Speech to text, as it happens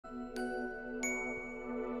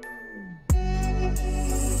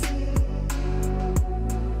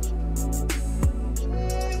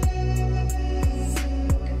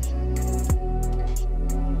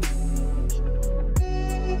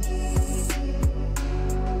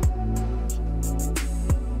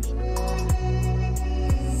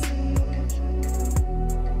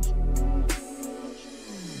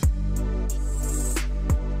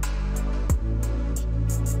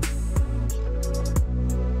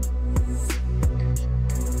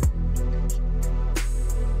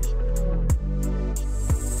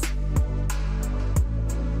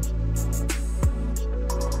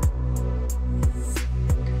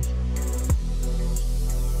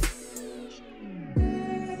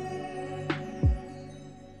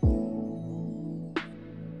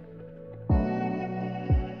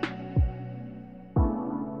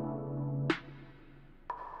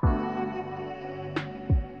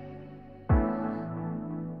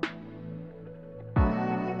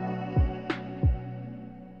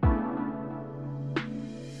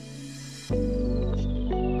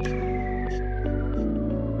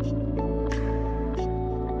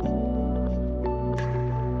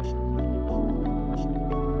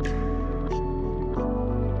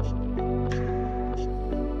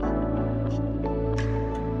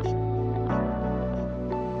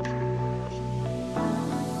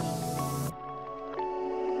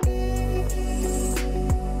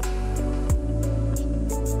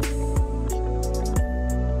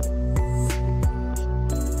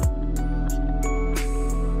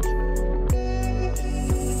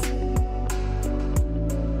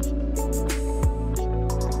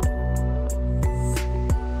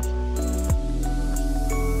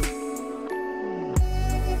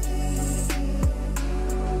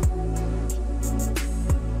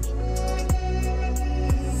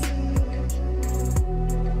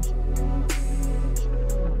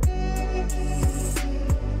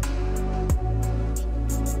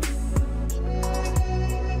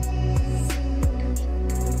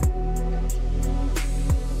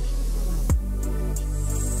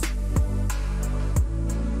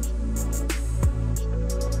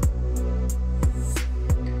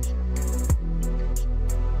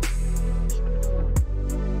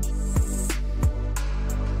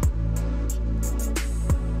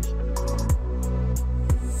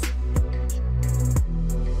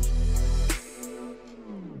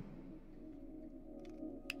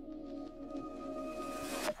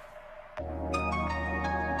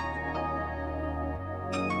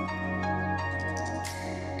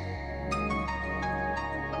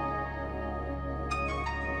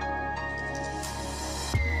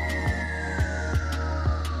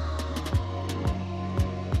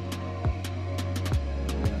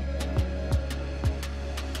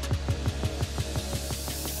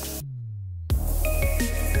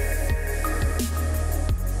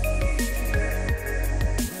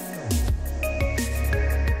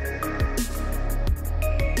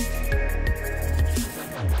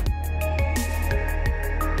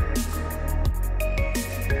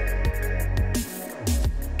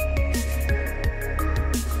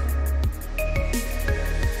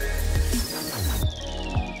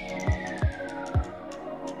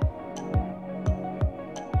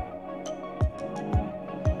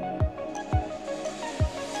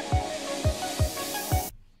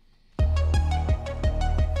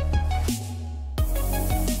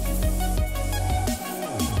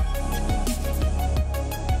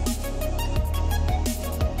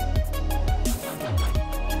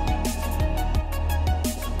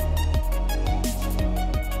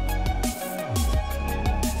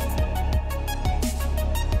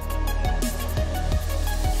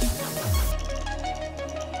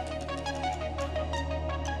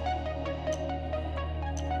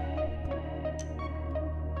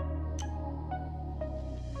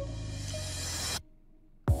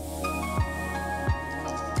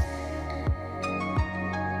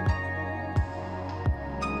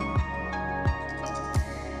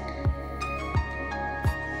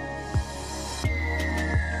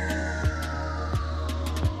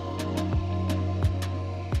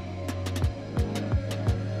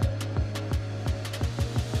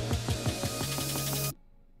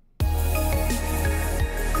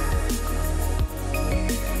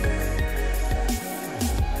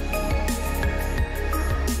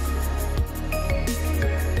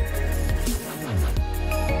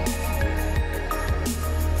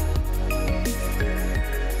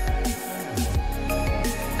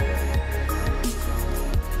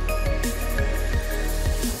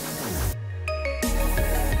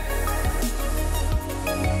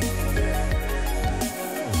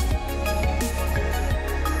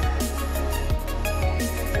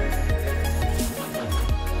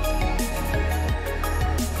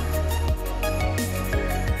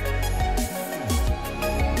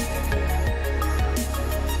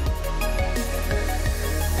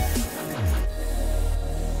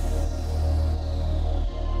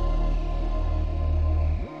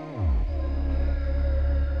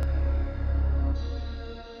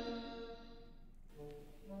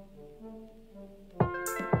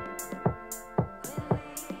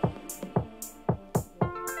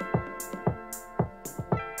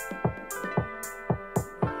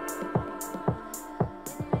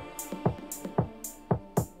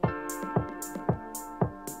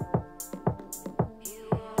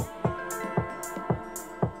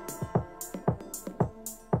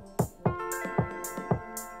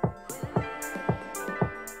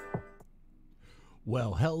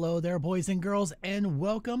Well, hello there, boys and girls, and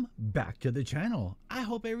welcome back to the channel. I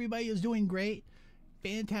hope everybody is doing great,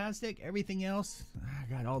 fantastic, everything else. I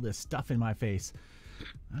got all this stuff in my face.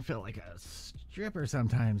 I feel like a stripper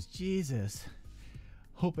sometimes. Jesus.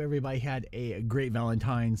 Hope everybody had a great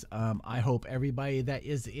Valentine's. I hope everybody that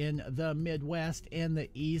is in the Midwest and the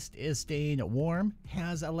East is staying warm,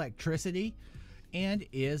 has electricity, and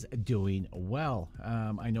is doing well.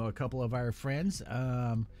 I know a couple of our friends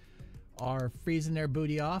are freezing their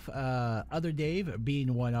booty off, Other Dave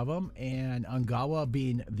being one of them, and Angawa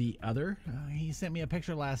being the other. He sent me a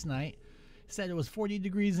picture last night. Said it was 40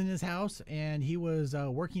 degrees in his house, and he was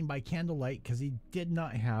working by candlelight because he did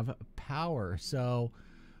not have power. So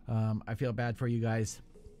I feel bad for you guys.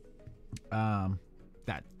 That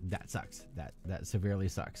sucks. That severely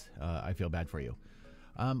sucks. I feel bad for you.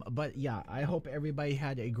 But yeah, I hope everybody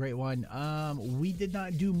had a great one. We did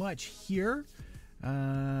not do much here.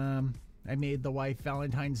 I made the wife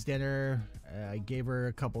Valentine's dinner. I gave her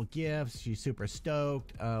a couple gifts. She's super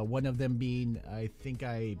stoked. One of them being, I think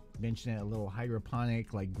I mentioned it, a little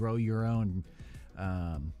hydroponic, like grow your own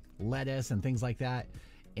lettuce and things like that.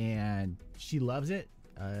 And she loves it.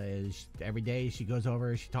 Every day she goes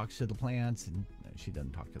over, she talks to the plants, and she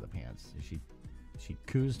doesn't talk to the plants. She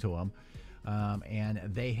coos to them. And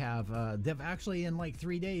they have, they've actually in like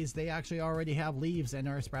 3 days, they actually already have leaves and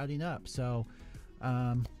are sprouting up. So,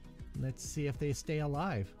 let's see if they stay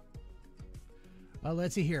alive.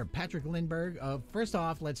 Let's see here. Patrick Lindbergh. First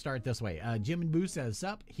off, let's start this way. Jim and Boo says,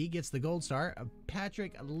 sup. He gets the gold star.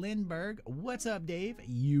 Patrick Lindbergh. What's up, Dave?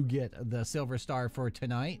 You get the silver star for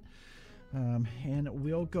tonight. And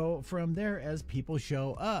we'll go from there as people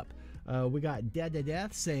show up. We got Dead to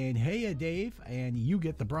Death saying, hey, Dave. And you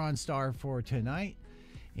get the bronze star for tonight.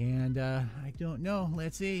 And I don't know.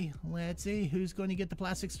 Let's see. Who's going to get the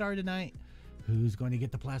plastic star tonight? Who's going to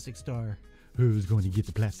get the plastic star? Who's going to get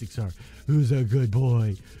the plastic star? Who's a good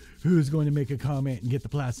boy? Who's going to make a comment and get the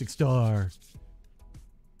plastic star?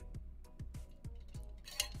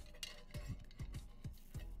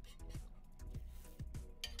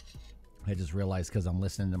 I just realized because I'm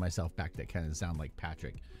listening to myself back that kind of sound like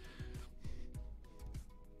Patrick.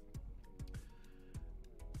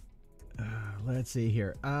 Let's see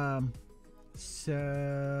here.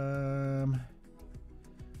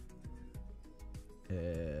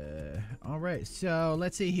 All right, so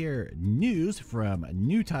let's see here. News from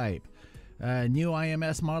New Type. New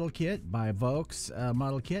IMS model kit by Volks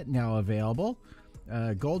model kit now available.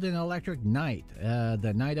 Golden Electric Knight,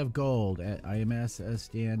 the Knight of Gold at IMS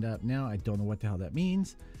stand up now. I don't know what the hell that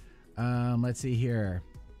means. Let's see here.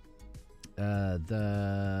 I'm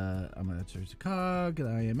gonna search the cog, the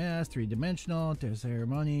IMS, 3-dimensional,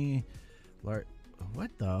 ceremony. What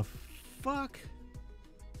the fuck?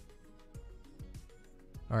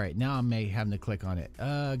 All right, now I'm having to click on it.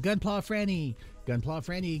 Gunpla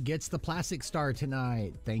Franny gets the plastic star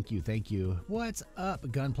tonight. Thank you. What's up,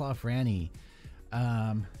 Gunpla Franny?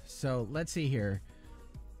 So let's see here.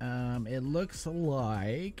 It looks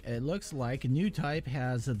like New Type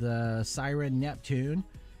has the Siren Neptune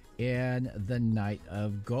and the Knight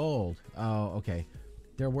of Gold. Oh, okay.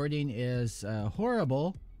 Their wording is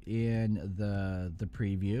horrible in the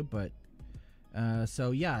preview, but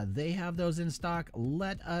so yeah, they have those in stock.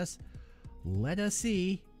 Let us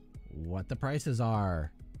see what the prices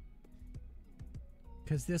are,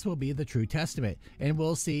 because this will be the true testament, and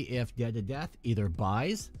we'll see if Dead to Death either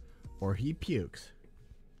buys or he pukes.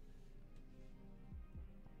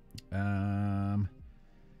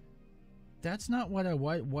 That's not what I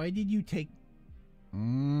want. Why did you take?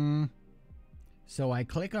 So I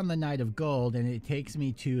click on the Knight of Gold, and it takes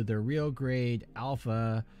me to the real grade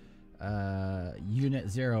Alpha.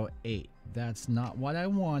 Unit 08. That's not what I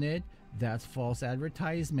wanted. That's false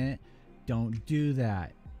advertisement. Don't do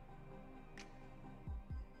that.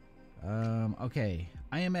 Okay.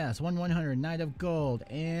 IMS 1100 Knight of Gold,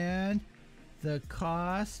 and the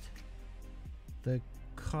cost.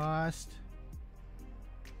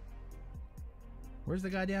 Where's the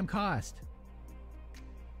goddamn cost?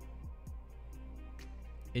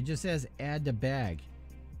 It just says add to bag.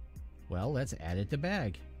 Well, let's add it to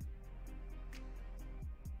bag.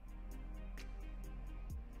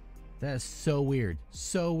 That is so weird.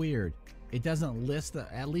 So weird. It doesn't list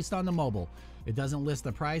at least on the mobile, it doesn't list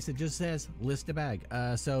the price. It just says list a bag.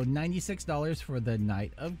 So $96 for the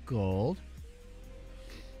Knight of Gold.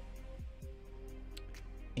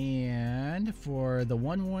 And for the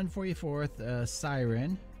 1144th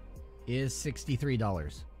Siren is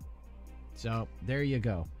 $63. So there you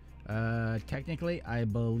go. Technically, I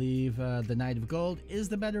believe the Knight of Gold is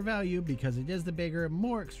the better value because it is the bigger,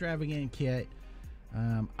 more extravagant kit.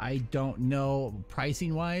 I don't know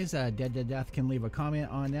pricing wise. Dead to Death can leave a comment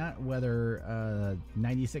on that, whether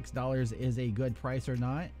 $96 is a good price or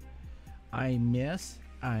not. I miss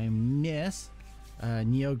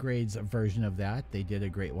Neograde's version of that. They did a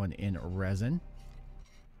great one in resin.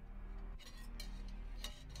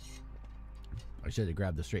 I should have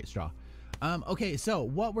grabbed the straight straw. Okay, so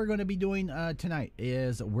what we're going to be doing tonight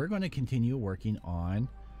is we're going to continue working on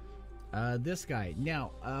this guy.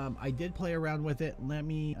 Now, I did play around with it. Let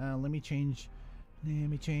me change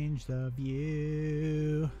the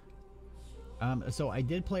view. So I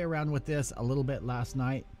did play around with this a little bit last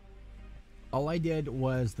night. All I did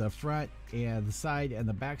was the front and the side and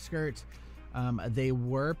the back skirts. They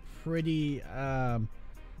were pretty,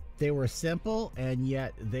 they were simple, and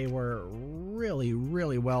yet they were really,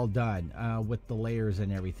 really well done with the layers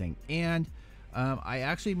and everything. And I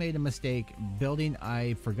actually made a mistake building.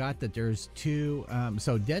 I forgot that there's two.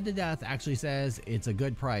 So Dead to Death actually says it's a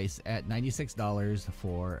good price at $96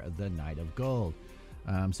 for the Knight of Gold.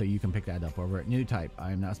 So you can pick that up over at New Type.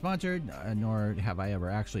 I'm not sponsored, nor have I ever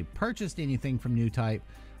actually purchased anything from New Type.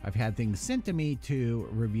 I've had things sent to me to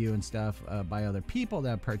review and stuff by other people that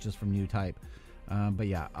have purchased from New Type. But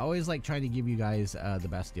yeah, I always like trying to give you guys the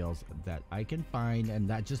best deals that I can find, and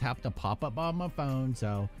that just happened to pop up on my phone.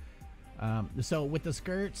 So so with the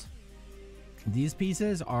skirts, these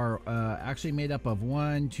pieces are actually made up of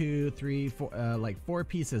 1, 2, 3, 4, like 4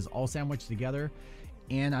 pieces all sandwiched together.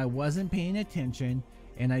 And I wasn't paying attention,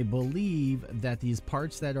 and I believe that these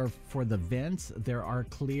parts that are for the vents, there are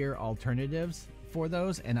clear alternatives for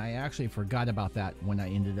those, and I actually forgot about that when I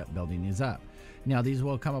ended up building these up. Now these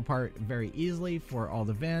will come apart very easily for all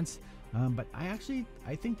the vents, but I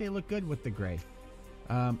think they look good with the gray.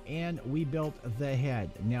 And we built the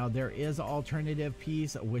head. Now there is an alternative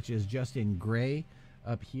piece which is just in gray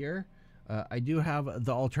up here. I do have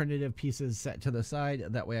the alternative pieces set to the side.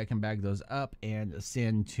 That way I can bag those up and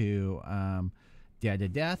send to Dead to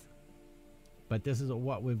Death. But this is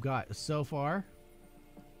what we've got so far.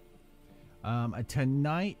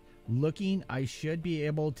 Tonight, I should be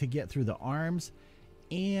able to get through the arms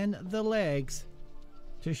and the legs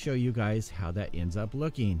to show you guys how that ends up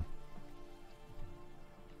looking.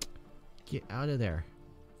 Get out of there.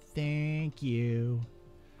 Thank you.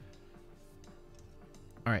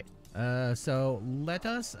 All right. So let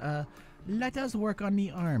us work on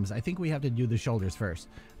the arms. I think we have to do the shoulders first.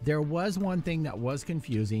 There was one thing that was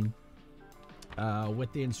confusing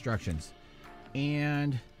with the instructions,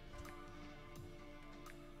 and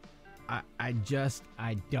I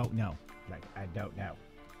don't know. I don't know.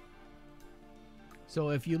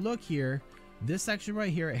 So if you look here, this section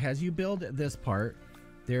right here, it has you build this part.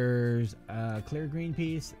 There's a clear green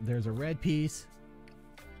piece. There's a red piece.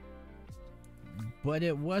 But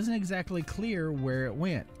it wasn't exactly clear where it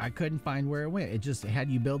went. I couldn't find where it went. It just had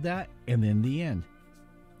you build that, and then the end.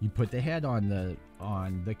 You put the head on the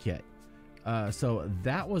kit. So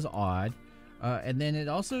that was odd. And then it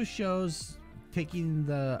also shows taking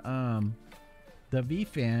the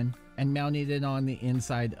V-fin and mounting it on the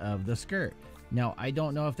inside of the skirt. Now I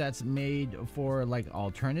don't know if that's made for like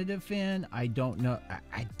alternative fin. I don't know.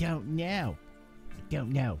 I don't know.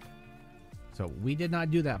 So we did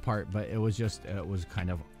not do that part, but it was just, it was kind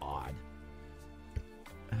of odd.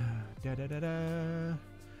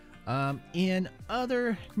 In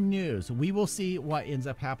other news, we will see what ends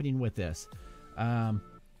up happening with this.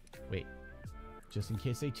 Wait, just in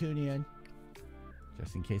case they tune in.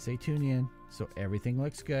 So everything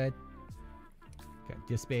looks good. Got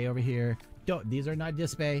display over here. These are not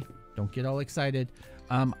display. Don't get all excited.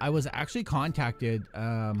 I was actually contacted.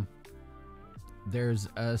 There's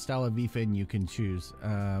a style of V-fin you can choose.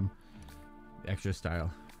 Extra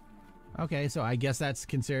style. Okay, so I guess that's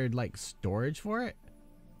considered like storage for it,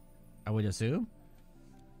 I would assume.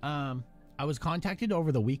 I was contacted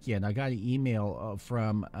over the weekend. I got an email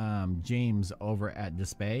from James over at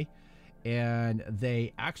Display, and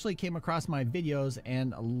they actually came across my videos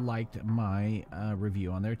and liked my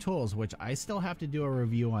review on their tools, which I still have to do a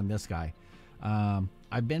review on this guy.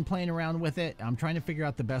 I've been playing around with it. I'm trying to figure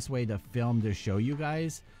out the best way to film to show you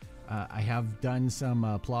guys. I have done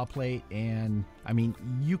some claw plate, and I mean,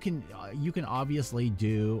 you can obviously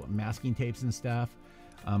do masking tapes and stuff,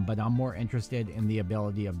 but I'm more interested in the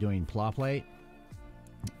ability of doing claw plate.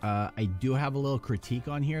 I do have a little critique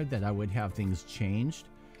on here that I would have things changed,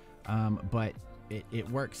 but it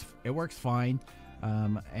works fine.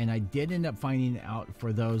 And I did end up finding out,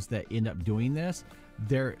 for those that end up doing this,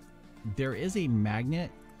 there is a magnet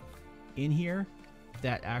in here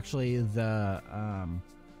that actually the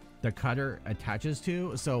cutter attaches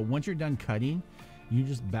to. So once you're done cutting, you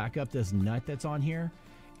just back up this nut that's on here,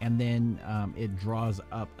 and then it draws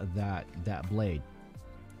up that blade.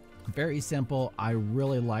 Very simple. I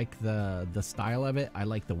really like the style of it. I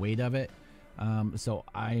like the weight of it. So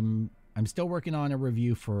I'm still working on a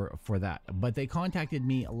review for that. But they contacted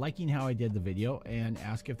me liking how I did the video and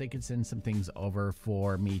asked if they could send some things over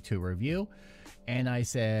for me to review. And I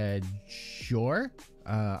said, sure.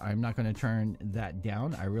 I'm not going to turn that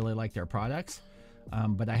down. I really like their products.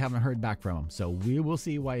 But I haven't heard back from them. So we will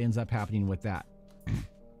see what ends up happening with that.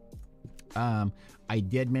 I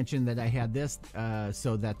did mention that I had this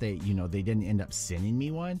so that they didn't end up sending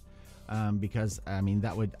me one, because I mean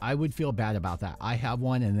I would feel bad about that. I have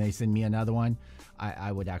one and they send me another one.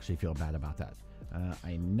 I would actually feel bad about that.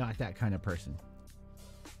 I'm not that kind of person.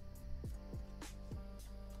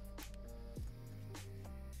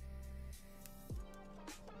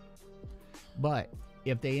 But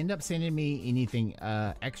if they end up sending me anything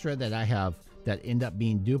extra that I have that end up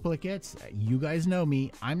being duplicates, you guys know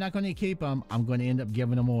me, I'm not going to keep them. I'm going to end up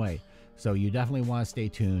giving them away. So you definitely want to stay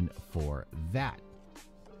tuned for that.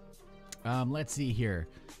 Let's see here.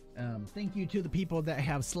 Thank you to the people that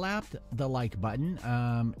have slapped the like button,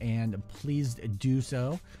 and please do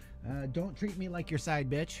so. Don't treat me like your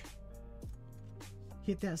side bitch.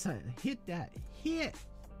 Hit that side, hit that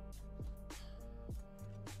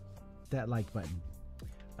like button.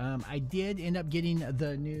 I did end up getting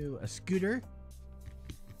the new scooter.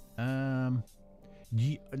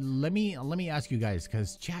 Let me ask you guys,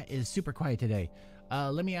 because chat is super quiet today.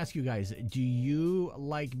 Let me ask you guys, do you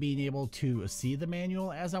like being able to see the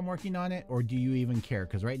manual as I'm working on it, or do you even care?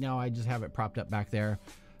 Because right now I just have it propped up back there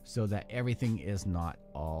so that everything is not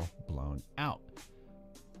all blown out.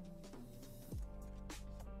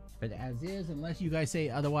 But as is, unless you guys say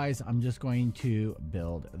otherwise, I'm just going to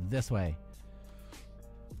build this way.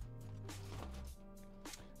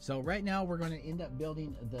 So right now we're going to end up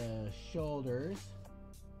building the shoulders.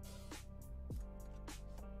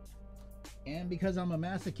 And because I'm a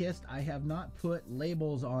masochist, I have not put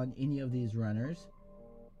labels on any of these runners.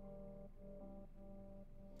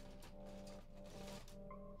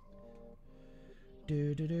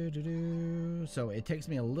 So it takes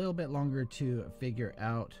me a little bit longer to figure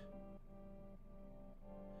out.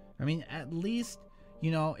 I mean, at least,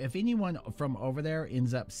 you know, if anyone from over there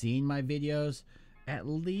ends up seeing my videos, at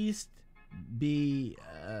least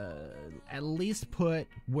put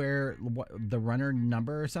where the runner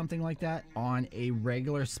number or something like that on a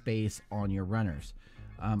regular space on your runners.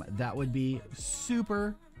 That would be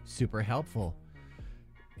super helpful.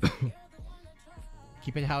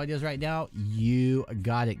 Keep it how it is right now. You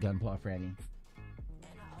got it, Gunpla Franny.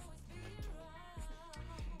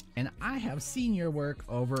 And I have seen your work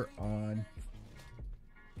over on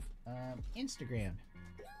Instagram.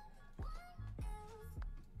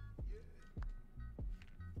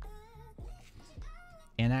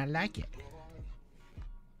 And I like it.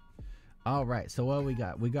 All right, so what we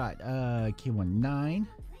got? We got key 9.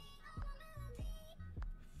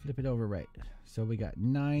 Flip it over right. So we got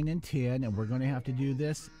 9 and 10, and we're going to have to do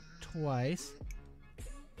this twice.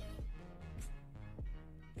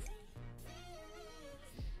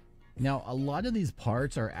 Now, a lot of these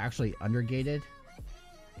parts are actually undergated.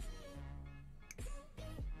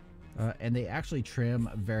 And they actually trim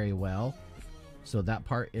very well. So that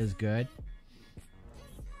part is good.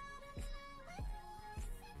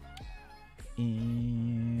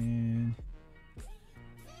 And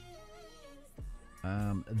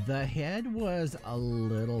the head was a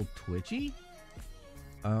little twitchy.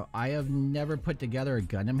 I have never put together a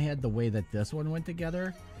Gundam head the way that this one went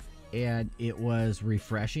together, and it was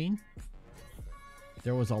refreshing.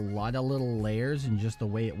 There was a lot of little layers in just the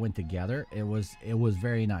way it went together. It was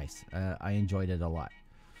very nice. I enjoyed it a lot.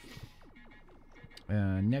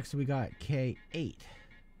 Next we got K8.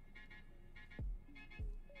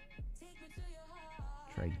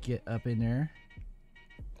 Try to get up in there.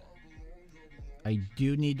 I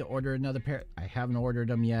do need to order another pair. I haven't ordered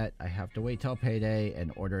them yet. I have to wait till payday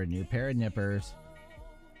and order a new pair of nippers.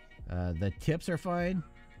 The tips are fine.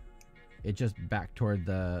 It just back toward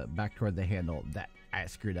the handle that I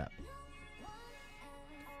screwed up.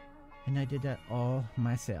 And I did that all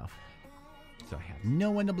myself. So I have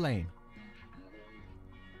no one to blame.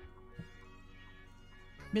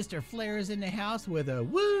 Mr. Flair is in the house with a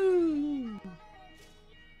woo!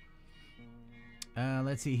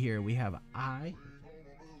 Let's see here. We have I.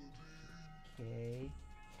 K.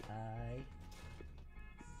 I.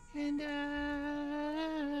 And I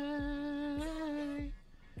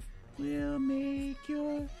will make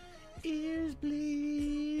your ears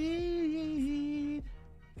bleed.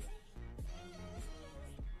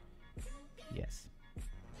 Yes.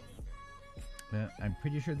 I'm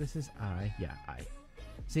pretty sure this is I. Yeah, I.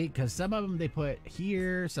 See, because some of them they put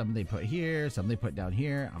here, some they put here, some they put down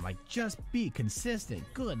here. I'm like, just be consistent.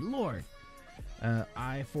 Good Lord.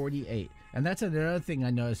 I-48. And that's another thing I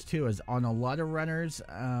noticed too, is on a lot of runners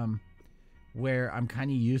where I'm kind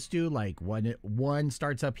of used to, like when one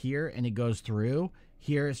starts up here and it goes through,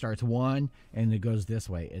 here it starts one and it goes this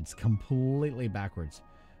way. It's completely backwards.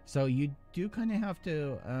 So you do kind of have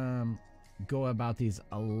to go about these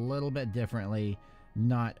a little bit differently,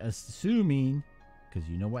 not assuming, because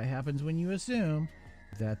you know what happens when you assume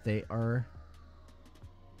that they are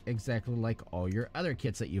exactly like all your other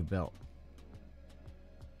kits that you've built.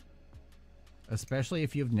 Especially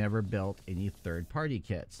if you've never built any third-party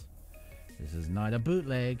kits. This is not a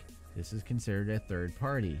bootleg. This is considered a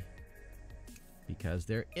third-party. Because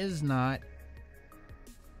there is not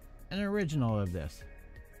an original of this.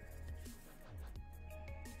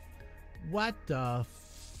 What the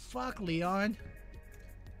fuck, Leon?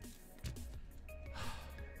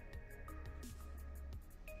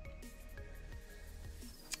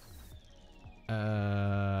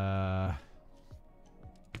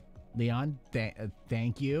 Leon,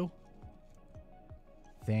 thank you.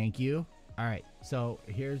 Thank you. All right, so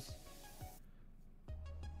here's...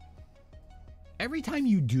 Every time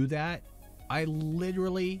you do that, I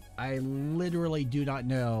literally do not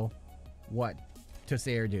know what to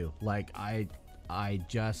say or do. Like, I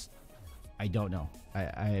don't know.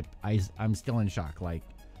 I'm still in shock. Like,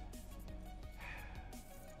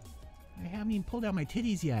 I haven't even pulled out my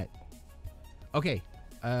titties yet. Okay,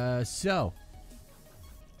 so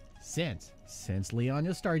since Leon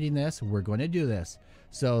is starting this, we're going to do this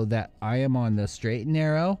so that I am on the straight and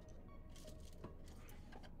narrow,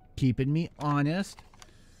 keeping me honest.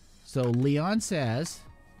 So Leon says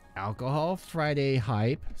Alcohol Friday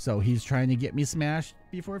hype, so he's trying to get me smashed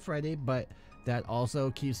before Friday, but that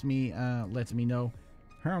also keeps me lets me know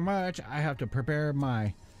how much I have to prepare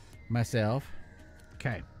myself.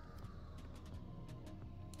 Okay.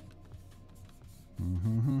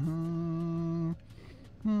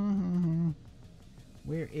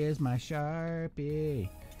 Where is my Sharpie?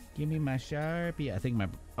 Give me my Sharpie. I think my...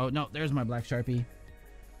 Oh, no, there's my black Sharpie.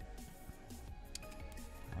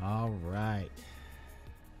 All right.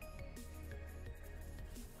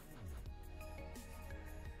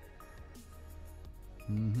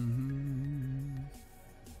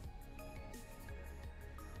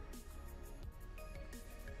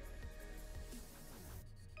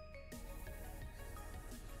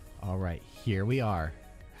 All right, here we are.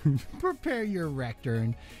 Prepare your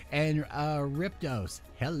Recturn and Riptos.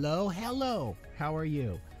 Hello, hello. How are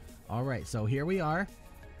you? All right, so here we are.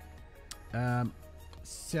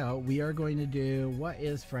 So we are going to do, what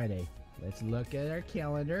is Friday? Let's look at our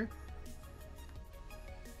calendar.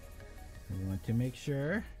 We want to make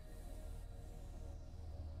sure.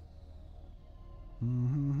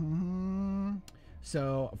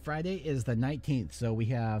 So Friday is the 19th. So we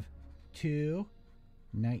have 2,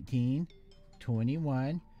 19,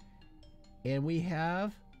 21, and we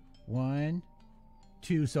have 1,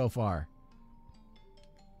 2 so far.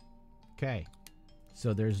 Okay.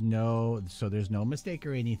 So there's no mistake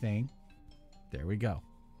or anything. There we go.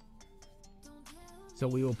 So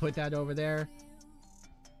we will put that over there.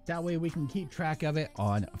 That way we can keep track of it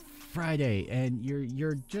on Friday. And you're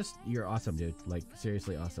awesome, dude. Like,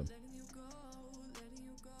 seriously awesome.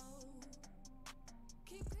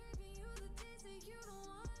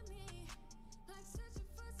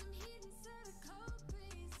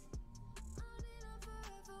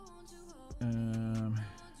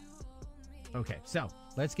 Okay, so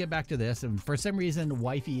let's get back to this. And for some reason,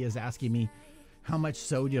 Wifey is asking me how much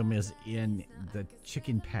sodium is in the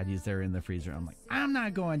chicken patties that are in the freezer. I'm like, I'm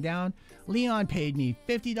not going down. Leon paid me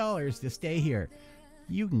 $50 to stay here.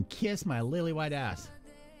 You can kiss my lily white ass.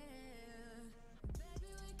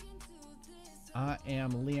 I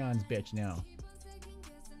am Leon's bitch now.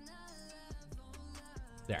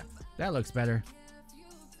 There, that looks better.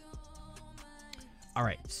 All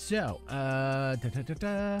right, so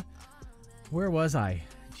where was I?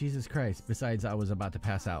 Jesus Christ. Besides, I was about to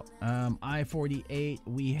pass out. I-48,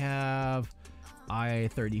 we have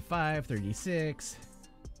I-35, 36.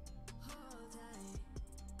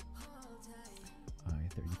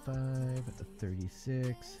 I-35,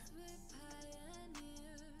 36.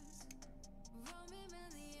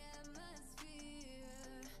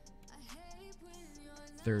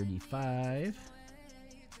 $35,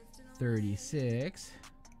 36.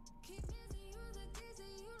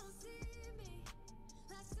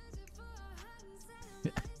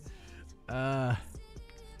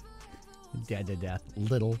 Dead to death.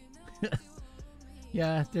 Little.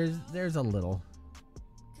 Yeah, there's a little.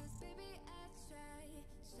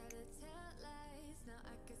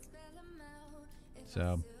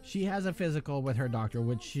 So she has a physical with her doctor,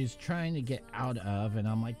 which she's trying to get out of, and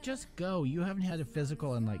I'm like, just go. You haven't had a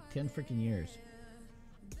physical in like 10 freaking years.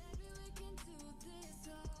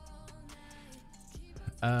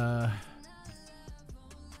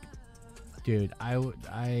 Dude,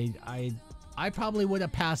 I probably would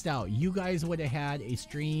have passed out. You guys would have had a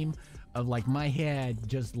stream of like my head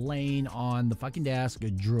just laying on the fucking desk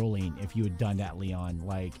drooling if you had done that, Leon.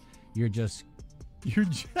 Like you're just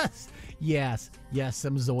yes,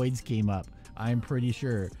 some Zoids came up. I'm pretty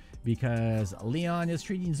sure because Leon is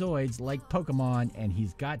treating Zoids like Pokemon and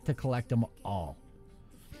he's got to collect them all.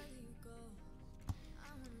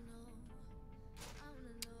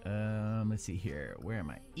 Let's see here. Where am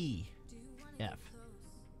I? E, F.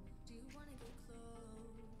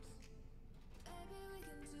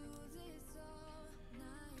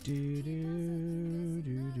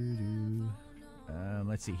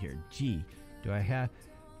 Let's see here. G. Do I have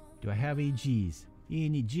any G's?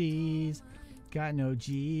 Any G's? Got no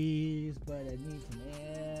G's, but I need some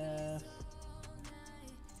F.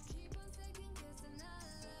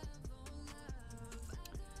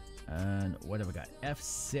 And what have we got?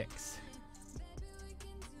 F6.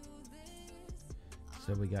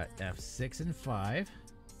 So we got F6 and 5.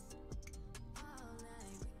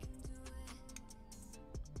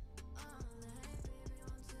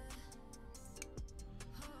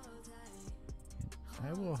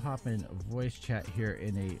 I will hop in voice chat here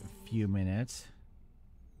in a few minutes.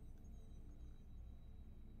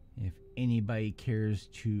 If anybody cares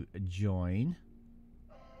to join.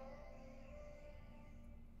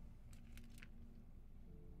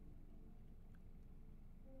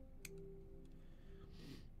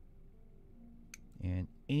 And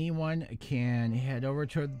anyone can head over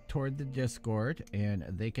toward the Discord and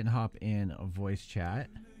they can hop in a voice chat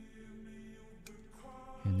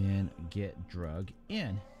and then get drug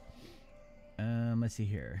in. Let's see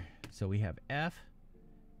here. So we have F.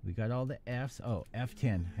 We got all the Fs. Oh,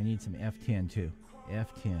 F10. I need some F10 too.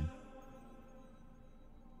 F10.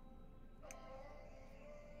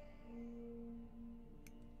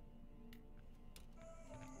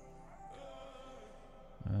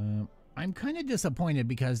 I'm kind of disappointed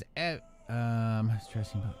because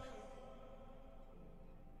stressing about.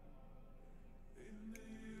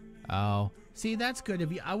 Oh, see, that's good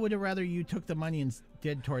of you. I would have rather you took the money and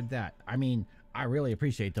did toward that. I mean, I really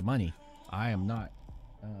appreciate the money. I am not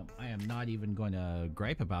even going to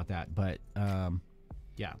gripe about that. But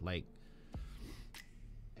yeah, like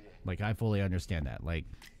I fully understand that. Like,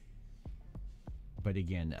 but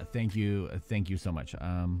again, thank you so much.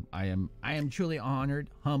 I am truly honored,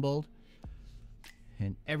 humbled,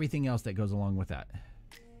 and everything else that goes along with that.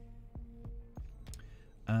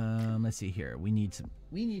 Let's see here. We need some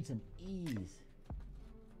E's.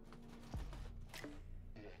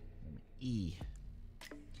 E.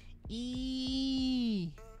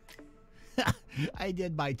 I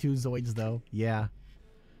did buy 2 Zoids though. Yeah.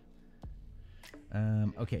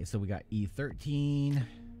 Okay, so we got E13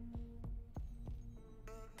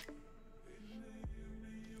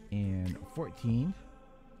 and 14.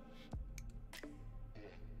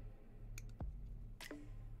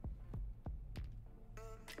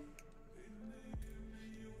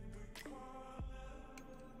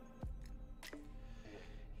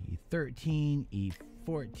 E13,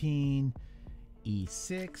 E14,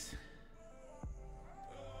 E6,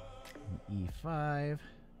 E5,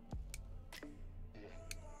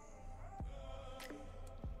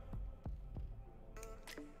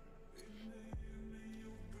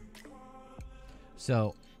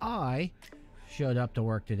 so I showed up to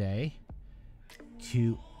work today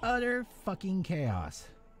to utter fucking chaos.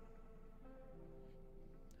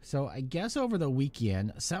 So I guess over the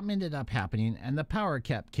weekend, something ended up happening and the power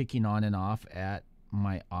kept kicking on and off at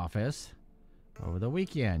my office over the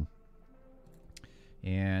weekend.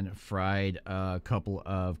 And fried a couple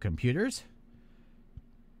of computers.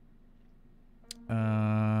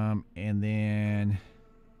 And then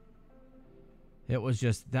that was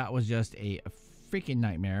just a freaking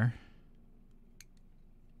nightmare.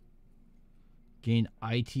 Getting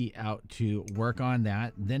IT out to work on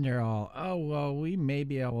that. Then they're all, oh, well, we may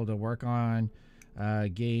be able to work on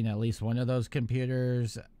getting at least one of those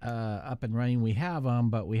computers up and running. We have them,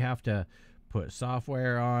 but we have to put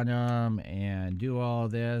software on them and do all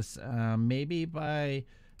this. Maybe by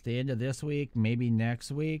the end of this week, maybe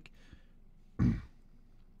next week.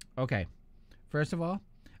 Okay. First of all,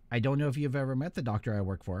 I don't know if you've ever met the doctor I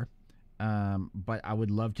work for, but I would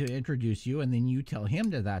love to introduce you, and then you tell him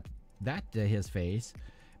that to his face,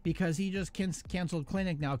 because he just canceled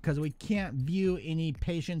clinic now because we can't view any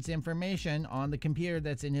patient's information on the computer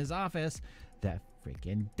that's in his office that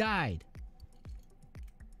freaking died.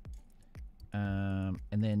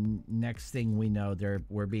 And then next thing we know,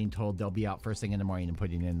 we're being told they'll be out first thing in the morning and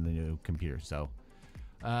putting in the new computer. So,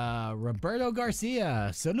 Roberto Garcia,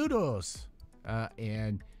 saludos.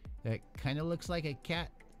 And that kind of looks like a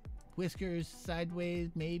cat, whiskers sideways,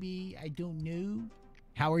 maybe. I don't know.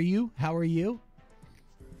 How are you? How are you?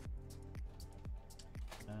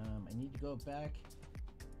 I need to go back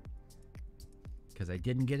because I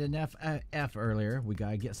didn't get enough F earlier. We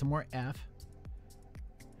gotta get some more F.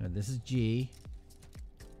 This is G.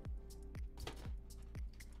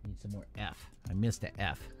 Need some more F. I missed a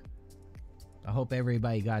F. I hope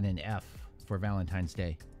everybody got an F for Valentine's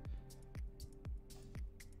Day.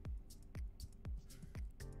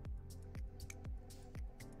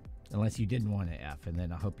 Unless you didn't want an F, and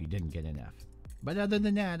then I hope you didn't get an F. But other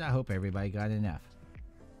than that, I hope everybody got an F.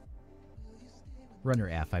 Runner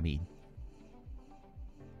F, I mean.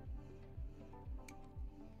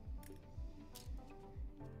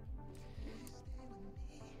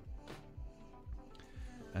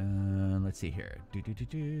 Let's see here. Okay,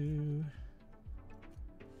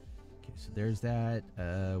 so there's that.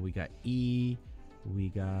 We got E. We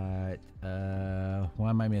got, what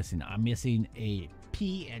am I missing? I'm missing a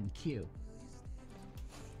P and Q.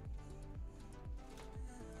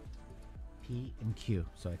 P and Q.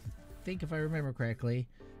 So I think if I remember correctly,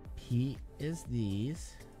 P is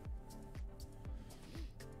these.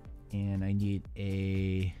 And I need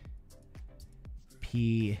a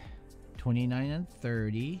P 29 and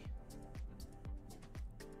 30.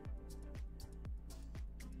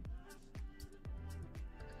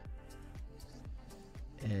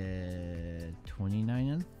 Uh, 29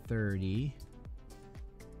 and 30.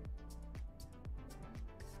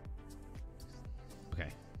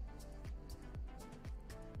 Okay.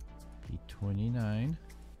 P 29,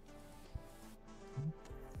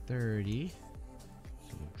 30. So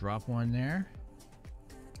we'll drop one there.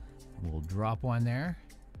 We'll drop one there.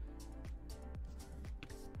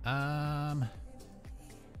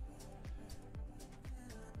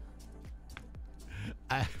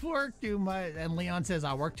 I work too much, and Leon says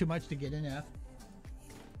I work too much to get an F.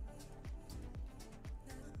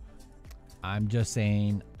 I'm just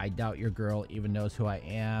saying, I doubt your girl even knows who I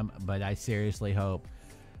am, but I seriously hope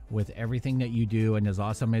with everything that you do, and as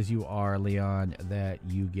awesome as you are, Leon, that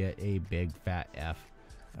you get a big fat F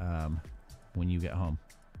when you get home.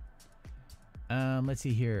 Let's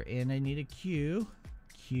see here, and I need a Q.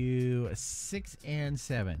 Q 6 and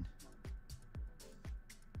 7.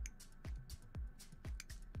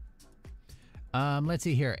 Let's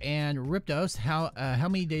see here, and Riptos, how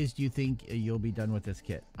many days do you think you'll be done with this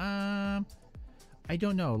kit? I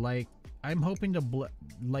don't know. Like, I'm hoping to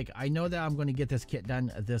I know that I'm going to get this kit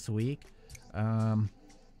done this week.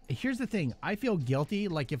 Here's the thing. I feel guilty,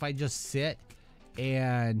 like, if I just sit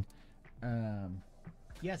and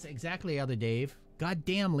yes, exactly, Other Dave. God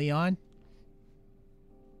damn, Leon.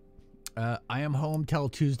 I am home till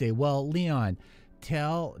Tuesday. Well, Leon,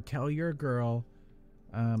 tell your girl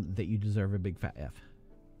that you deserve a big fat F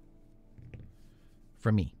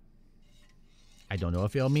from me. I don't know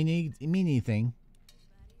if it'll mean anything.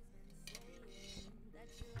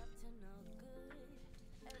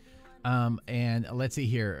 And let's see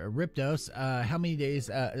here, Riptos, how many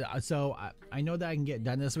days? So I know that I can get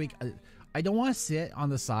done this week. I don't want to sit on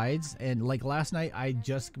the sides, and like last night I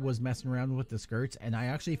just was messing around with the skirts, and I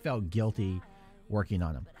actually felt guilty working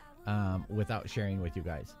on them without sharing with you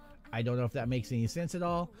guys. I don't know if that makes any sense at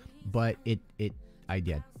all, but I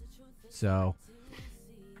did. So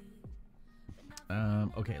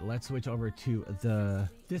okay, let's switch over to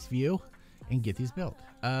this view and get these built.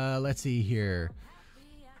 Let's see here.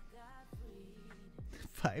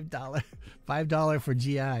 $5 for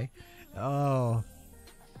GI. Oh,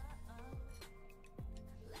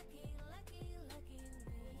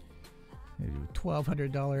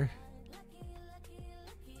 $1,200.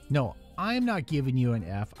 No, I'm not giving you an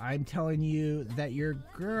F. I'm telling you that your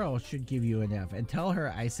girl should give you an F, and tell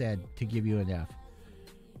her I said to give you an F.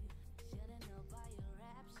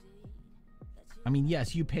 I mean,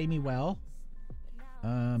 yes, you pay me well.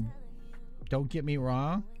 Don't get me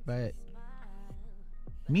wrong, but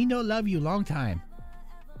me no love you long time.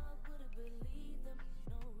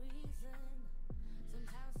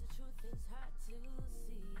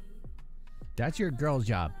 That's your girl's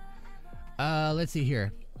job. Let's see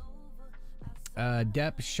here.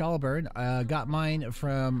 Depp Schalburn, got mine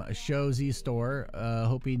from Show Z store,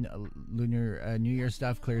 hoping Lunar New Year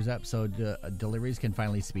stuff clears up so deliveries can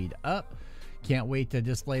finally speed up. Can't wait to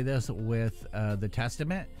display this with the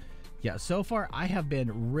Testament. Yeah, so far I have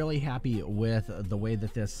been really happy with the way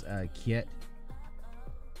that this kit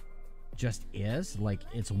just is. Like,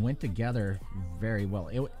 it's went together very well.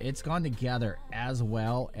 It's gone together as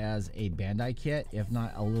well as a Bandai kit, if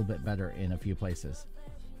not a little bit better in a few places.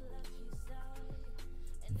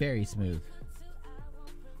 Very smooth.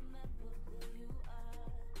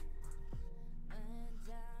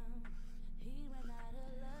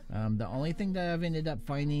 The only thing that I've ended up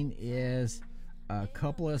finding is a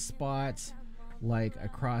couple of spots like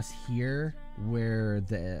across here where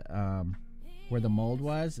the mold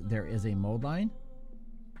was, there is a mold line.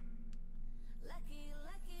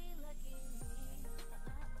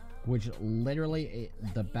 Which literally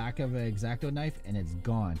the back of an X-Acto knife and it's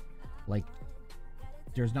gone. Like,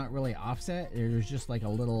 there's not really offset. There's just like a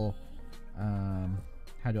little,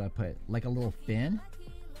 how do I put it? Like a little fin,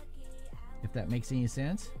 if that makes any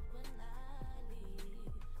sense.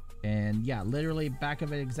 And yeah, literally back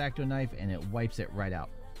of an X-Acto knife and it wipes it right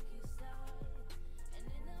out.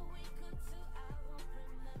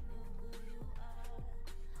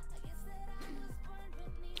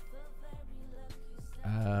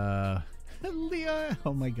 Leah,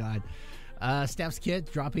 oh my god. Steph's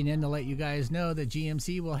Kit dropping in to let you guys know that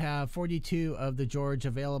GMC will have 42 of the George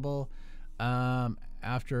available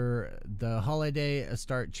after the holiday.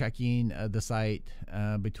 Start checking the site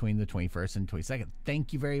between the 21st and 22nd.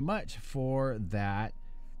 Thank you very much for that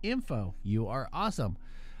info. You are awesome.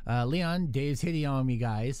 Leon, Dave's hitting on me,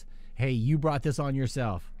 guys. Hey, you brought this on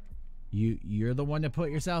yourself. You're the one to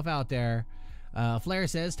put yourself out there. Flair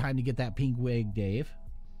says, time to get that pink wig, Dave.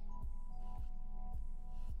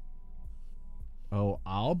 Oh,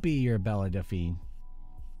 I'll be your Bella Delphine.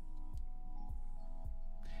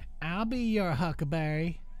 I'll be your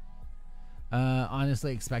Huckleberry.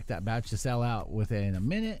 Honestly, expect that batch to sell out within a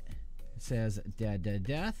minute. It says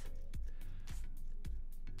death.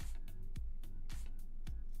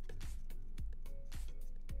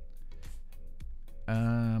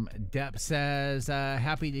 Depp says,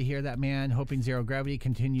 happy to hear that, man. Hoping Zero Gravity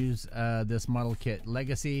continues this model kit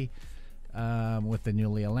legacy with the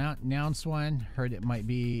newly announced one. Heard it might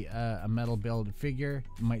be a metal build figure.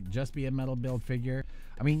 It might just be a metal build figure.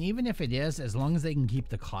 I mean, even if it is, as long as they can keep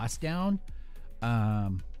the cost down,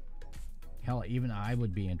 hell, even I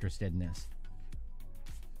would be interested in this.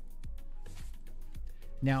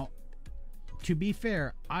 Now, to be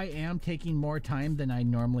fair, I am taking more time than I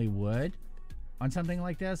normally would on something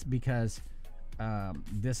like this because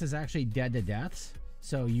this is actually Dead to Deaths,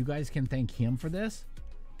 so you guys can thank him for this.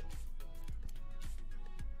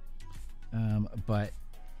 But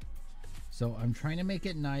so I'm trying to make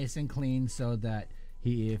it nice and clean so that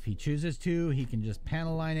if he chooses to, he can just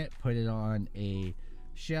panel line it, put it on a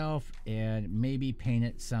shelf, and maybe paint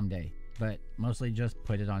it someday, but mostly just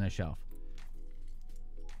put it on a shelf.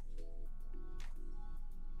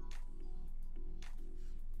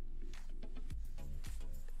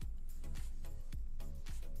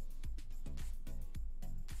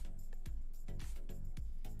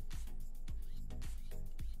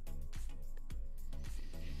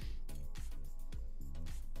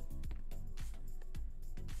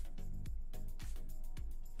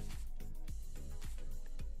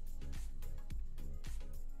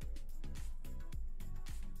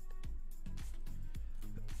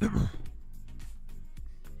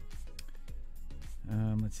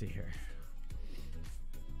 Let's see here.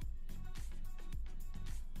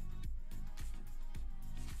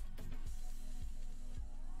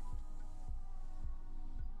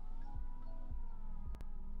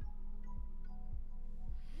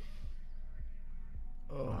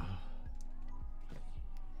 Oh.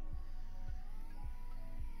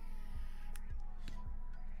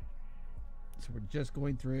 So we're just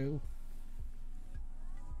going through.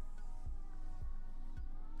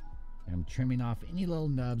 I'm trimming off any little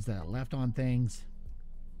nubs that are left on things.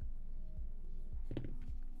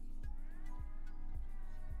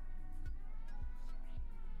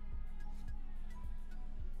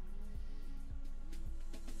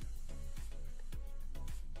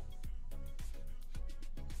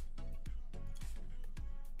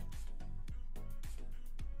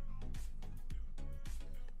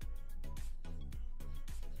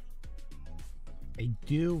 I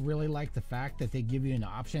do really like the fact that they give you an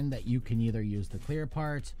option that you can either use the clear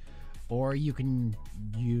parts or you can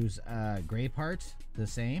use gray parts the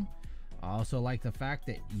same. I also like the fact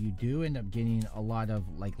that you do end up getting a lot of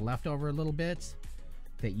like leftover little bits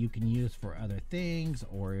that you can use for other things,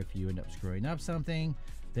 or if you end up screwing up something,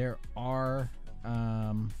 there are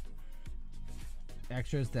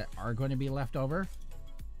extras that are going to be left over.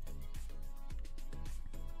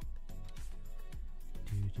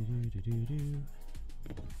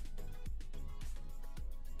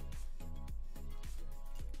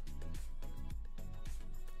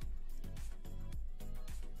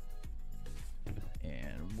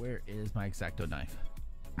 And where is my X-Acto knife?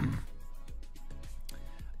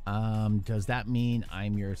 Does that mean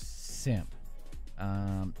I'm your simp?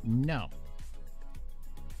 No.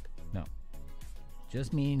 No.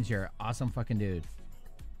 Just means you're an awesome fucking dude.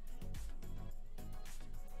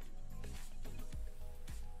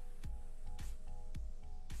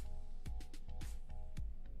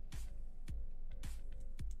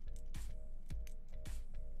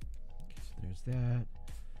 Okay, so there's that.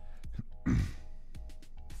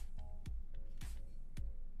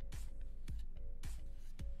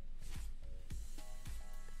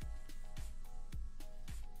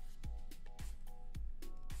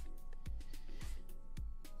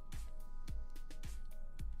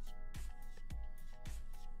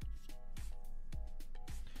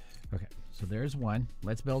 Okay, so there's one.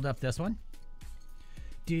 Let's build up this one.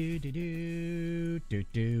 Do do do do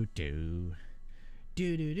do do do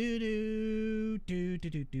do do do do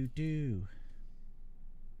do do do.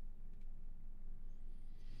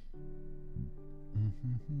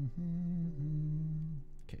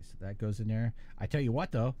 Okay, so that goes in there. I tell you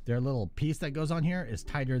what, though, their little piece that goes on here is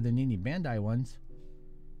tighter than any Bandai ones.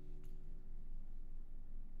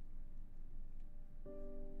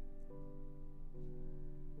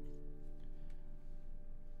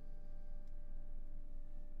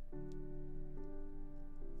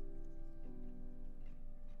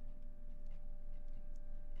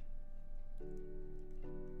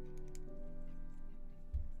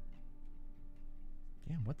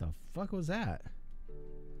 Damn, what the fuck was that?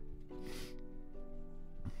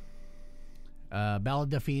 Bella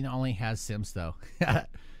Delphine only has Sims, though.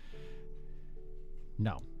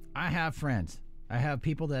 No, I have friends. I have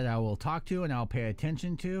people that I will talk to and I'll pay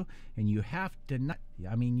attention to, and you have to not,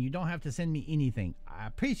 I mean, you don't have to send me anything. I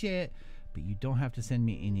appreciate it, but you don't have to send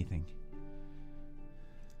me anything.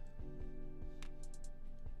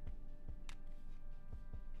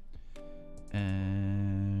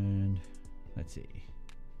 And let's see.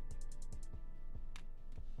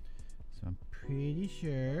 So I'm pretty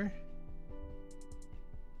sure.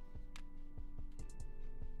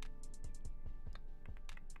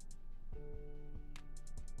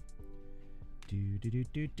 Do do do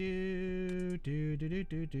do do do do do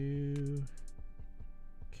do do.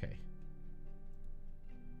 Okay.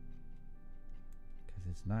 Because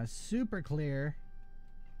it's not super clear.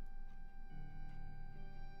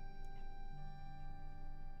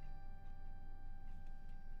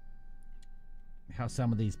 How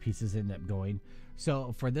some of these pieces end up going.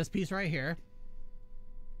 So for this piece right here,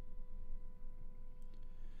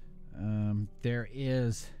 there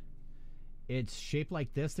is, it's shaped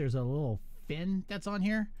like this. There's a little fin that's on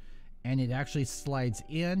here, and it actually slides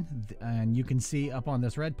in, and you can see up on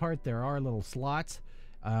this red part there are little slots,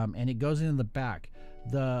 and it goes in the back.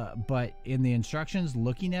 But in the instructions,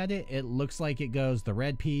 looking at it, it looks like it goes the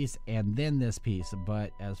red piece and then this piece,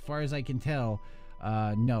 but as far as I can tell,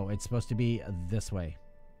 no, it's supposed to be this way.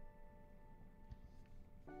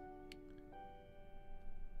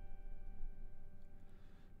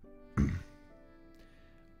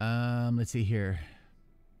 Let's see here.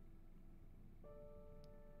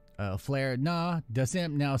 Flair, nah,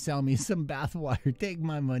 doesn't now sell me some bathwater. Take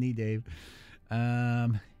my money, Dave.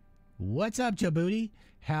 What's up, Djibouti?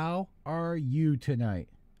 How are you tonight?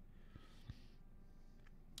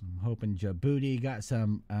 I'm hoping Djibouti got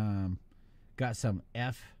some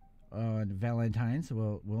F on Valentine's.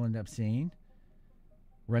 We'll end up seeing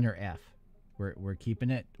runner F. We're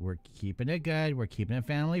keeping it good. We're keeping it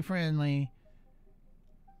family friendly.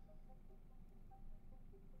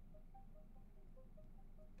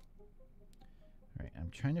 All right,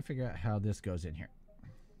 I'm trying to figure out how this goes in here.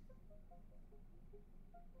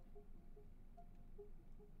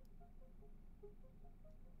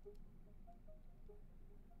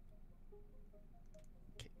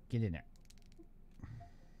 Okay, get in there.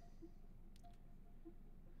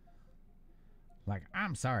 Like,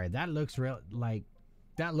 I'm sorry, that looks really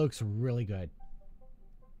good.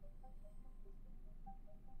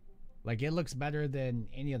 Like, it looks better than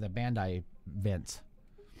any of the Bandai vents.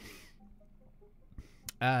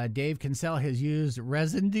 Dave can sell his used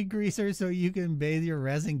resin degreaser so you can bathe your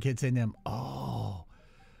resin kits in them. Oh,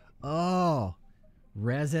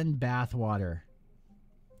 resin bath water.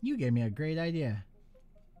 You gave me a great idea.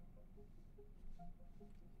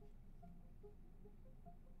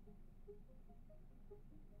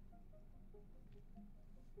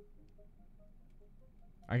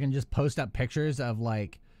 I can just post up pictures of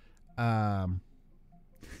like,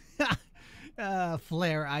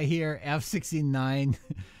 Flare, I hear F69.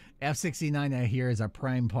 F69 I hear is a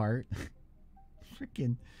prime part.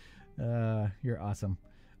 Freaking, you're awesome.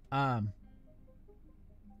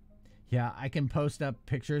 Yeah, I can post up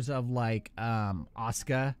pictures of like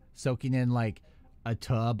Asuka soaking in like a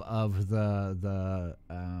tub of the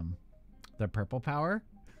purple power.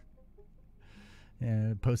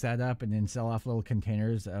 Post that up and then sell off little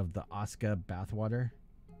containers of the Asuka bathwater.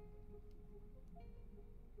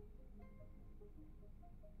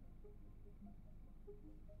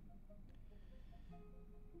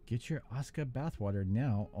 Get your Asuka bathwater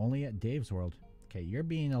now, only at Dave's World. Okay, you're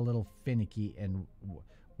being a little finicky, and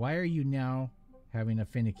why are you now having a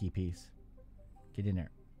finicky piece? Get in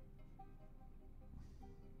there.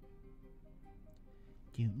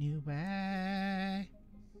 You knew why.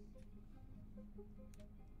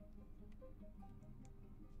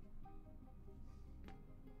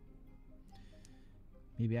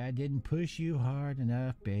 Maybe I didn't push you hard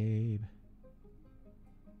enough, babe.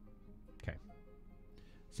 Okay.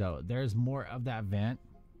 So there's more of that vent.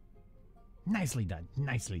 Nicely done.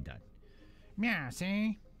 Nicely done. Yeah,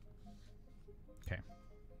 see? Okay.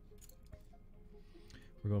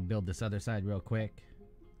 We're going to build this other side real quick.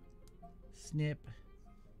 Snip.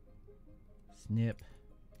 Snip.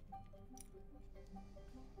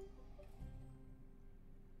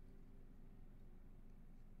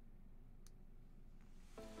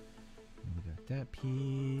 We got that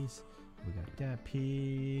piece. We got that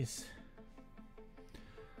piece.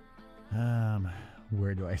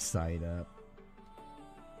 Where do I side up?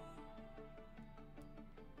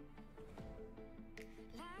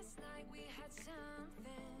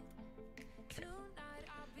 Okay.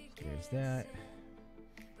 There's that.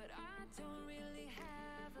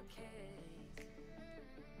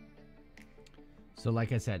 So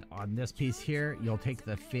like I said, on this piece here, you'll take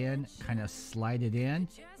the fin, kind of slide it in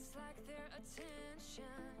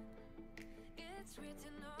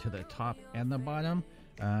to the top and the bottom.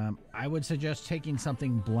 I would suggest taking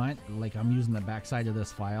something blunt, like I'm using the backside of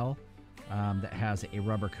this file that has a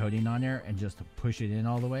rubber coating on there, and just push it in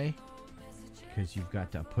all the way, because you've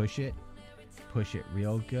got to push it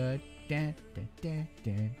real good. Dun, dun, dun,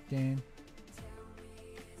 dun, dun.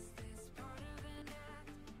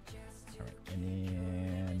 All right, and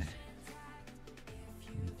then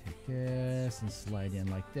you take this and slide in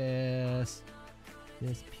like this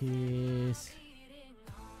piece.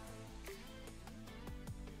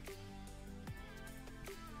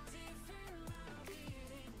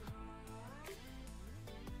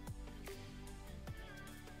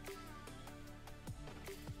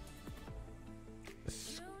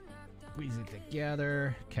 Squeeze it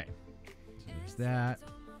together. Okay, so there's that.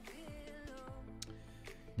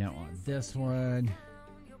 Now on this one,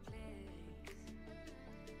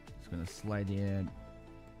 just gonna slide in,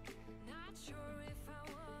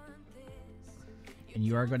 and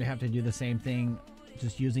you are going to have to do the same thing,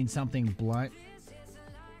 just using something blunt,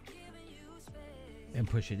 and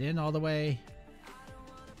push it in all the way.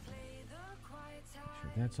 Make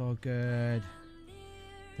sure that's all good.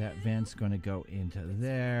 That vent's going to go into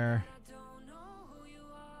there.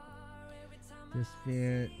 This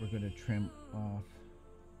vent, we're going to trim off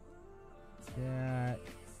that.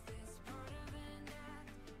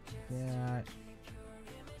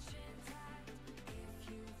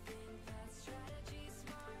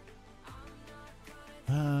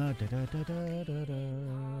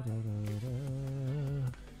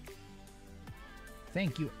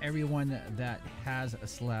 Thank you everyone that has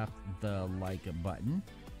slapped the like button,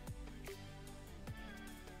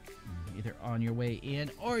 either on your way in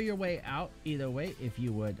or your way out. Either way, if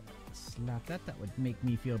you would slap that, that would make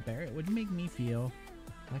me feel better. It would make me feel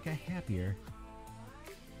like a happier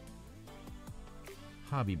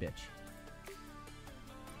hobby bitch.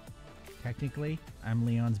 Technically, I'm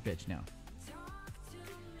Leon's bitch now.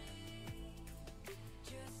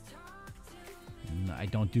 And I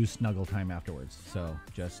don't do snuggle time afterwards, so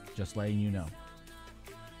just letting you know.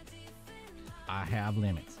 I have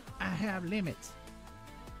limits. I have limits.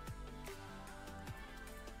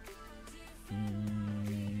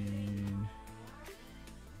 And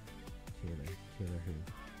Taylor who?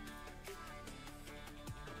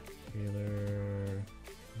 Taylor.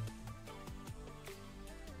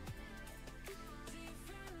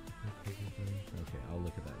 Okay, I'll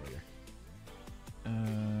look at that later.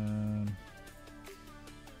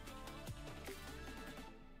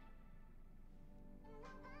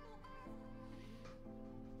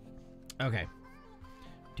 Okay.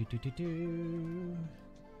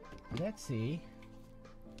 Let's see.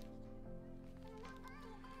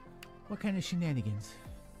 What kind of shenanigans?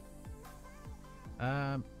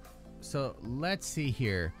 So let's see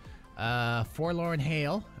here. Forlorn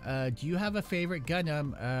Hale. Do you have a favorite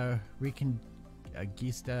Gundam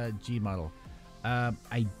Reconquista G model?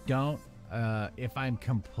 I don't. If I'm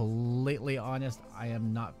completely honest, I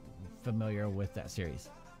am not familiar with that series.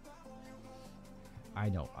 I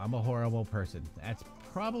know I'm a horrible person. That's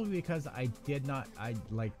probably because I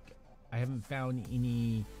haven't found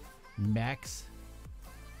any mechs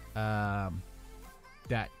that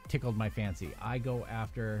tickled my fancy. I go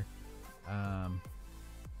after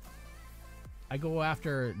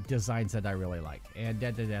designs that I really like, and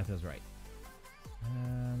Dead to Death is right.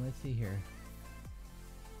 Let's see here.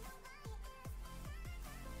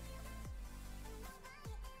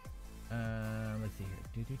 Let's see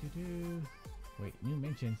here. Wait, new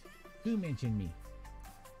mentions. Who mentioned me?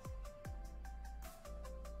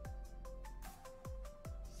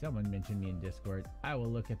 Someone mentioned me in Discord. I will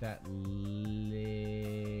look at that later.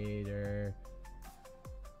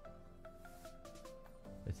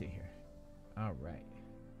 Let's see here. All right.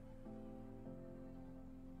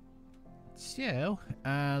 So,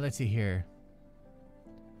 let's see here.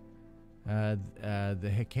 The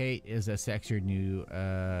Hecate is a sexier new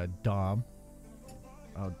Dom.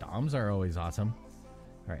 Oh, Doms are always awesome.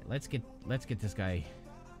 All right, let's get this guy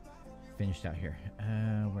finished out here.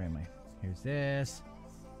 Where am I? Here's this.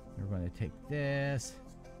 We're going to take this.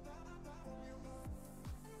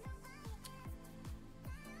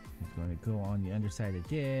 It's going to go on the underside of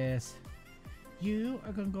this. You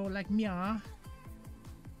are going to go like Mia.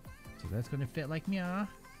 So that's going to fit like Mia.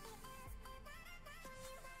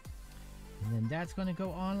 And then that's going to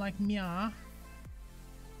go on like Mia.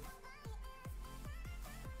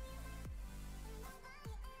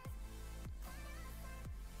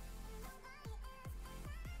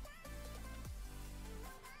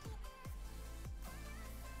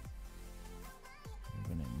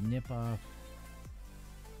 We're going to nip off.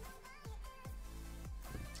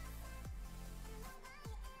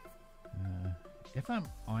 If I'm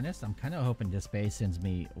honest, I'm kind of hoping Display sends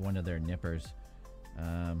me one of their nippers.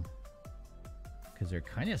 Because they're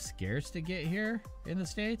kind of scarce to get here in the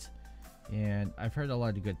States. And I've heard a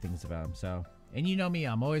lot of good things about them. So, and you know me,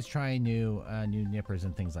 I'm always trying new nippers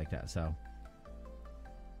and things like that. So,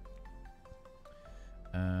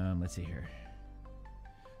 let's see here.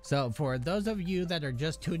 So for those of you that are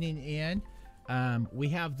just tuning in, we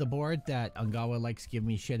have the board that Ungawa likes to give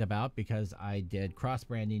me shit about because I did cross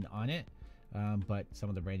branding on it. But some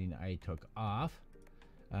of the branding I took off.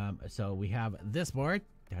 So we have this board.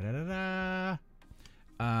 And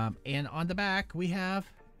on the back we have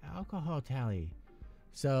alcohol tally.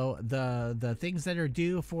 So the things that are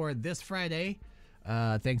due for this Friday,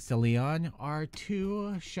 thanks to Leon, are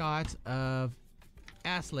 2 shots of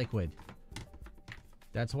ass liquid.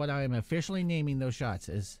 That's what I am officially naming those shots,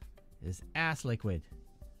 is ass liquid.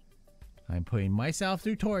 I'm putting myself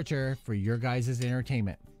through torture for your guys'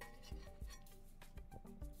 entertainment.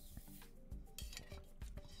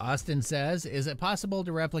 Austin says, is it possible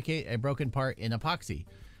to replicate a broken part in epoxy?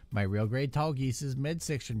 My real grade tall geese's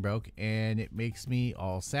midsection broke and it makes me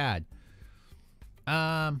all sad.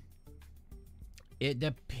 It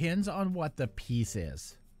depends on what the piece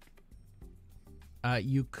is.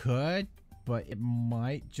 You could, but it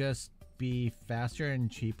might just be faster and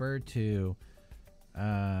cheaper to,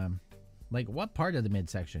 like, what part of the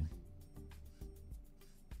midsection?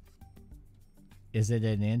 Is it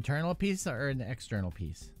an internal piece or an external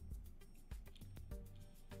piece?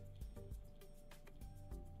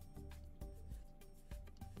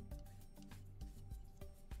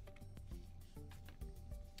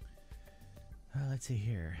 Let's see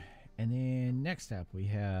here. And then next up we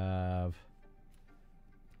have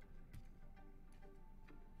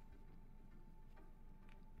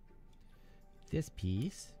this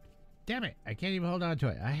piece. Damn it, I can't even hold on to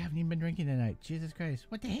it. I haven't even been drinking tonight. Jesus Christ.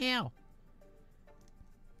 What the hell?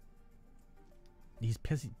 These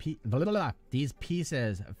these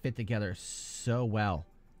pieces fit together so well.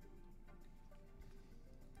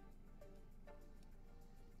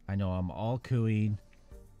 I know I'm all cooing.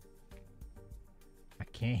 I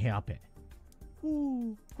can't help it.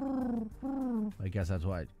 Ooh. I guess that's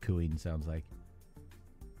what cooing sounds like.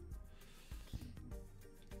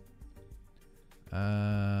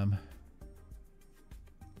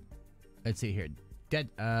 Let's see here. Dead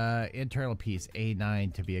internal piece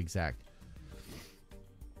A9 to be exact.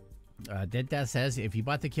 Dead Death says if you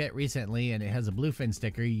bought the kit recently and it has a bluefin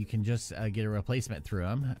sticker, you can just get a replacement through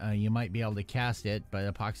them. You might be able to cast it,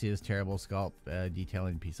 but epoxy is terrible sculpt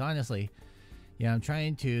detailing piece. Honestly, yeah, I'm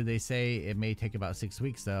trying to. They say it may take about 6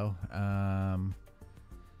 weeks though. And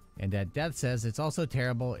Dead Death says it's also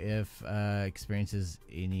terrible if experiences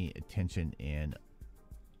any tension in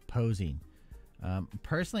posing.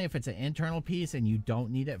 Personally, if it's an internal piece and you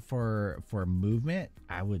don't need it for movement,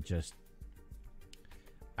 I would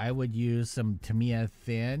use some Tamiya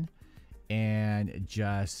thin and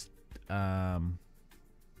just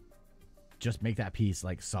make that piece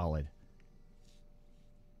like solid.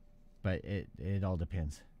 But it all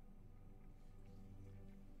depends.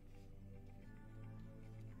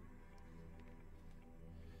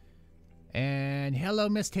 And hello,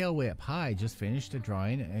 Miss Tail Whip. Hi, just finished a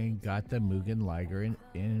drawing and got the Mugen Liger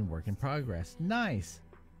in work in progress. Nice.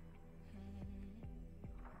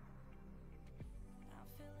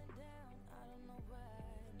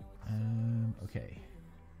 Okay.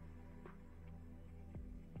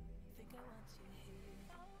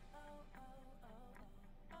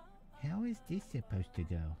 How is this supposed to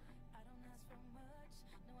go?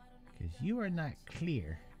 Because you are not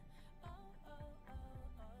clear.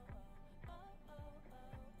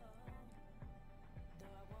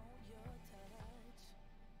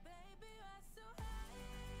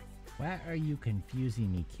 Why are you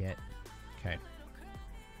confusing me, Kit? Okay.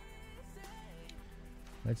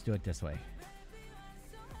 Let's do it this way.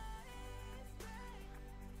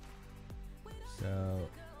 So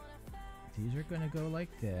these are going to go like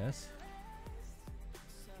this.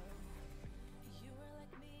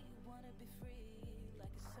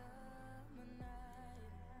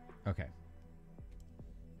 Okay.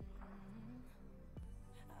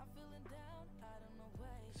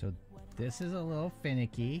 So this is a little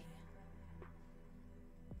finicky.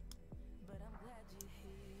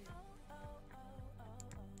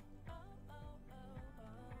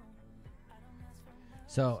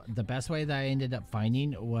 So the best way that I ended up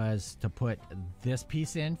finding was to put this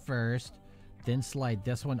piece in first, then slide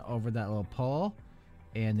this one over that little pole,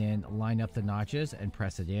 and then line up the notches and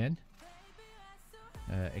press it in.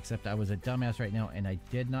 Except I was a dumbass right now and I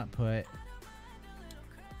did not put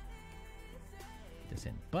this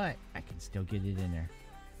in, but I can still get it in there.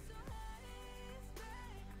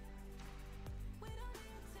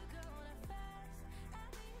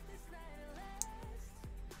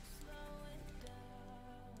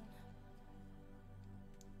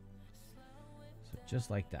 Just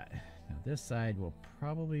like that. Now this side will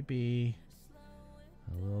probably be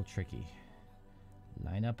a little tricky.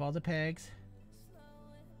 Line up all the pegs.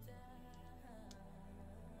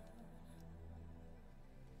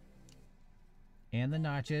 And the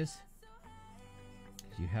notches.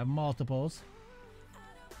 You have multiples.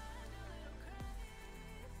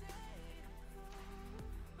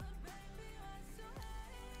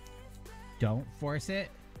 Don't force it.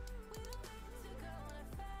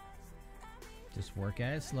 Just work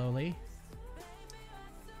at it slowly.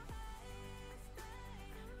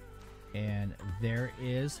 And there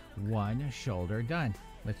is one shoulder done.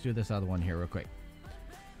 Let's do this other one here real quick.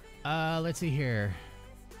 Let's see here.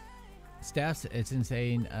 Staffs, it's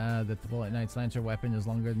insane that the Bullet Knight's Lancer weapon is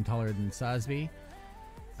longer and taller than Sasbi.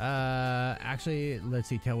 Actually, let's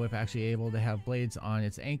see. Tail Whip actually able to have blades on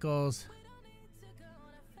its ankles.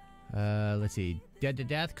 Let's see. Dead to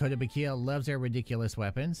Death, Kotobukiya loves their ridiculous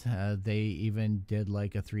weapons. They even did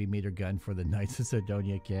like a 3-meter gun for the Knights of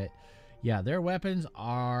Sidonia kit. Yeah, their weapons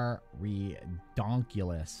are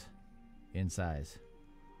redonkulous in size.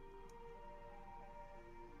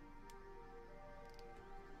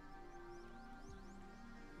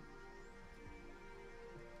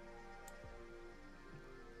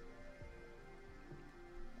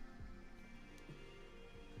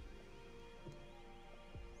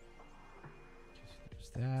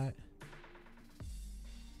 That.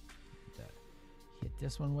 Hit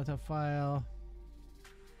this one with a file.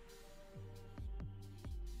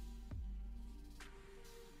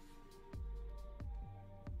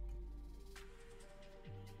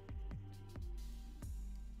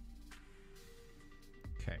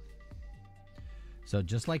 Okay. So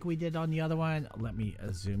just like we did on the other one, let me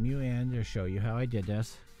zoom you in to show you how I did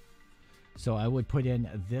this. So I would put in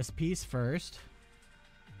this piece first.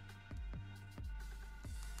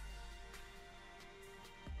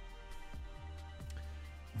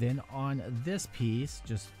 Then on this piece,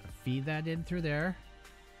 just feed that in through there.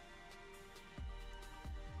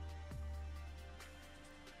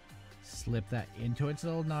 Slip that into its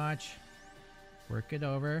little notch. Work it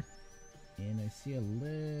over. And I see a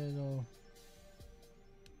little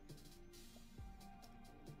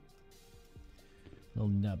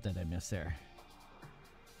nub that I missed there.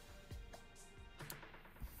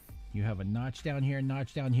 You have a notch down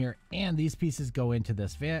here, and these pieces go into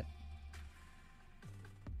this vent.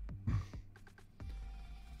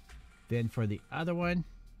 Then for the other one,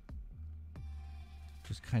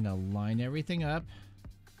 just kind of line everything up.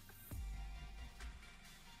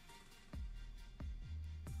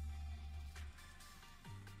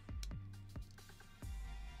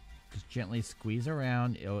 gently squeeze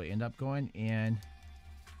around. It'll end up going in.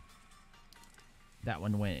 That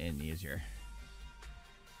one went in easier.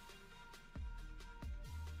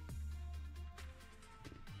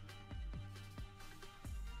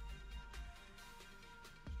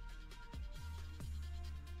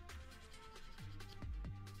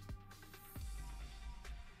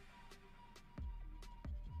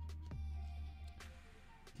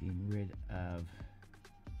 Getting rid of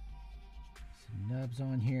some nubs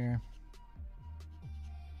on here.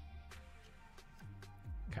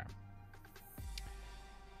 Okay.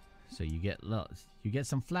 So you get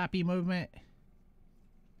some flappy movement,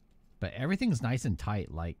 but everything's nice and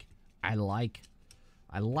tight. Like I like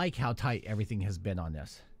how tight everything has been on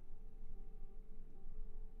this.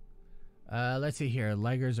 Let's see here.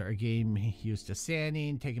 Leggers are getting used to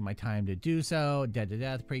sanding, taking my time to do so. Dead to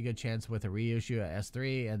death, pretty good chance with a reissue at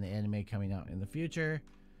S3 and the anime coming out in the future.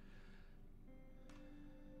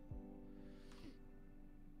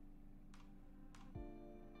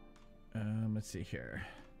 Let's see here.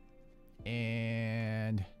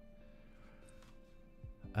 And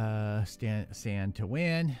stand to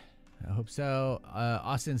win. I hope so.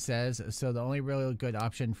 Austin says, so the only really good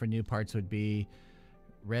option for new parts would be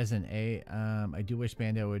Resin A. I do wish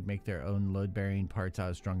Bandai would make their own load-bearing parts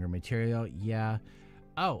out of stronger material. Yeah.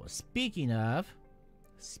 Oh, speaking of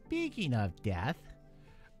death,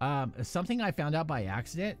 something I found out by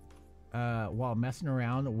accident while messing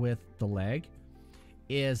around with the leg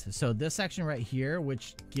is, so this section right here,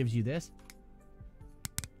 which gives you this,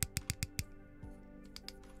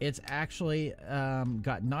 it's actually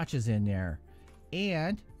got notches in there.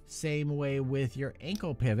 And same way with your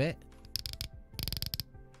ankle pivot,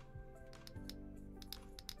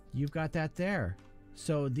 you've got that there.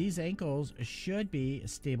 So these ankles should be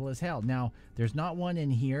stable as hell. Now, there's not one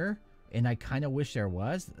in here, and I kind of wish there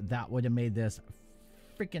was. That would have made this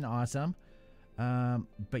freaking awesome.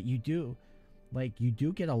 But you do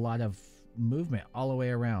get a lot of movement all the way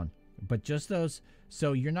around. But just those,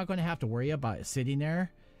 so you're not going to have to worry about sitting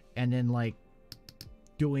there and then like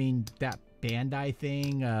doing that Bandai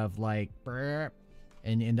thing of like burp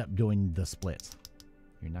and end up doing the splits.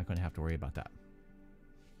 You're not going to have to worry about that.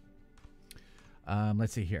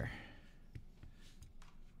 Let's see here.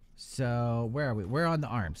 So where are we? We're on the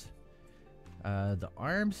arms. The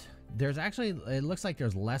arms, there's actually, it looks like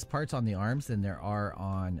there's less parts on the arms than there are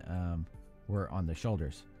on we're on the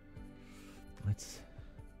shoulders.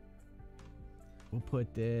 We'll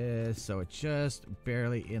put this so it's just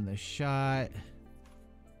barely in the shot.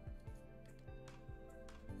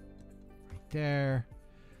 Right there.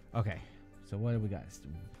 Okay, so what do we got?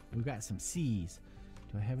 We've got some C's.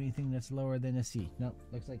 Do I have anything that's lower than a C? Nope,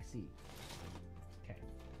 looks like C. Okay.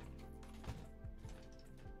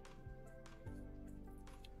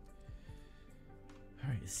 All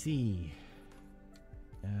right, C.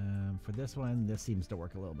 For this one, this seems to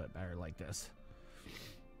work a little bit better like this.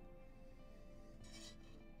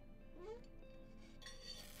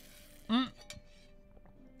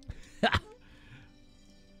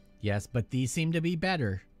 Yes, but these seem to be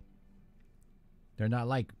better. They're not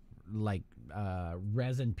like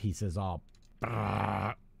resin pieces all.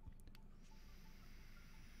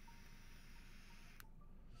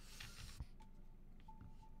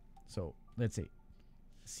 So let's see.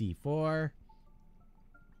 C4.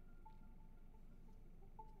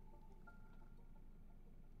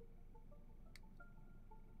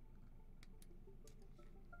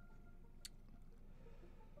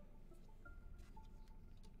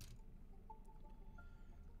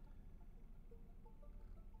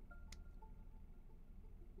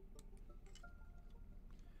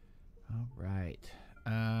 All right.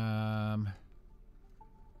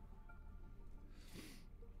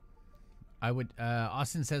 I would,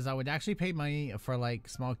 Austin says, I would actually pay money for like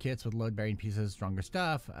small kits with load bearing pieces, stronger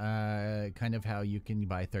stuff. Kind of how you can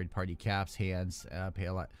buy third party caps, hands, pay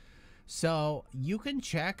a lot. So you can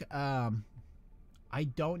check. I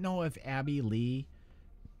don't know if Abby Lee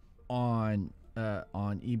on the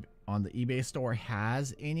eBay store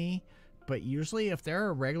has any, but usually if they're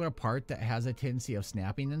a regular part that has a tendency of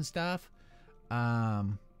snapping and stuff,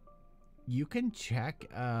 you can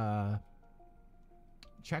check her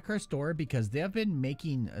store, because they've been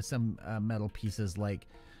making some metal pieces like,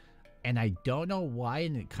 and I don't know why,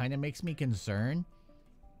 and it kind of makes me concerned.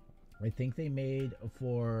 I think they made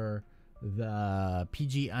for the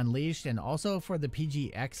PG Unleashed and also for the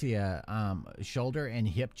PG Exia shoulder and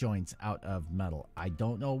hip joints out of metal. I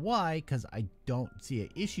don't know why, because I don't see an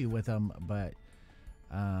issue with them, but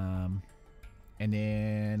and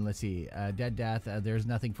then let's see, Dead Death, there's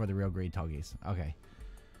nothing for the real grade Toggies. Okay.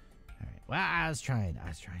 All right. Well, I was trying.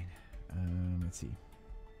 Let's see.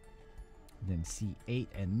 Then C8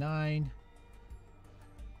 and 9.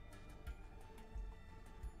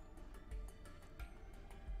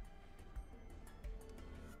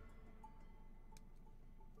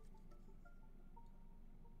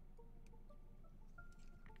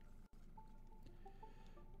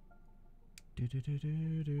 Do, do, do,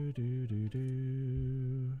 do, do, do, do, do.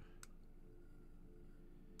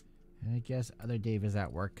 And I guess other Dave is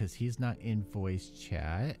at work because he's not in voice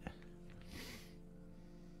chat.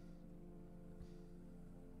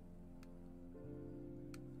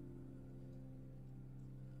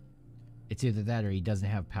 It's either that or he doesn't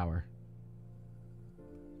have power.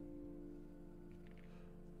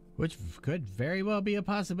 Which could very well be a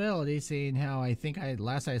possibility, seeing how I think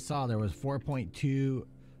last I saw there was 4.2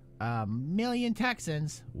 million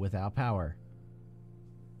Texans without power.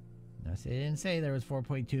 No, they didn't say there was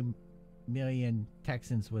 4.2 million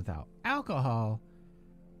Texans without alcohol,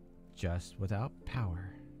 just without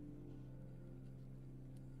power.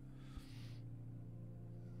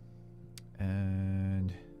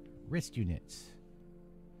 And wrist units.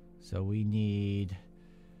 So we need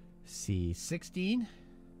C16.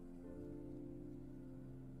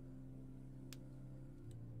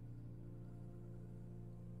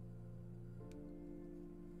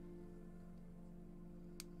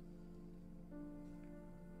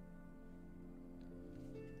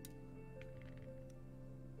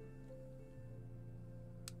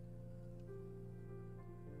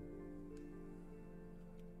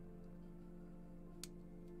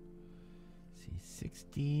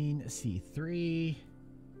 C16, C3.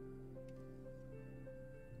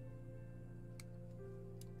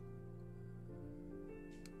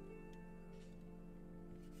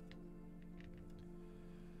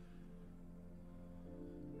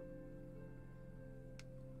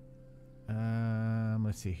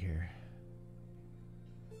 Let's see here.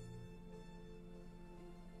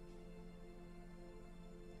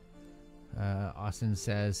 Austin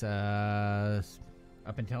says,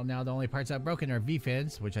 up until now, the only parts I've broken are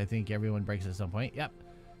V-fins, which I think everyone breaks at some point. Yep.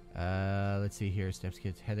 Let's see here. Steps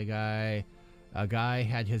kids had a guy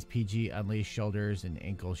had his PG unleashed shoulders and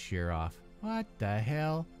ankles shear off. What the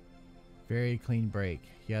hell? Very clean break.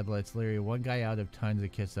 Yeah, it's literally one guy out of tons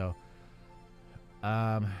of kits though.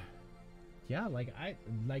 Yeah, like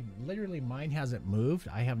literally mine hasn't moved.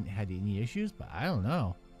 I haven't had any issues, but I don't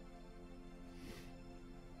know.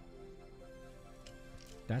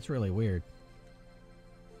 That's really weird.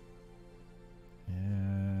 Do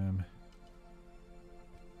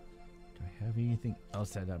I have anything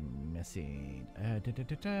else that I'm missing?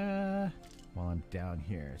 While I'm down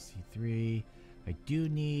here, C3. I do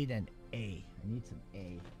need an A. I need some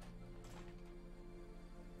A.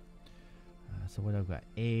 So what I've got?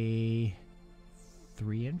 A,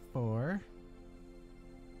 3 and 4.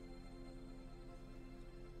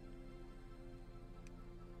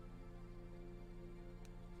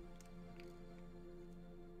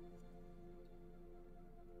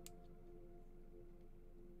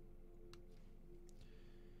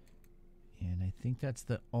 And I think that's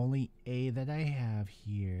the only A that I have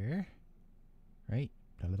here. Right?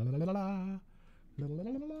 La, la, la, la, la, la. La, la,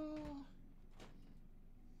 la, la, la.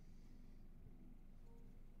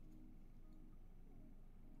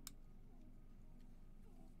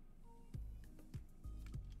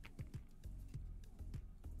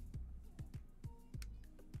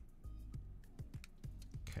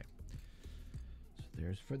 Okay. So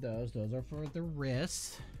there's for those. Those are for the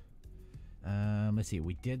wrists. Let's see.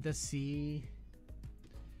 We did the C.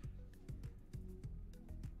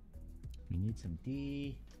 We need some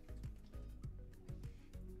D.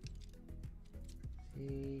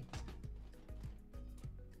 C.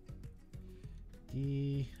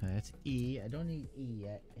 D. Oh, that's E. I don't need E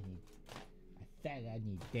yet. I thought I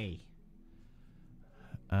need D.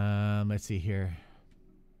 Let's see here.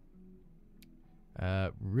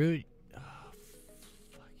 Rudy. Oh,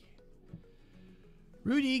 fuck you.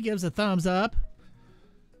 Rudy gives a thumbs up.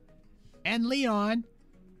 And Leon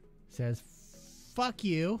says, fuck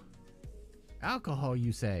you. Alcohol,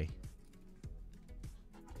 you say.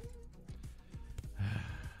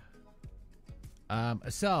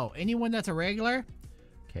 So, anyone that's a regular?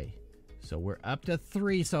 Okay, so we're up to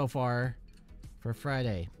 3 so far for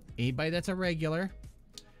Friday. Anybody that's a regular,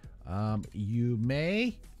 you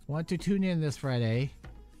may want to tune in this Friday,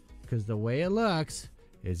 because the way it looks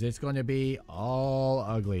is it's going to be all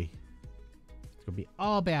ugly. It's going to be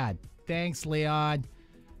all bad. Thanks, Leon.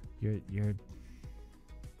 You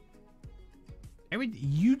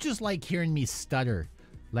just like hearing me stutter,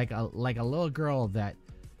 like a little girl that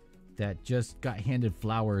just got handed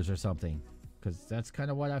flowers or something, because that's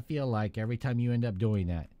kind of what I feel like every time you end up doing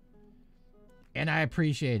that. And I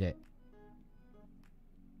appreciate it.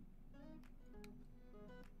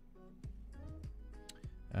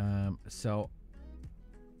 So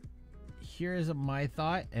here's my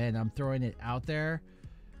thought, and I'm throwing it out there.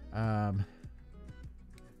 I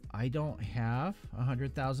don't have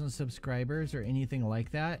 100,000 subscribers or anything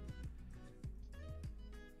like that.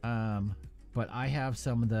 But I have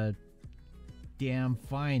some of the damn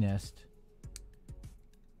finest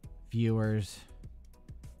viewers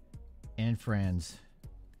and friends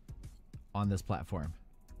on this platform.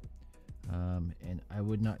 And I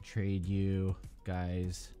would not trade you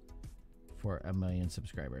guys for 1 million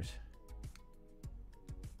subscribers.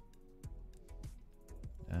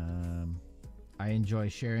 I enjoy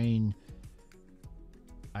sharing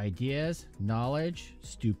ideas, knowledge,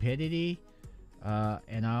 stupidity,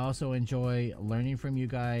 and I also enjoy learning from you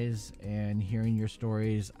guys and hearing your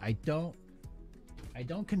stories. I don't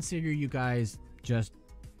consider you guys just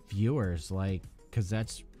viewers, like, because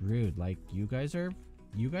that's rude. Like, you guys are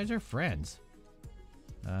friends.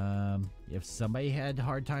 If somebody had a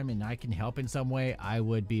hard time and I can help in some way, I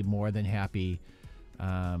would be more than happy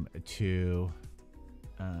to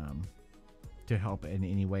help in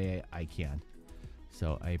any way I can.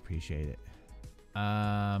 So I appreciate it.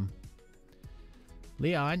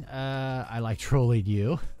 Leon, I like trolling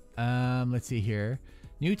you. Let's see here.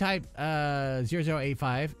 New type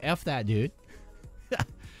 0085. F that dude.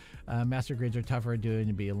 Master grids are tougher, doing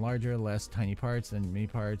to be larger, less tiny parts and mini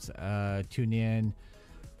parts. Tune in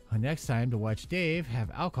next time to watch Dave have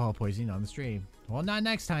alcohol poisoning on the stream. Well, not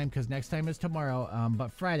next time, because next time is tomorrow.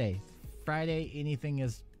 But Friday, anything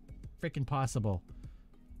is freaking possible.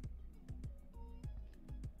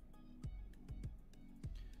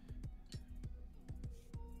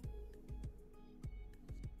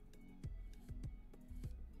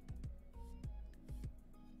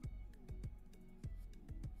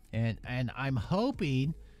 And I'm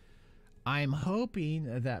hoping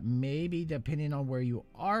that maybe, depending on where you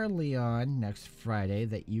are, Leon, next Friday,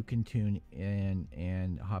 that you can tune in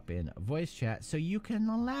and hop in voice chat so you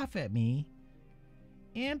can laugh at me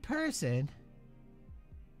in person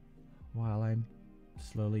while I'm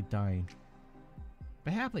slowly dying,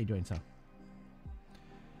 but happily doing so.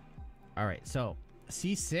 All right, so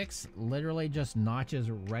C6 literally just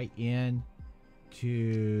notches right in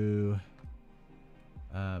to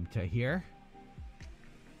here,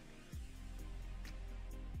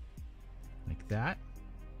 like that,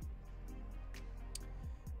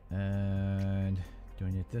 and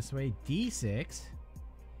doing it this way. D6,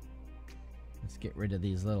 let's get rid of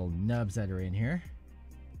these little nubs that are in here.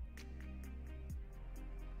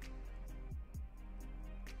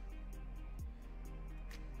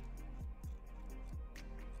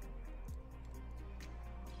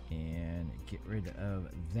 And get rid of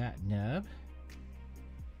that nub.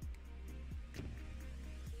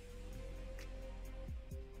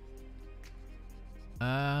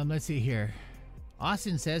 Let's see here.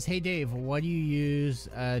 Austin says, "Hey Dave, what do you use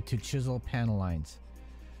to chisel panel lines?"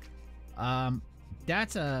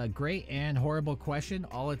 That's a great and horrible question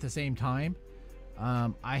all at the same time.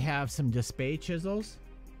 I have some Display chisels.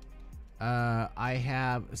 I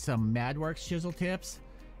have some Madworks chisel tips,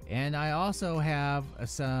 and I also have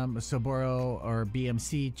some Saburo or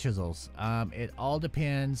BMC chisels. It all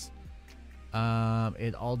depends.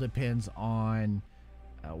 It all depends on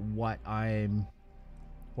what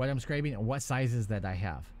I'm scraping and what sizes that I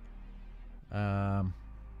have.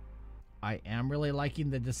 I am really liking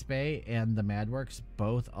the Display and the Madworks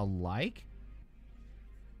both alike.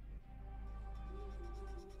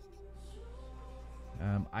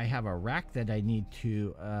 I have a rack that I need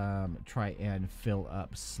to try and fill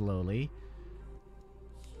up slowly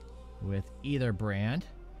with either brand.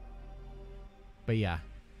 But yeah.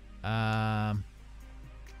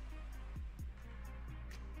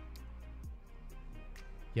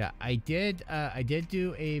 Yeah, I did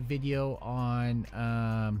do a video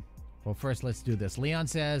on well, first let's do this. Leon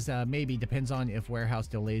says maybe, depends on if warehouse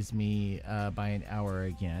delays me by an hour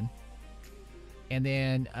again. And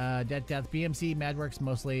then Death BMC Madworks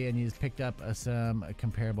mostly, and he's picked up some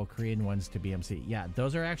comparable Korean ones to BMC. Yeah,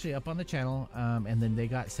 those are actually up on the channel, and then they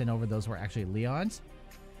got sent over. Those were actually Leon's,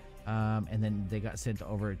 and then they got sent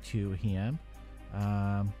over to him.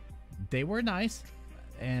 They were nice.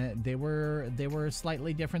 And they were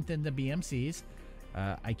slightly different than the BMCs.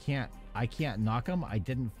 I can't knock them. I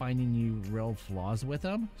didn't find any real flaws with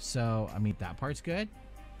them, so I mean that part's good.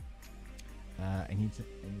 I need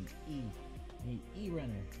an E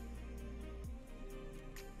runner.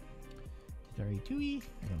 Did I already do E?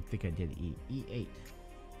 I don't think I did E. E8.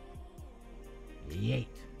 E8.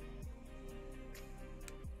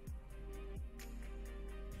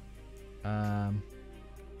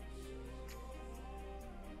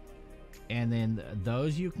 And then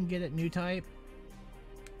those you can get at New Type.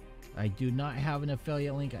 I do not have an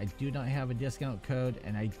affiliate link. I do not have a discount code,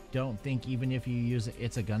 and I don't think even if you use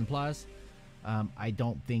It's a Gunpla, I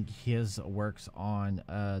don't think his works on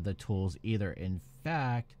the tools either. In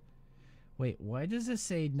fact, wait, why does this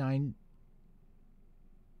say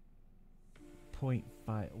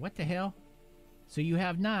 9.5? What the hell? So you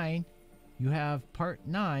have 9, you have part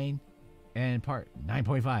 9, and part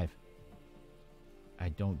 9.5. I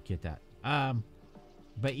don't get that.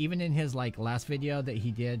 But even in his like last video that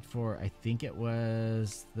he did for, I think it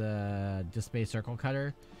was the display circle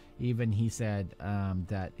cutter, even he said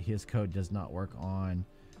that his code does not work on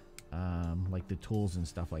like the tools and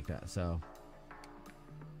stuff like that. So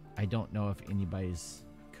I don't know if anybody's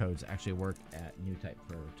codes actually work at New Type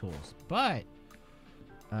for tools, but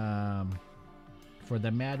for the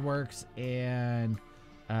MadWorks and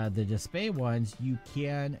the display ones, you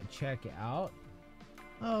can check out.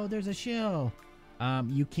 Oh, there's a shill.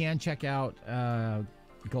 You can check out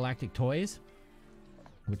Galactic Toys,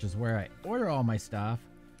 which is where I order all my stuff,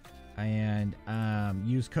 and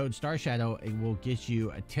use code Starshadow. It will get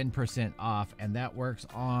you a 10% off, and that works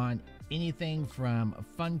on anything from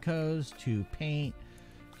Funkos to paint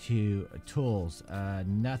to tools.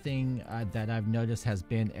 Nothing that I've noticed has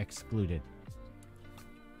been excluded.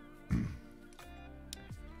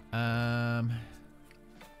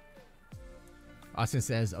 Austin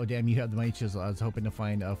says, oh damn, you have the money chisel. I was hoping to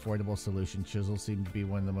find an affordable solution. Chisels seem to be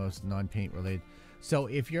one of the most non-paint related. So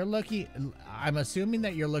if you're looking, I'm assuming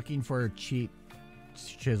that you're looking for cheap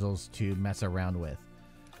chisels to mess around with.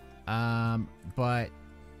 I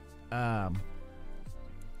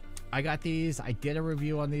got these. I did a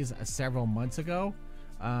review on these several months ago.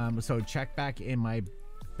 So check back in my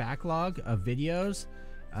backlog of videos.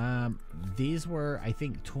 These were, I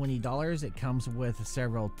think, $20. It comes with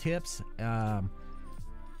several tips.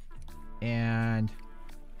 And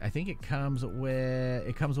I think it comes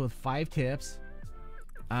with 5 tips.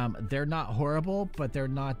 They're not horrible, but they're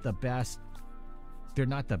not the best. They're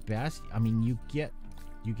not the best. I mean, you get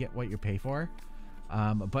what you pay for.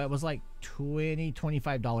 But it was like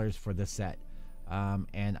 $25 for the set.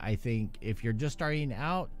 And I think if you're just starting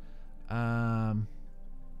out,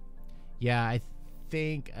 yeah, I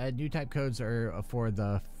think New Type codes are for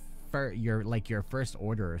your first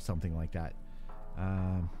order or something like that.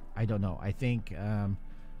 I don't know. I think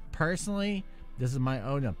personally, this is my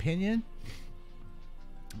own opinion.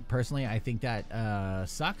 Personally, I think that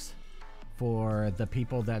sucks for the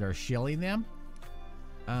people that are shilling them.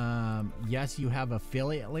 Yes, you have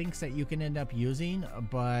affiliate links that you can end up using,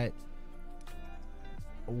 but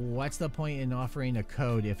what's the point in offering a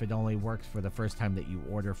code if it only works for the first time that you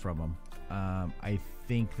order from them? I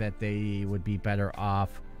think that they would be better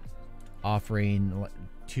off offering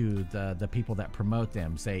to the people that promote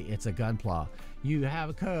them. Say, It's a Gunpla. You have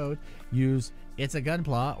a code, use It's a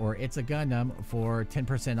Gunpla or It's a Gundam for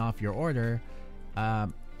 10% off your order.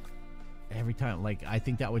 Every time, like, I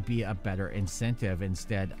think that would be a better incentive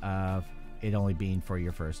instead of it only being for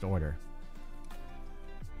your first order.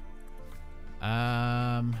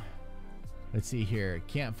 Let's see here.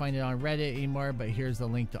 Can't find it on Reddit anymore, but here's the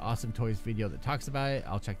link to Awesome Toys video that talks about it.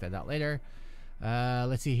 I'll check that out later.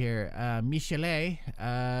 Let's see here. Michelet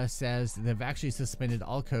says they've actually suspended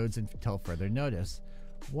all codes until further notice.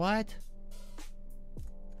 What?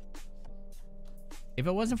 If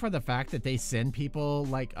it wasn't for the fact that they send people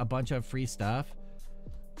like a bunch of free stuff,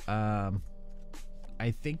 I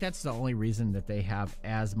think that's the only reason that they have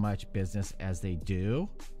as much business as they do.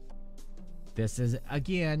 This is,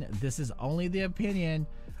 again, this is only the opinion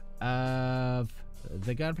of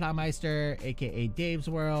the Gunpla Meister, aka Dave's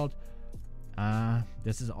World.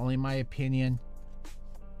 This is only my opinion,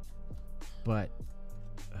 but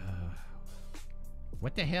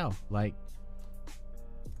what the hell? Like,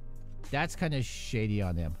 that's kind of shady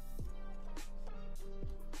on them.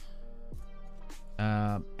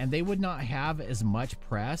 And they would not have as much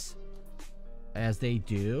press as they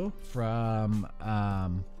do from,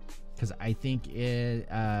 because I think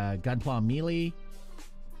Gunpla Melee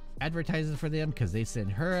advertises for them because they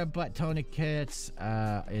send her a butt tonic kits.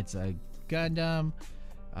 It's a Gundam,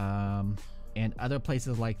 and other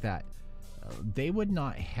places like that. They would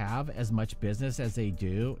not have as much business as they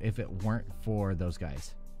do if it weren't for those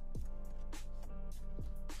guys.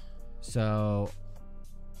 So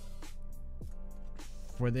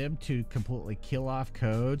for them to completely kill off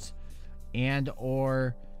codes and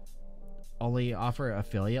or only offer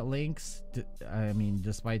affiliate links, I mean,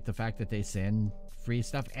 despite the fact that they send free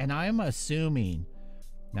stuff, and I'm assuming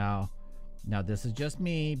now this is just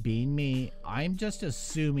me being me, I'm just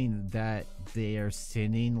assuming that they are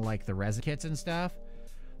sending like the resin kits and stuff,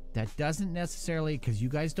 that doesn't necessarily, because you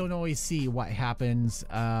guys don't always see what happens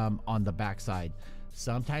on the backside.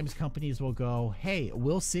 Sometimes companies will go, hey,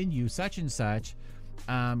 we'll send you such and such.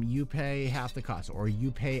 You pay half the cost, or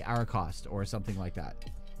you pay our cost, or something like that.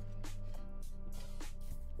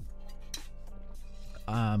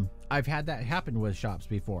 I've had that happen with shops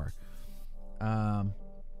before.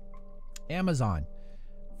 Amazon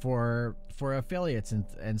for affiliates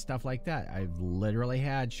and stuff like that. I've literally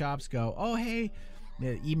had shops go, oh hey,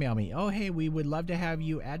 email me, oh hey, we would love to have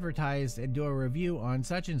you advertise and do a review on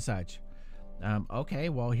such and such. Okay,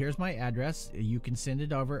 well here's my address, you can send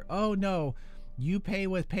it over. Oh no, you pay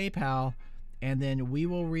with PayPal and then we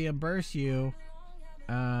will reimburse you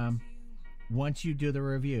once you do the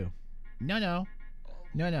review. No,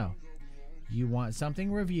 you want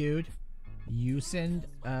something reviewed, you send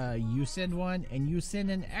one, and you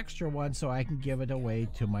send an extra one so I can give it away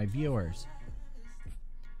to my viewers.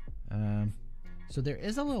 So there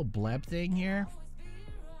is a little bleb thing here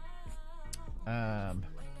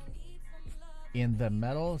in the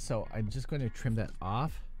metal, so I'm just going to trim that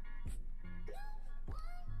off.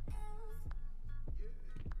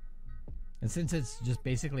 And since it's just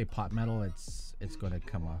basically pot metal, it's going to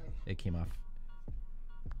come off. It came off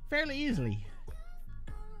fairly easily.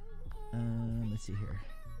 Let's see here.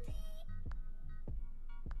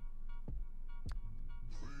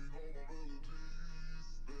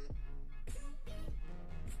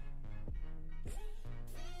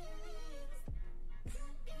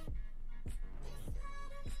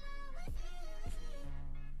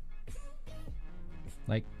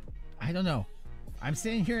 Like, I don't know. I'm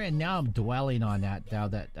sitting here and now I'm dwelling on that now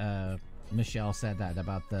that Michelle said that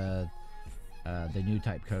about the new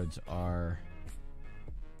type codes are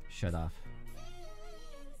shut off.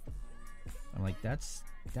 I'm like, that's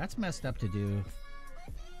messed up to do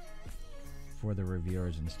for the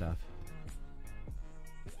reviewers and stuff.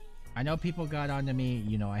 I know people got onto me,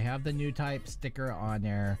 you know, I have the new type sticker on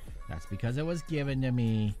there. That's because it was given to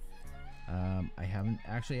me. I haven't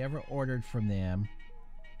actually ever ordered from them.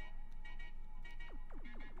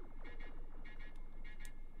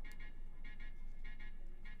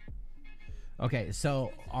 Okay,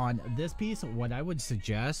 so on this piece, what I would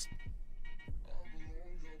suggest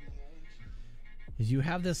is you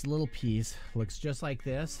have this little piece, looks just like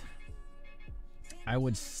this. I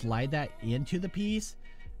would slide that into the piece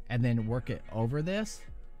and then work it over this.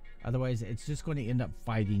 Otherwise, it's just going to end up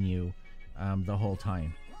fighting you the whole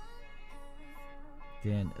time.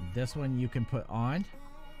 Then this one you can put on.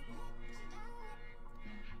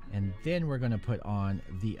 And then we're going to put on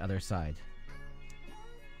the other side.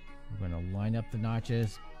 We're going to line up the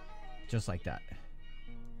notches just like that.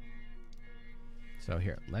 So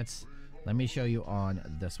here, let me show you on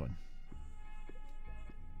this one.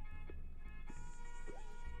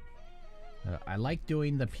 I like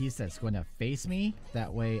doing the piece that's going to face me.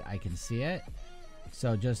 That way I can see it.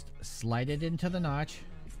 So just slide it into the notch.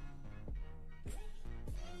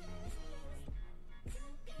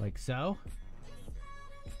 Like so.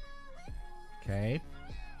 Okay.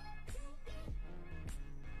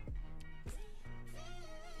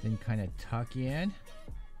 Then kind of tuck in.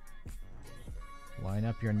 Line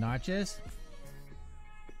up your notches.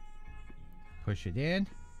 Push it in.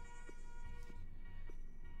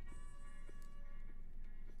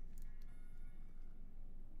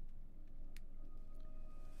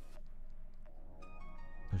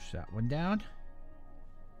 Push that one down.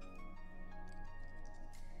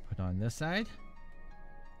 Put on this side.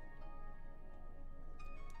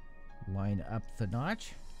 Line up the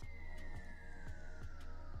notch.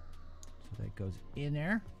 So that goes in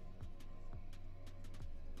there.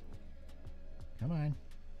 Come on.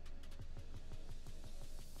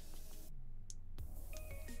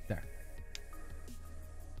 There.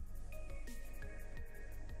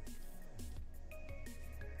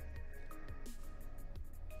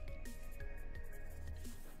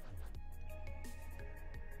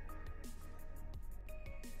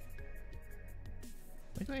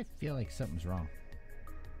 Why do I feel like something's wrong?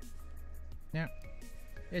 No,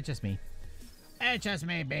 it's just me. It's just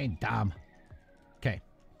me being dumb. Okay,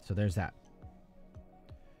 so there's that.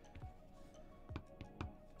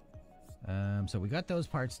 So we got those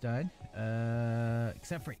parts done,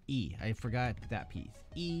 except for E. I forgot that piece.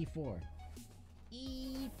 E4.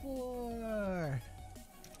 E4.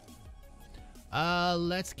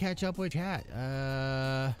 Let's catch up with chat.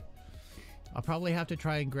 I'll probably have to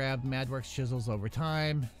try and grab MadWorks chisels over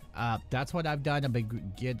time. That's what I've done. I've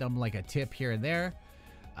been getting them like a tip here and there.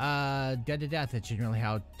 Dead to death. That's generally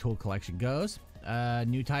how tool collection goes.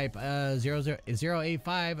 New type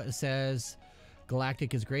 085 says,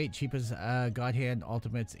 Galactic is great. Cheapest God Hand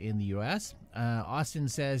Ultimates in the US. Austin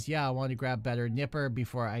says, yeah, I want to grab better nipper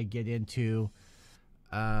before I get into...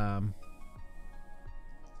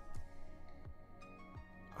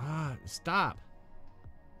 stop.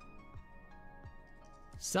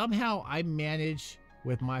 Somehow I manage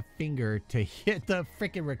with my finger to hit the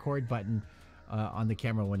freaking record button on the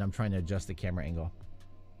camera when I'm trying to adjust the camera angle.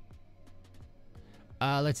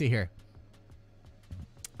 Let's see here.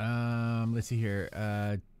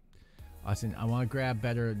 Austin, I want to grab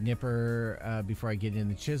better nipper before I get in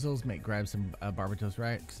the chisels. Grab some Barbatos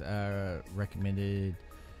Rex recommended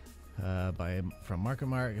from Mark &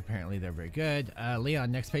 Mark. Apparently they're very good.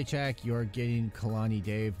 Leon, next paycheck, you're getting Kalani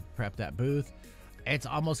Dave. Prep that booth. It's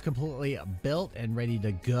almost completely built and ready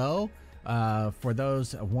to go. For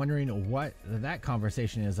those wondering what that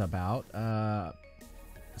conversation is about,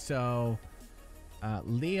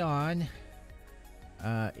 Leon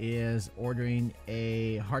is ordering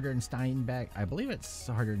a Harder and Steinbeck. I believe it's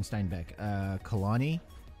Harder and Steinbeck Kalani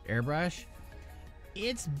airbrush.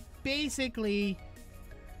 It's basically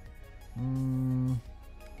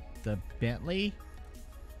the Bentley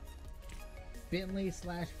 /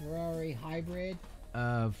 Ferrari hybrid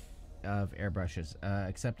of airbrushes,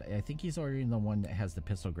 except I think he's ordering the one that has the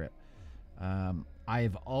pistol grip.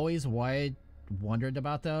 I've always wondered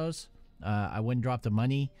about those. I wouldn't drop the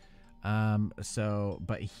money,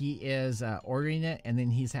 but he is ordering it, and then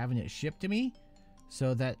he's having it shipped to me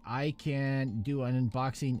so that I can do an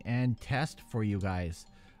unboxing and test for you guys.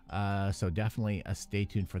 So definitely stay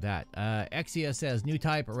tuned for that. Exia says new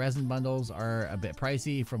type resin bundles are a bit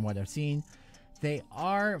pricey from what I've seen. They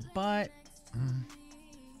are, but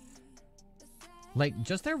like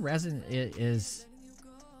just their resin is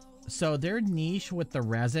so their niche with the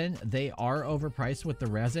resin. They are overpriced with the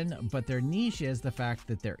resin, but their niche is the fact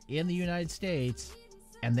that they're in the United States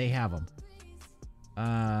and they have them.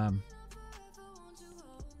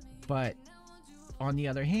 But on the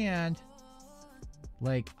other hand,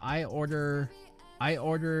 like I ordered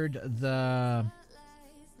the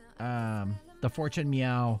Fortune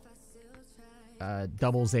Meow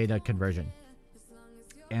double Zeta conversion,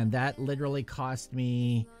 and that literally cost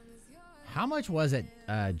me, how much was it,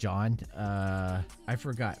 John? I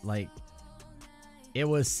forgot. Like it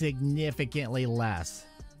was significantly less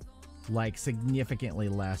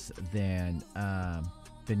than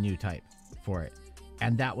the new type for it,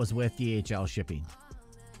 and that was with DHL shipping.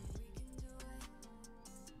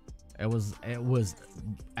 It was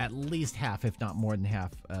at least half, if not more than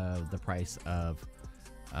half, of the price of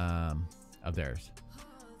theirs.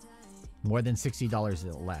 More than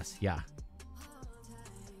 $60 less, yeah.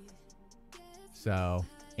 So,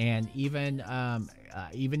 and even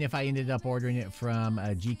if I ended up ordering it from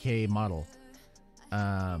a GK model,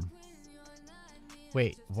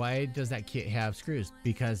 wait, why does that kit have screws?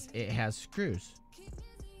 Because it has screws.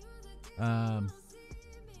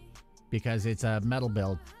 Because it's a metal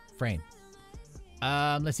build frame.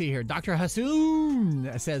 Let's see here. Dr.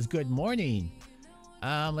 Hassoon says good morning.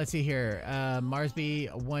 Let's see here. Marsby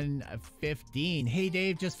 115. Hey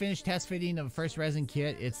Dave, just finished test fitting of first resin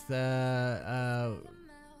kit. It's the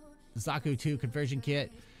Zaku 2 conversion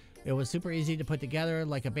kit. It was super easy to put together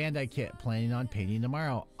like a Bandai kit. Planning on painting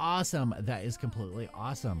tomorrow. Awesome. That is completely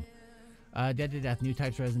awesome. Dead to Death, new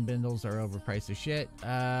types resin bundles are overpriced as shit.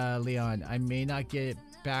 Leon, I may not get it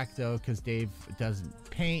back though because Dave doesn't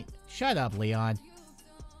paint. Shut up, Leon.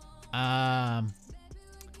 Arrive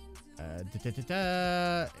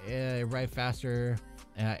faster,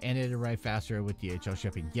 and it arrived faster with DHL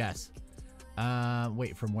shipping. Yes.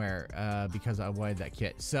 Wait, from where? Because I wanted that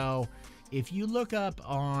kit. So if you look up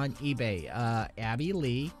on eBay, Abby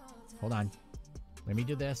Lee, hold on, let me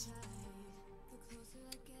do this.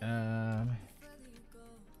 I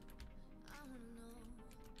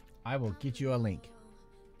will get you a link.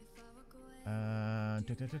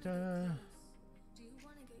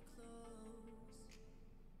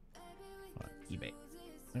 eBay.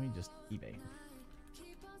 Let me just eBay.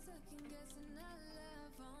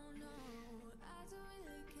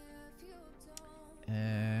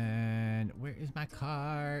 And where is my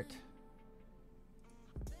cart?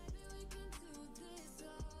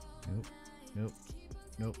 Nope. Nope.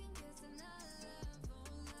 Nope.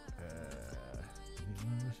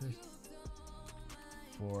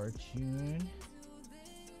 Fortune.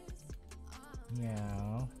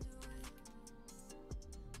 Meow.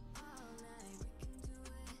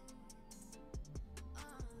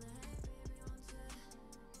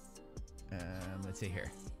 Let's see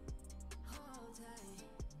here.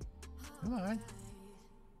 Come on.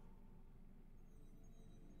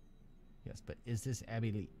 Yes, but is this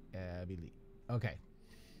Abby Lee? Abby Lee. Okay.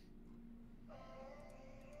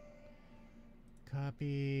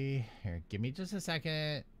 Copy. Here, give me just a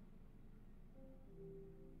second.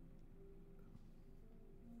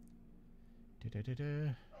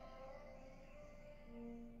 Da-da-da-da.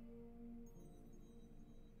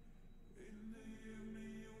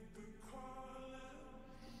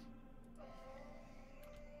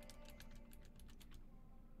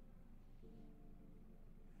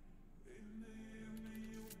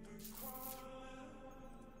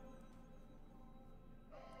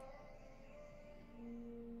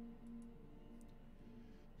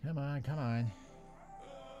 Come on, come on.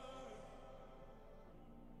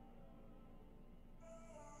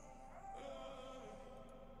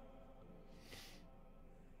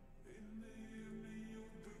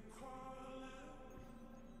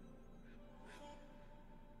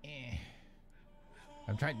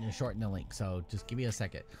 I'm trying to shorten the link, so just give me a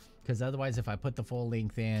second. Because otherwise, if I put the full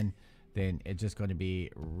length in, then it's just going to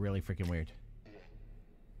be really freaking weird.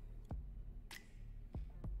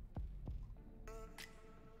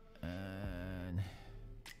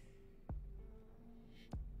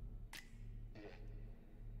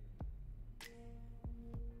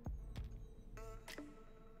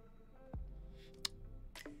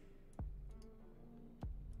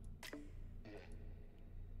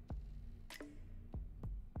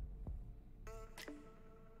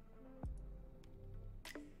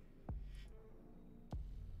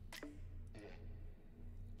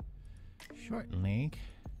 Short link.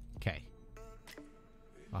 Okay.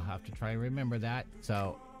 I'll have to try and remember that.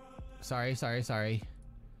 So, sorry.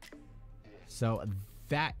 So,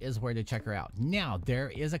 that is where to check her out. Now, there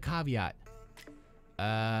is a caveat.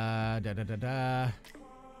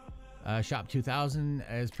 Shop 2000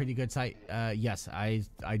 is a pretty good site. Yes, I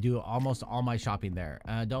do almost all my shopping there.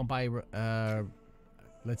 Don't buy,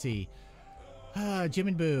 let's see. Jim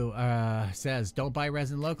and Boo says, don't buy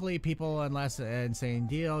resin locally, people, unless an insane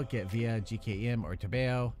deal. Get via GKM or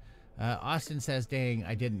Tabeo. Austin says, dang,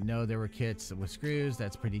 I didn't know there were kits with screws.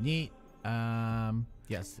 That's pretty neat.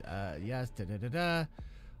 Yes.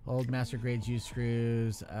 Old master grades use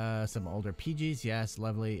screws. Some older PGs, yes.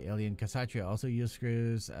 Lovely Alien Cassatria also use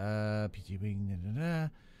screws. PG Wing,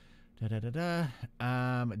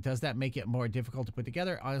 does that make it more difficult to put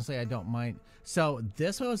together? Honestly, I don't mind. So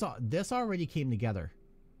this already came together.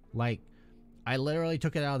 Like, I literally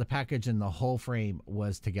took it out of the package and the whole frame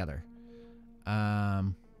was together.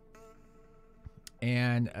 And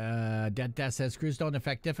Death says screws don't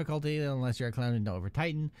affect difficulty unless you're a clown and don't over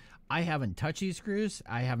tighten. I haven't touched these screws.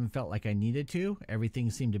 I haven't felt like I needed to.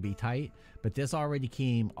 Everything seemed to be tight, but this already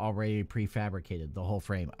came prefabricated, the whole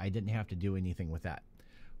frame. I didn't have to do anything with that,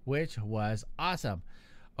 which was awesome.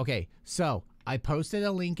 Okay, so I posted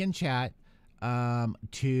a link in chat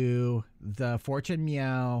to the Fortune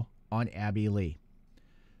Meow on Abby Lee.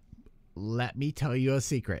 Let me tell you a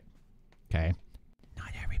secret, okay?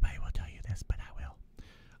 Not everybody will tell you this, but I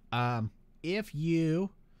will. If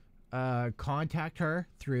you contact her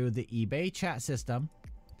through the eBay chat system,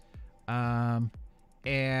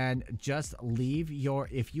 and just leave your,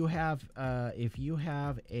 if you have a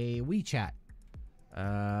WeChat,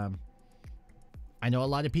 I know a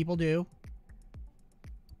lot of people do.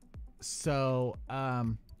 So,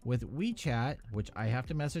 with WeChat, which I have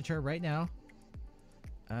to message her right now.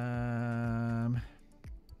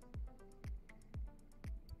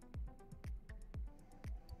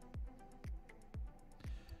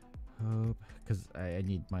 Hope, because I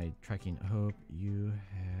need my tracking. Hope you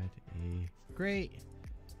had a great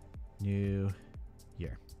new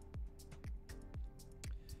year.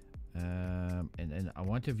 And I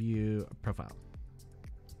want to view profile.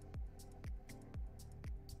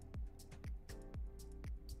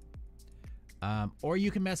 Or you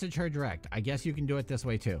can message her direct. I guess you can do it this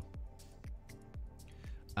way too.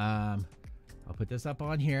 I'll put this up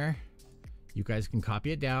on here. You guys can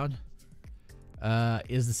copy it down.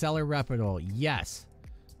 Is the seller reputable? Yes.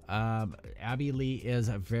 Abby Lee is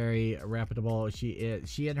very reputable.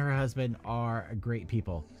 She and her husband are great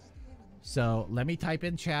people. So let me type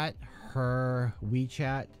in chat her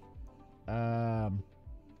WeChat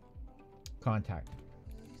contact.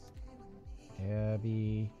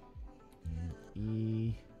 Abby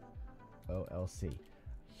EOLC.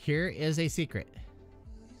 Here is a secret.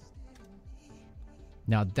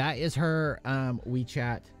 Now that is her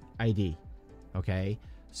WeChat ID. Okay,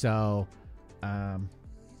 so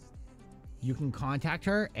you can contact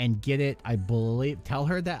her and get it. I believe, tell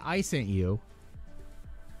her that I sent you.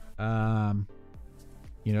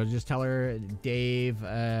 You know, just tell her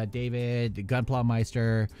David Gunpla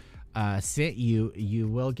Meister sent you. You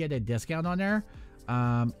will get a discount on there.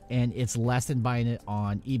 and it's less than buying it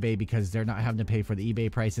on eBay because they're not having to pay for the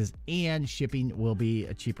eBay prices, and shipping will be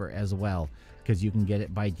cheaper as well because you can get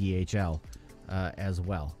it by DHL as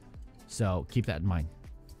well. So keep that in mind.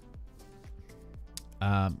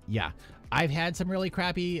 Yeah, I've had some really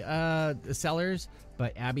crappy sellers,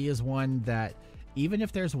 but Abby is one that even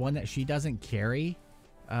if there's one that she doesn't carry,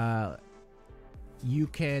 you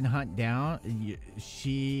can hunt down.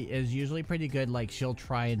 She is usually pretty good. Like, she'll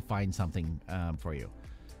try and find something for you.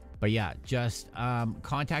 But yeah, just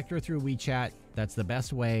contact her through WeChat. That's the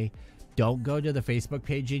best way. Don't go to the Facebook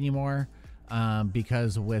page anymore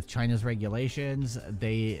because with China's regulations,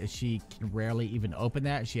 she can rarely even open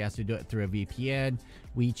that. She has to do it through a VPN.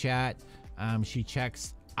 WeChat, she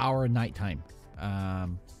checks our nighttime,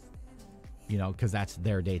 you know, because that's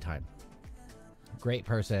their daytime. Great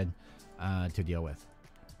person to deal with.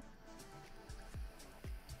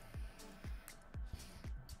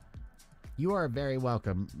 You are very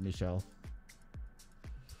welcome, Michelle.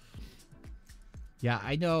 Yeah,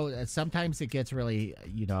 I know that sometimes it gets really,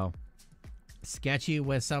 you know, sketchy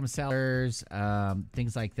with some sellers,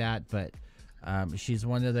 things like that, but she's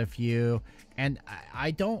one of the few, and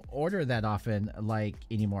I don't order that often like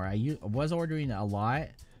anymore. I was ordering a lot.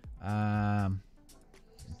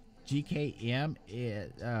 GKM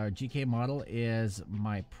GK Model is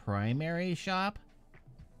my primary shop,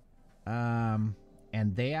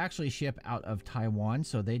 and they actually ship out of Taiwan,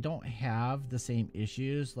 so they don't have the same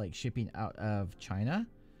issues like shipping out of China.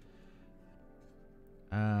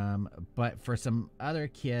 But for some other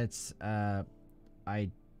kits, I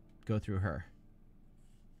go through her,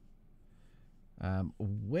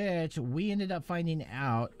 which we ended up finding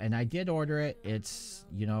out, and I did order it. It's,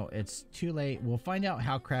 you know, it's too late. We'll find out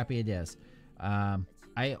how crappy it is.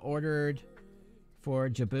 I ordered for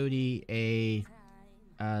Djibouti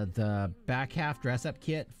the back half dress up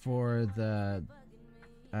kit for the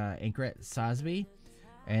Anchoret Sasbi,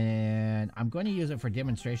 and I'm going to use it for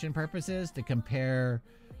demonstration purposes to compare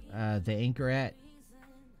the Anchoret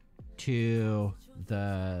to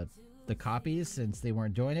the copies, since they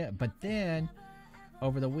weren't doing it. But then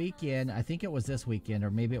over the weekend, I think it was this weekend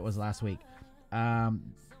or maybe it was last week,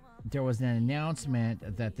 there was an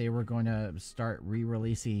announcement that they were going to start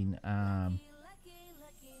re-releasing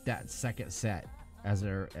that second set as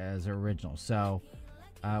original. So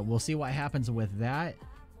we'll see what happens with that.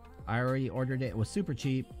 I already ordered it. It was super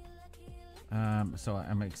cheap, so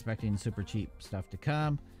I'm expecting super cheap stuff to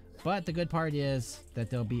come. But the good part is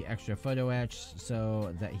that there'll be extra photo etch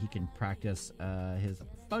so that he can practice his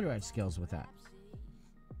photo etch skills with that.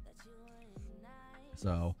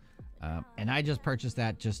 So, and I just purchased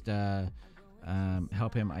that just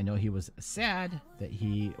help him. I know he was sad that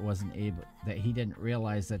he wasn't able, that he didn't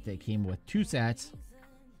realize that they came with 2 sets.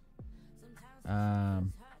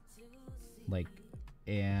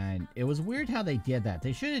 And it was weird how they did that.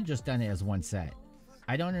 They should have just done it as 1 set.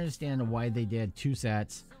 I don't understand why they did 2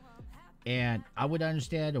 sets. And I would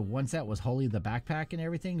understand if 1 set was wholly the backpack and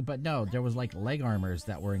everything, but no, there was like leg armors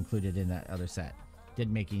that were included in that other set.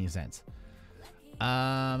 Didn't make any sense.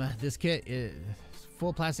 This kit is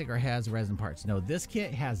full plastic or has resin parts? No, this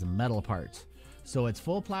kit has metal parts. So it's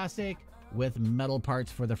full plastic with metal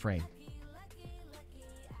parts for the frame.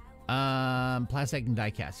 Plastic and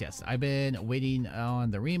die cast. Yes, I've been waiting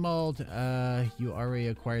on the remold. You already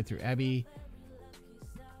acquired through Abby.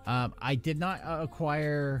 I did not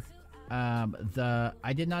acquire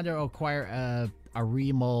a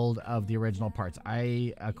remold of the original parts.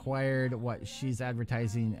 I acquired what she's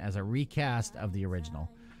advertising as a recast of the original.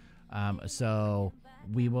 So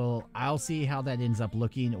I'll see how that ends up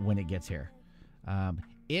looking when it gets here.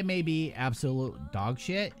 It may be absolute dog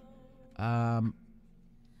shit,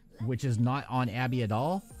 which is not on Abby at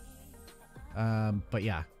all. But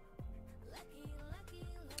yeah.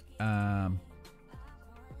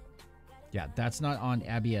 Yeah, that's not on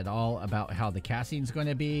Abby at all about how the casting's going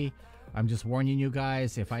to be. I'm just warning you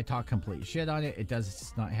guys, if I talk complete shit on it, it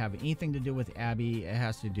does not have anything to do with Abby. It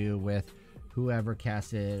has to do with whoever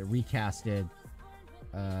recasted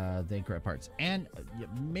the Anchoret parts. And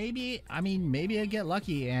maybe I get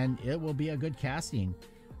lucky and it will be a good casting.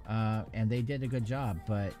 And they did a good job.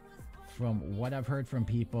 But from what I've heard from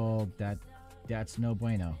people, that's no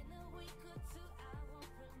bueno.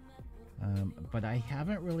 But I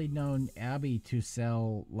haven't really known Abby to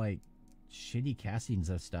sell like shitty castings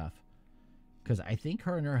of stuff, because I think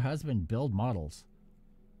her and her husband build models.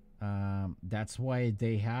 That's why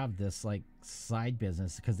they have this like side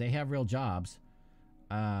business, because they have real jobs.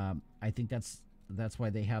 I think that's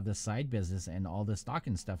why they have this side business, and all this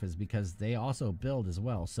stocking stuff is because they also build as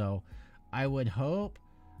well. So I would hope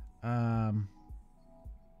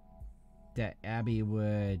that Abby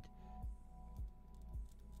would,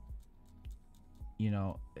 you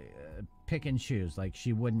know, pick and choose. Like,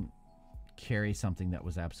 she wouldn't carry something that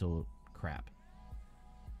was absolute crap.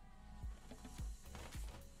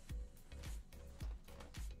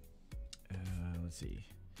 Let's see.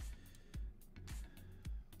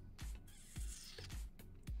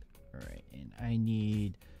 All right, and I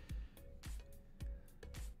need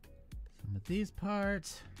some of these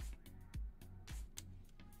parts.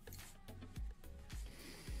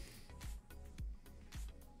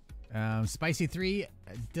 Spicy 3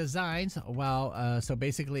 designs. Wow. So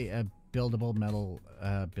basically a buildable metal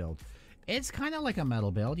build. It's kind of like a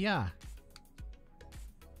metal build, yeah.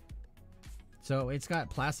 So it's got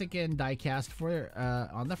plastic and die cast for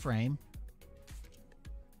on the frame,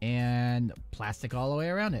 and plastic all the way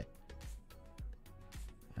around it.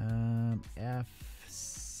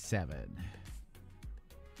 F7.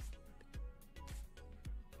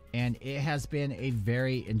 And it has been a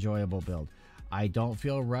very enjoyable build. I don't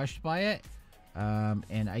feel rushed by it,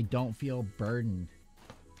 and I don't feel burdened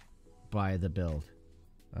by the build.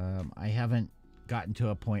 I haven't gotten to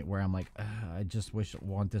a point where I'm like, I just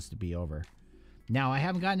want this to be over. Now, I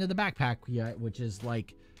haven't gotten to the backpack yet, which is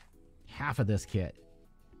like half of this kit.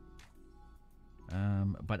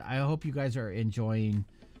 But I hope you guys are enjoying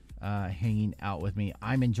hanging out with me.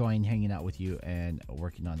 I'm enjoying hanging out with you and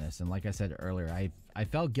working on this. And like I said earlier, I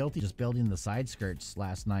felt guilty just building the side skirts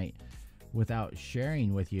last night without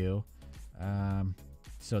sharing with you.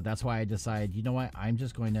 So that's why I decided, you know what, I'm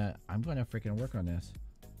going to freaking work on this.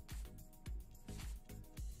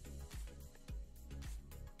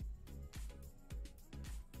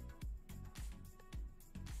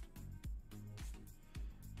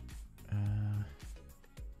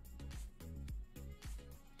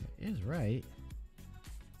 That is right.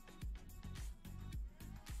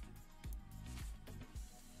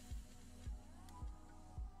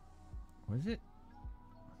 Was it?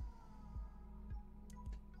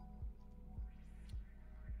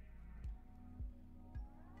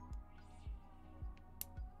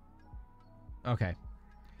 Okay.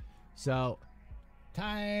 So,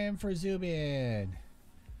 time for zoom in.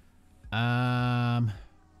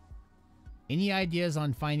 Any ideas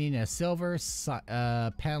on finding a silver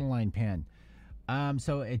panel line pen?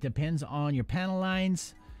 So it depends on your panel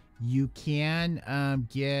lines. You can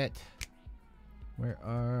get, where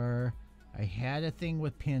are, I had a thing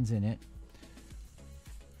with pins in it.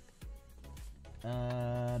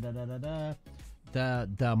 The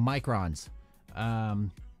microns.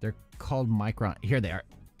 They're called micron. Here they are.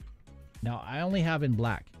 Now I only have in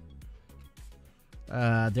black.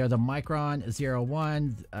 They're the Micron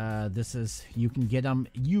 01. This is, you can get them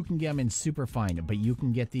in super fine, but you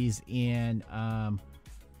can get these in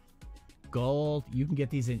gold. You can get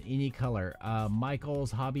these in any color. Michael's,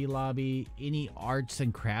 Hobby Lobby, any arts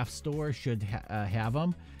and crafts store should have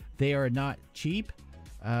them. They are not cheap.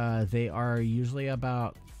 They are usually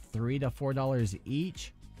about $3 to $4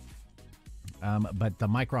 each. But the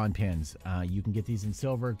Micron pins, you can get these in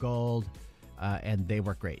silver, gold, and they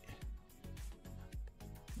work great.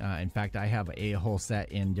 In fact, I have a whole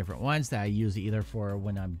set in different ones that I use either for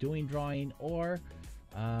when I'm doing drawing, or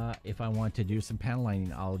if I want to do some panel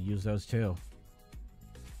lining, I'll use those too.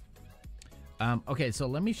 Okay, so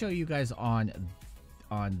let me show you guys on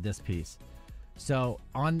this piece. So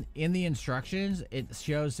in the instructions, it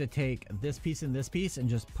shows to take this piece and this piece and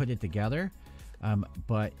just put it together.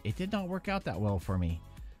 But it did not work out that well for me.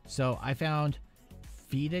 So I found,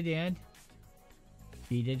 feed it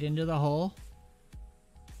into the hole,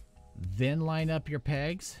 then line up your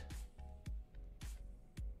pegs,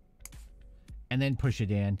 and then push it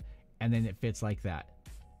in, and then it fits like that.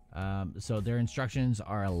 So their instructions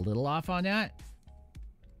are a little off on that,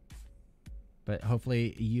 but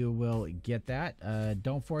hopefully you will get that.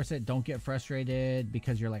 Don't force it. Don't get frustrated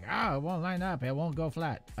because you're like, oh, it won't line up, it won't go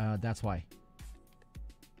flat. That's why.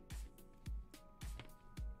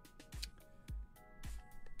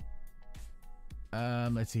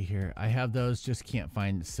 Let's see here. I have those, just can't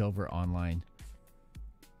find silver online.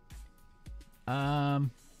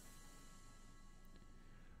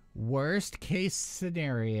 Worst case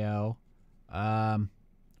scenario,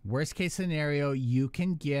 you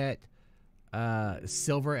can get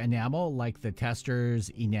silver enamel, like the tester's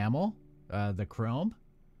enamel, the chrome.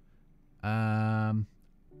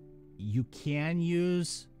 You can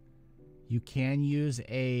use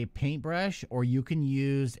a paintbrush, or you can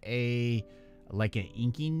use like an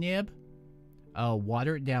inking nib.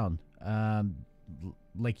 Water it down,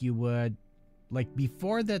 like you would, like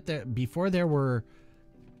before there were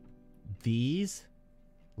these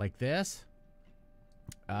like this.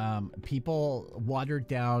 people watered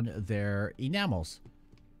down their enamels.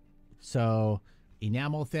 So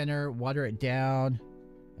enamel thinner, water it down,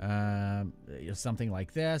 something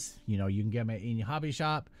like this. You know, you can get them in your hobby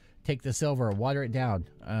shop. Take the silver, water it down,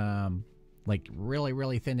 like really,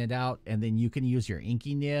 really thin it out, and then you can use your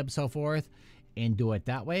inky nib, so forth, and do it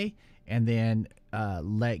that way, and then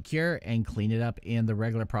let it cure and clean it up in the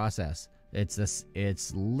regular process.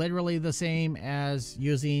 It's literally the same as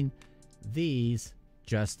using these,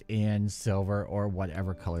 just in silver or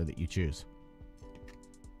whatever color that you choose.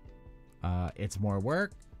 It's more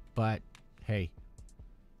work, but hey.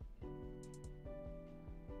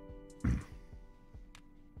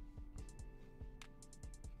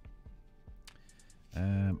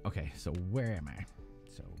 Okay, so where am I?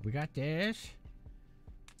 So we got this.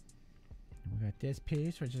 We got this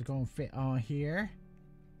piece, which is going to fit on here.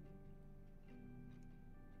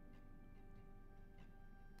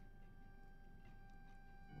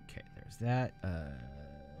 Okay, there's that. And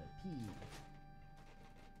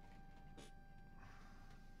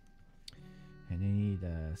I need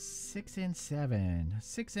 6 and 7.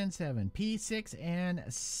 6 and 7. P6 and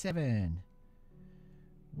 7.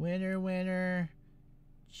 Winner, winner.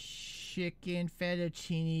 Chicken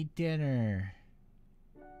fettuccine dinner.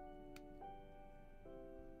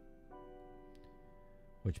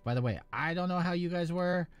 Which, by the way, I don't know how you guys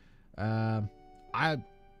were. My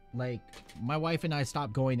wife and I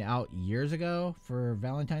stopped going out years ago for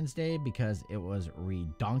Valentine's Day because it was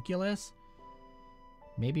redonkulous.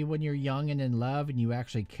 Maybe when you're young and in love and you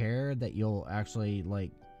actually care, that you'll actually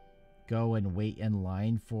like go and wait in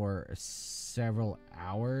line for several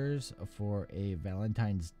hours for a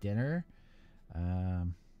Valentine's dinner.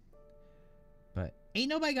 But ain't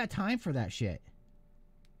nobody got time for that shit.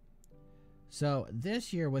 So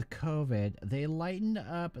this year with COVID, they lightened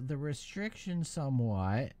up the restrictions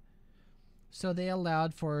somewhat. So they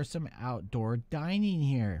allowed for some outdoor dining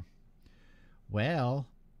here. Well,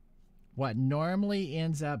 what normally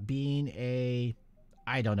ends up being a,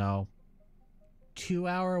 I don't know,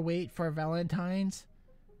 2-hour wait for Valentine's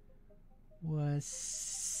was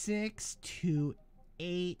 6 to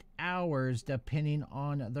 8 hours depending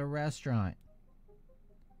on the restaurant.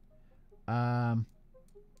 And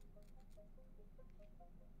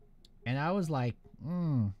I was like,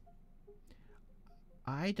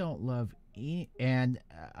 I don't love eating. And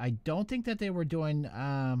I don't think that they were doing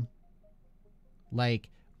like,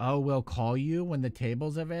 oh, we'll call you when the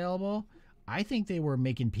table's available. I think they were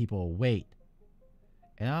making people wait.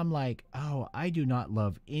 And I'm like, oh, I do not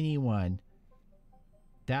love anyone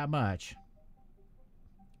that much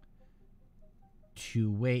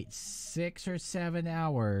to wait 6 or 7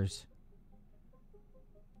 hours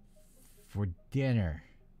for dinner.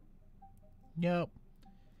 Nope.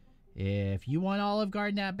 If you want Olive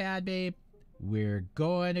Garden that bad, babe, we're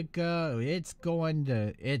going to go. It's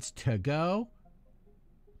to go.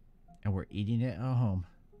 And we're eating it at home.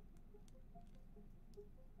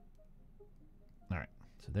 All right.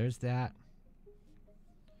 So there's that.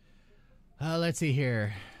 Let's see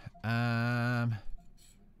here.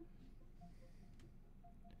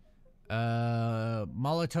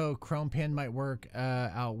 Molotov chrome pin might work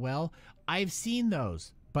out well. I've seen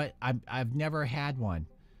those, but I've never had one.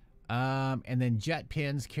 And then Jet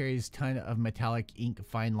Pins carries ton of metallic ink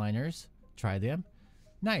fine liners. Try them.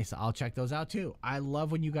 Nice. I'll check those out too. I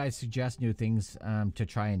love when you guys suggest new things to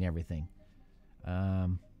try and everything.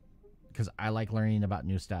 Because I like learning about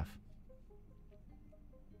new stuff.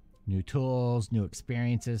 New tools, new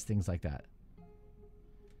experiences, things like that.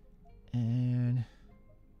 And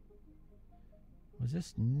was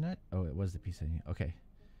this nut? Oh, it was the piece of it. Okay.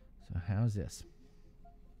 So how's this?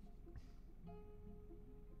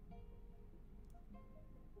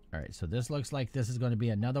 All right, so this looks like this is going to be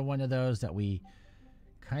another one of those that we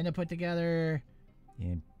kind of put together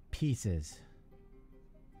in pieces.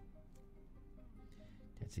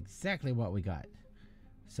 That's exactly what we got.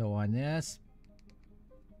 So on this,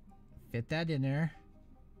 fit that in there.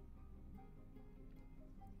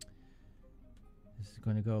 This is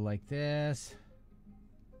going to go like this.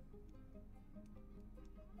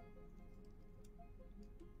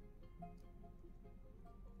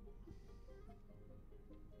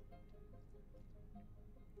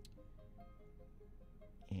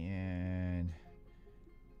 And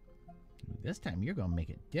this time you're going to make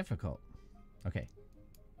it difficult. Okay.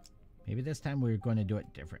 Maybe this time we're going to do it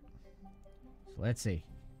different. So let's see.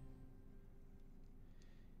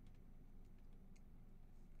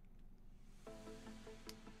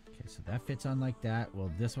 Okay, so that fits on like that.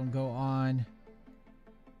 Will this one go on?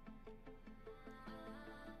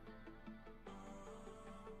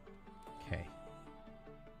 Okay.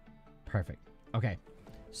 Perfect. Okay.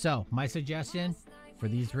 So my suggestion for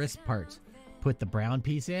these wrist parts, put the brown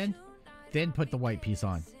piece in, then put the white piece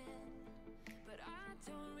on.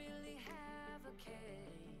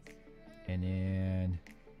 And then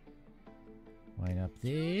line up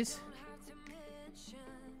these.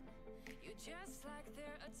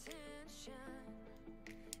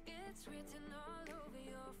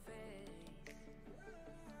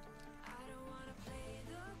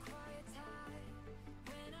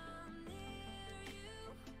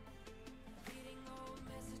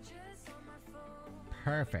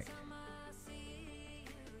 Perfect.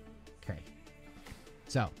 Okay.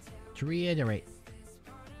 So, to reiterate,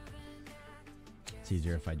 it's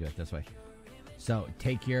easier if I do it this way. So,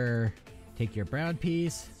 take your brown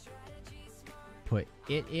piece, put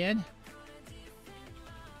it in.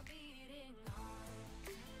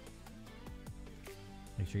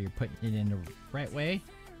 Make sure you're putting it in the right way.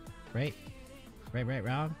 Right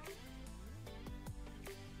round.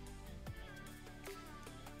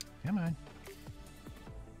 Come on.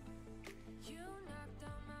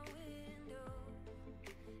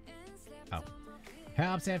 Oh.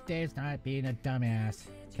 Helps if Dave's not being a dumbass.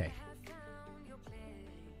 Okay.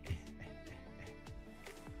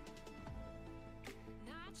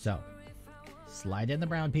 So, slide in the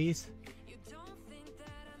brown piece.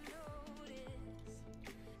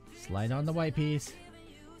 Slide on the white piece.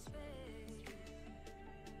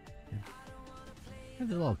 There's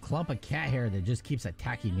a little clump of cat hair that just keeps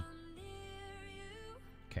attacking me.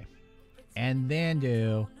 Okay. And then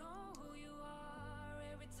do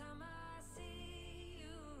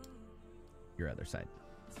your other side.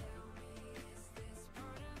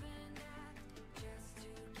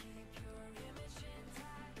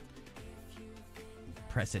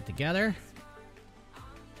 Press it together.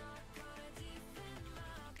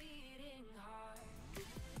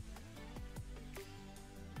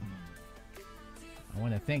 I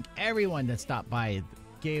want to thank everyone that stopped by,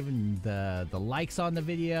 gave the likes on the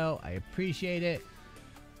video. I appreciate it.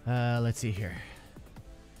 Let's see here.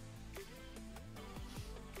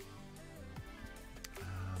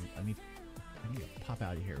 I need to pop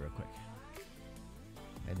out of here real quick,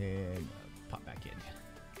 and then pop back in.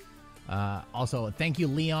 Also, thank you,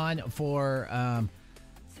 Leon, for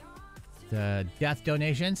the death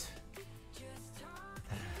donations.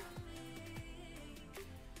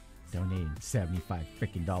 Donating $75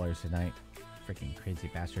 freaking tonight. Freaking crazy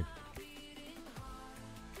bastard.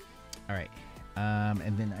 All right.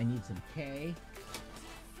 And then I need some K.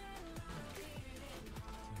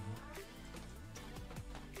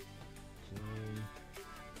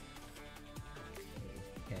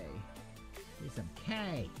 K. Need some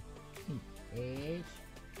K. H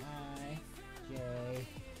I J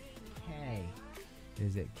K.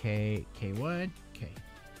 Is it K? K1? K.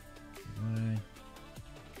 K1.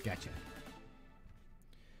 Gotcha.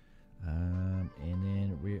 And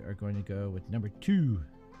then we are going to go with number 2.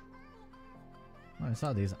 When I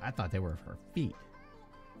saw these, I thought they were for feet.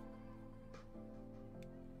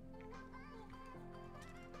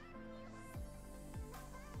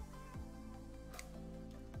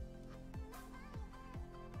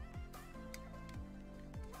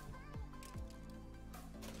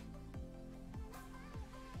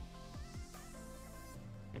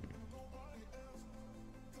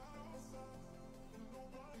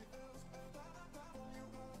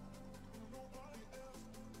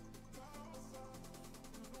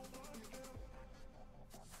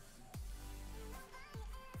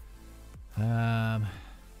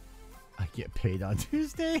 I get paid on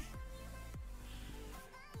Tuesday.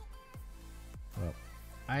 Well,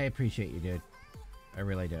 I appreciate you, dude. I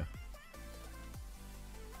really do.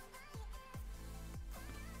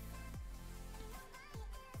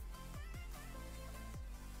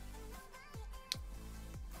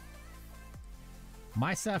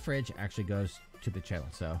 My suffrage actually goes to the channel,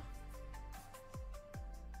 so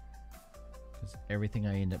because everything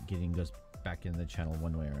I end up getting goes back into the channel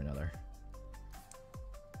one way or another.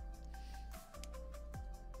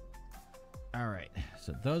 All right,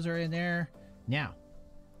 so those are in there. Now,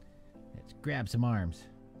 let's grab some arms.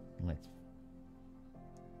 Let's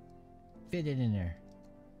fit it in there.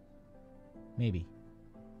 Maybe.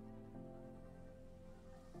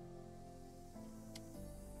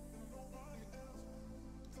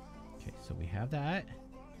 Okay, so we have that.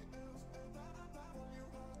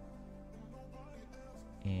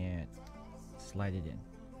 And slide it in.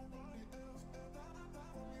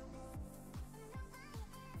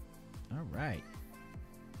 All right.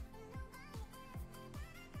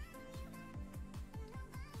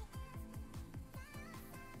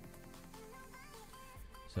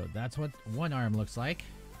 So that's what one arm looks like.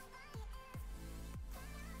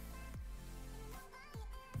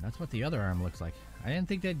 That's what the other arm looks like. I didn't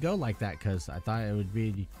think they'd go like that because I thought it would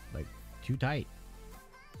be like too tight.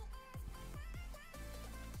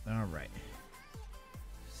 All right.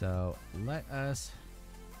 So let us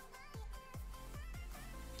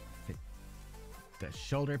fit the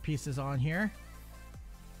shoulder pieces on here.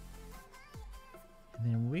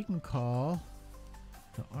 And then we can call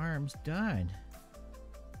the arms done.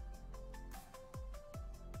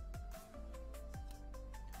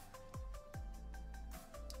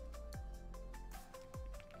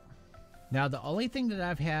 Now, the only thing that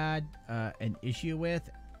I've had an issue with,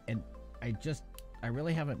 and I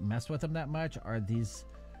really haven't messed with them that much, are these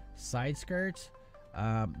side skirts.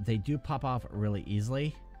 They do pop off really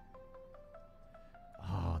easily.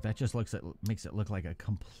 Oh, that just makes it look like a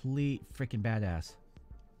complete freaking badass.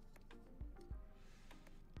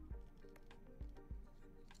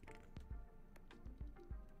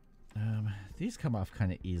 These come off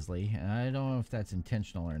kind of easily, and I don't know if that's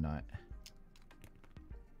intentional or not.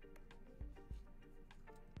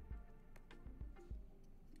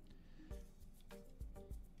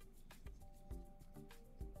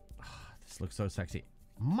 Looks so sexy,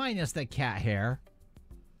 minus the cat hair.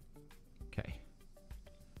 Okay,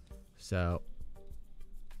 so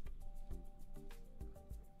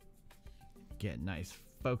get a nice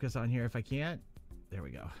focus on here if I can. There we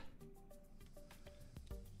go.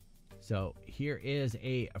 So here is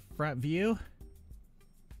a front view,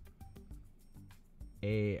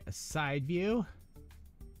 a side view.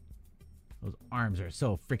 Those arms are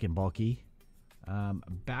so freaking bulky.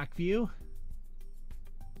 Back view.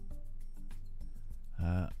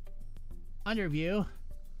 Under view.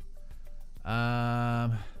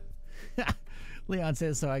 Leon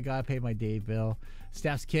says, so I gotta pay my day bill.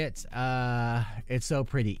 Steph's kits. It's so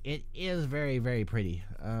pretty. It is very, very pretty.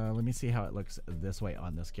 Let me see how it looks this way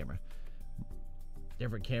on this camera.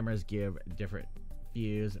 Different cameras give different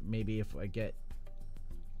views. Maybe if I get...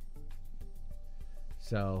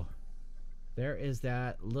 So there is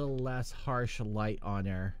that little less harsh light on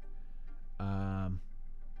there.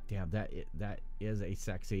 Damn, that is a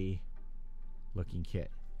sexy looking kit.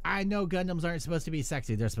 I know Gundams aren't supposed to be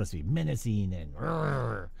sexy. They're supposed to be menacing and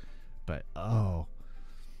but oh.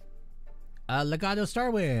 Legato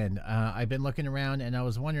Starwind. I've been looking around and I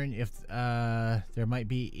was wondering if there might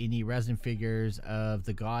be any resin figures of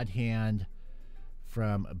the God Hand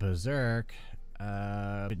from Berserk.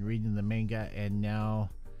 Been reading the manga and now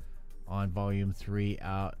on volume 3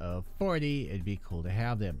 out of 40. It'd be cool to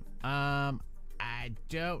have them. I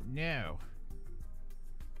don't know.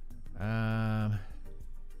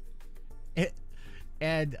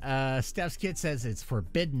 Steph's kid says it's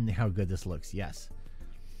forbidden how good this looks. Yes.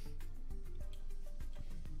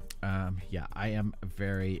 Yeah, I am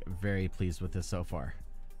very, very pleased with this so far.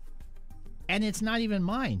 And it's not even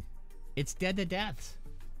mine. It's Dead to Death's.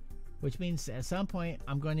 Which means at some point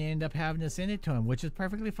I'm going to end up having to send it to him, which is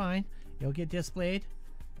perfectly fine. It'll get displayed.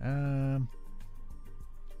 I'm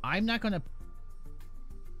not going to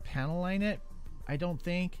panel line it, I don't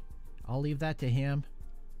think. I'll leave that to him.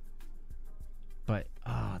 But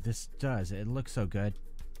this does. It looks so good.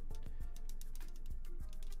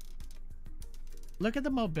 Look at the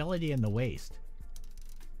mobility in the waist.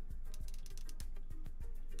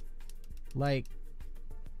 Like,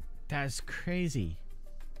 that's crazy.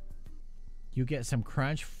 You get some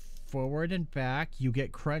crunch forward and back. You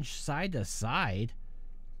get crunch side to side.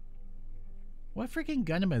 What freaking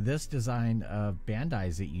Gundam of this design of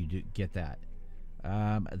Bandai's that you do get that?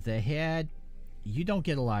 The head, you don't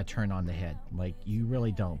get a lot of turn on the head. Like, you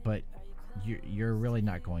really don't, but you're really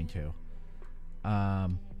not going to.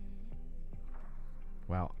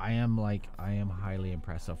 Wow, I am highly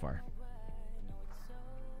impressed so far.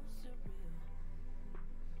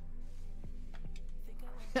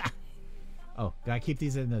 Oh, gotta keep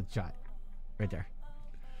these in the shot. Right there.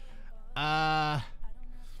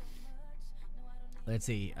 Let's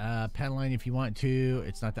see. Pen line if you want to.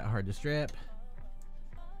 It's not that hard to strip.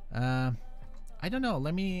 I don't know.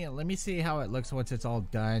 Let me see how it looks once it's all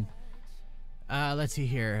done. Let's see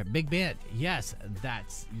here. Big Bent. Yes,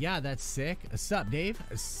 that's sick. Sup, Dave?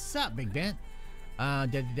 Sup, Big Bent?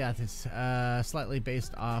 Dead to Death is slightly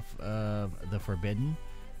based off of the Forbidden,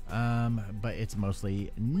 but it's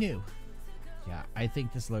mostly new. Yeah, I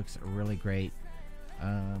think this looks really great.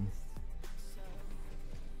 I'm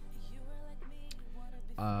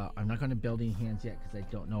not going to build any hands yet because I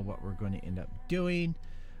don't know what we're going to end up doing.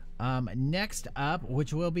 Next up,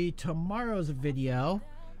 which will be tomorrow's video.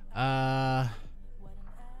 Well,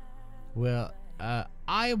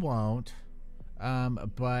 I won't.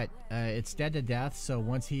 But it's Dead to Death, so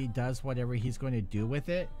once he does whatever he's going to do with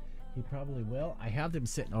it, he probably will. I have them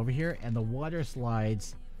sitting over here, and the water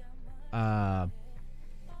slides Turn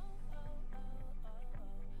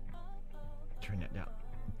that down.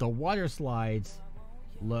 The water slides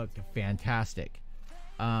look fantastic.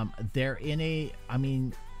 They're in a, I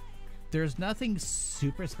mean, there's nothing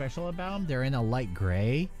super special about them. They're in a light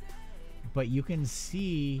gray, but you can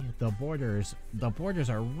see the borders. The borders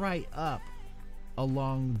are right up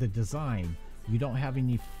along the design. You don't have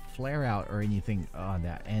any flare out or anything on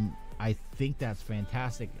that, and I think that's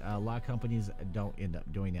fantastic. A lot of companies don't end up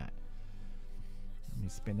doing that. Let me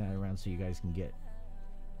spin that around so you guys can get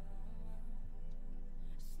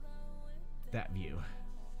that view.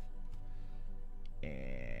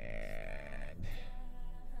 And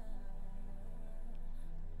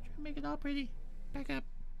try to make it all pretty. Back up.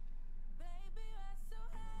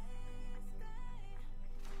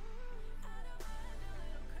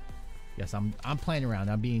 Yes, I'm playing around.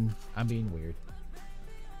 I'm being weird.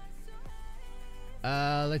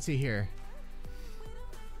 Let's see here.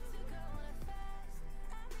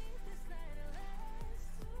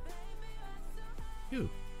 Ooh.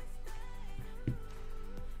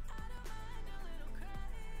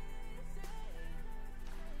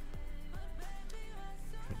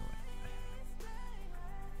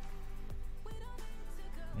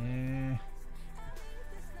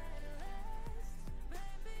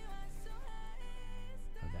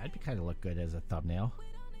 That'd be kind of look good as a thumbnail.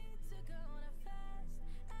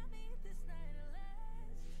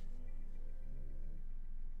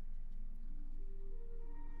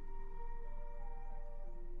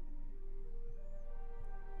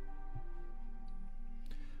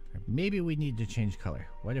 Maybe we need to change color.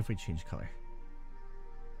 What if we change color?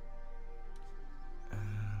 Can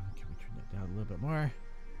we turn that down a little bit more?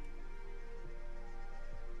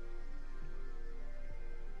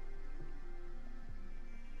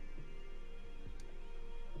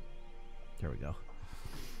 There we go.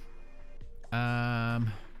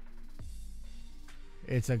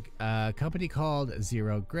 It's a company called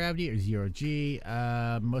Zero Gravity or Zero G.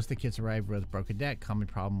 Most of the kits arrive with broken deck. Common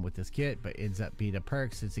problem with this kit, but ends up being a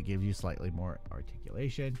perk since it gives you slightly more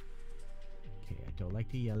articulation. Okay, I don't like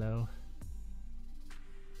the yellow.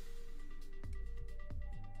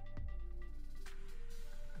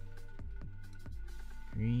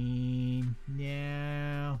 Green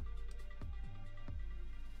now.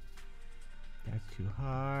 That's too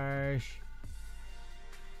harsh.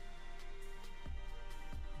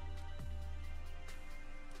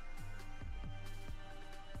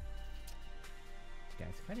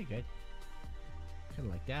 That's kind of good. Kind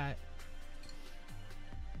of like that.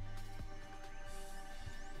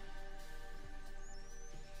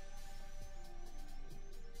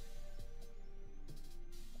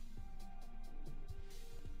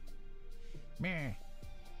 Meh.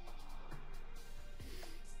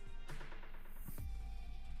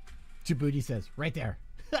 Djibouti says, right there.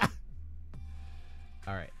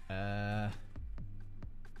 All right.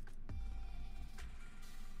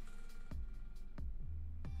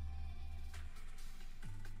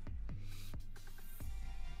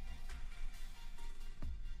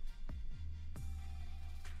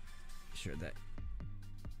 Sure that.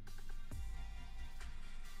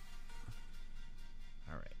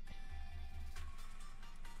 All right.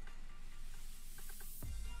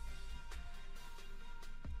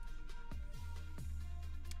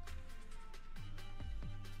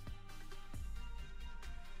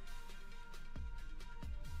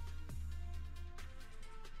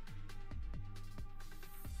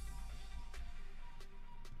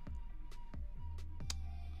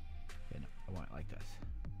 Yeah, no, I want it like this.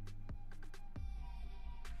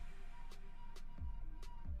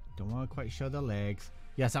 Don't want to quite show the legs.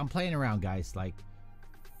 Yes, I'm playing around, guys. Like,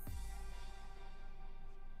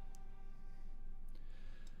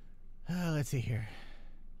 let's see here.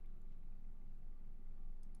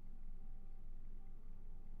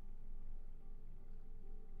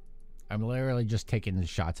 I'm literally just taking the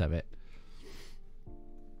shots of it.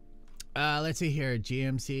 Let's see here.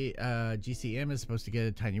 GCM is supposed to get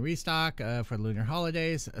a tiny restock for the lunar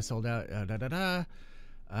holidays. Sold out.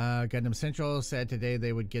 Gundam Central said today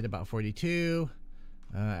they would get about 42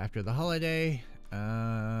 after the holiday.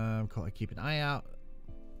 Keep an eye out.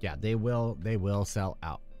 Yeah, they will sell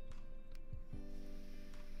out.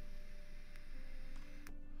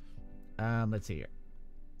 Let's see here.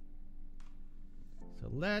 So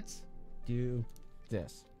let's do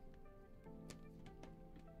this.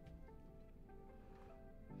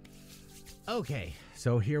 Okay,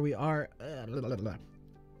 so here we are.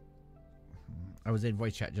 I was in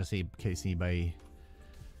voice chat just in case anybody.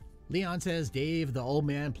 Leon says, Dave, the old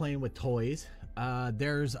man playing with toys.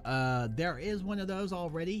 There is one of those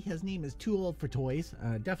already. His name is Too Old for Toys.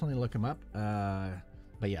 Definitely look him up.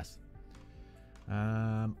 But yes,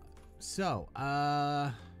 So,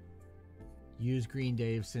 use green,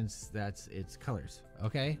 Dave, since that's its colors.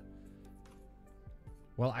 Okay.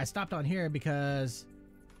 Well, I stopped on here because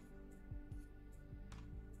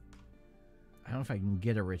I don't know if I can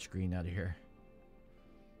get a rich green out of here.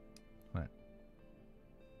 What?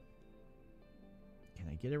 Can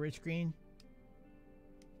I get a rich green?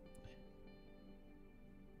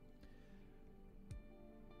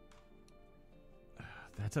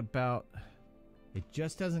 That's about... It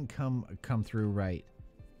just doesn't come through right.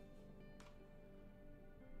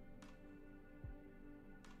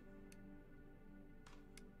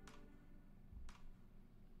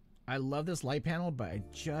 I love this light panel, but I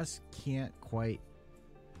just can't quite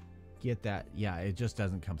get that. Yeah, it just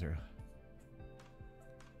doesn't come through.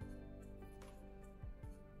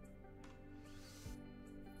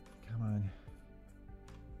 Come on.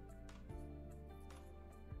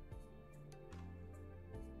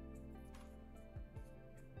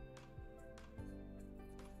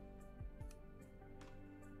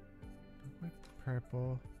 With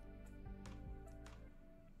purple.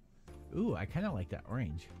 Ooh, I kind of like that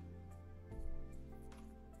orange.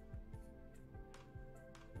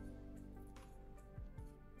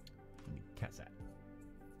 Let me catch that.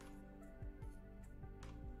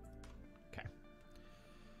 Okay.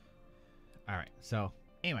 All right. So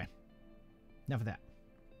anyway, enough of that.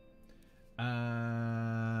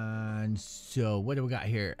 And so what do we got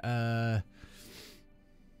here?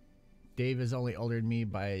 Dave is only older than me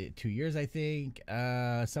by 2 years, I think.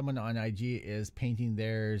 Someone on IG is painting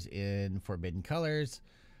theirs in forbidden colors.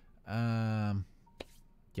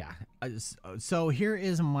 Yeah. So here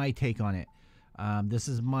is my take on it. This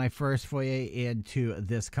is my first foray into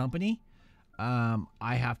this company. I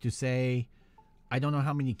have to say, I don't know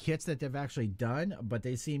how many kits that they've actually done, but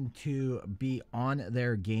they seem to be on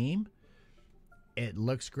their game. It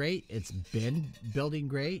looks great. It's been building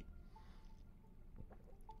great.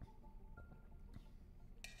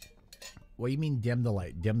 What do you mean dim the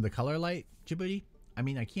light? Dim the color light, Djibouti? I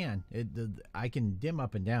mean, I can. I can dim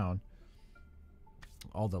up and down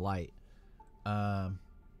all the light. But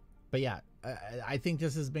yeah, I think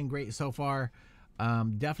this has been great so far.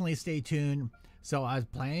 Definitely stay tuned. So I was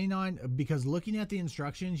planning on, because looking at the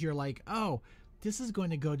instructions, you're like, oh, this is going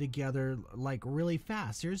to go together like really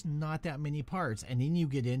fast. There's not that many parts. And then you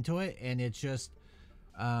get into it and it's just,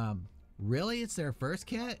 really? It's their first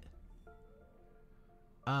kit?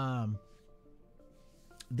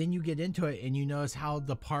 Then you get into it and you notice how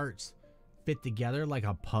the parts fit together like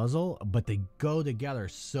a puzzle, but they go together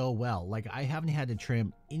so well. Like I haven't had to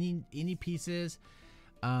trim any pieces,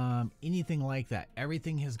 anything like that.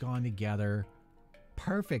 Everything has gone together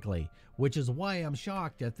perfectly, which is why I'm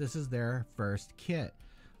shocked that this is their first kit.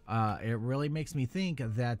 It really makes me think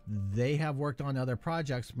that they have worked on other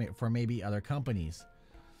projects for maybe other companies.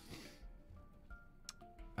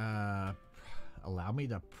 Allow me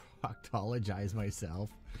to proctologize myself.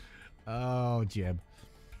 Oh, Jib.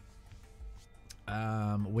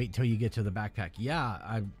 Wait till you get to the backpack.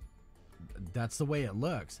 Yeah, that's the way it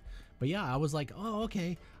looks. But yeah, I was like, oh,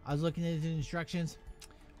 okay. I was looking at the instructions.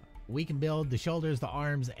 We can build the shoulders, the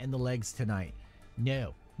arms, and the legs tonight.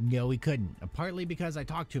 No, we couldn't. Partly because I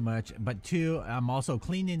talk too much, but two, I'm also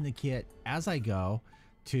cleaning the kit as I go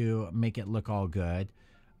to make it look all good.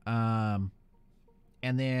 And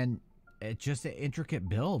then it's just an intricate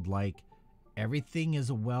build. Like everything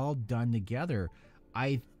is well done together.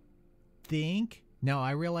 I think now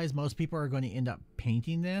I realize most people are going to end up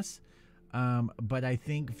painting this, but I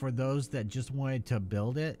think for those that just wanted to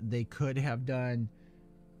build it, they could have done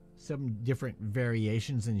some different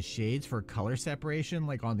variations and shades for color separation,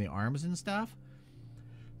 like on the arms and stuff.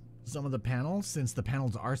 Some of the panels, since the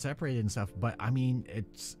panels are separated and stuff, but I mean,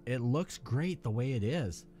 it looks great the way it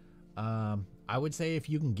is. I would say if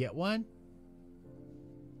you can get one,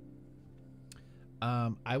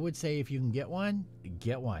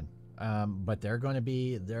 get one. But they're going to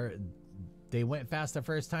be there. They went fast the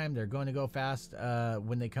first time. They're going to go fast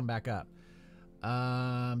when they come back up.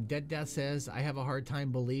 Dead Death says, I have a hard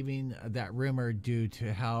time believing that rumor due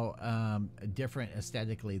to how different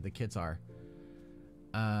aesthetically the kits are.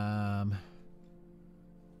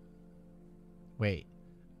 Wait.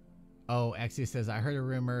 Oh, Exie says, I heard a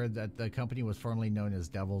rumor that the company was formerly known as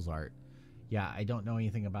Devil's Art. Yeah, I don't know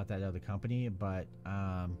anything about that other company, but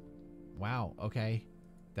wow, okay.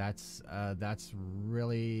 That's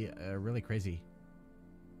really really crazy.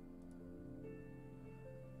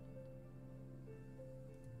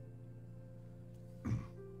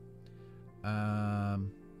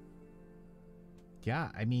 Yeah,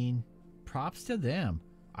 I mean, props to them.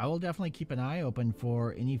 I will definitely keep an eye open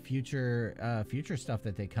for any future stuff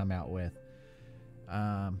that they come out with.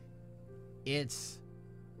 It's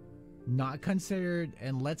not considered,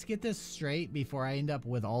 and let's get this straight before I end up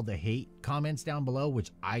with all the hate comments down below, which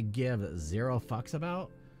I give zero fucks about.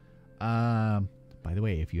 By the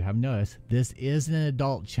way, if you haven't noticed, this is an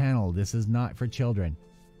adult channel. This is not for children.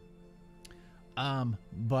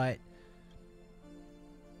 But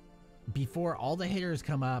before all the haters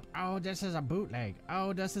come up, oh, this is a bootleg.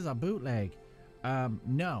 Oh, this is a bootleg.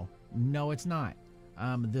 No, it's not.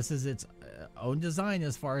 This is its own design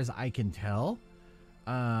as far as I can tell.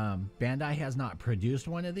 Bandai has not produced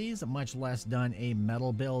one of these, much less done a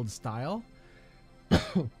metal build style.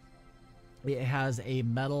 It has a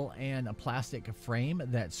metal and a plastic frame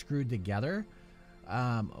that's screwed together,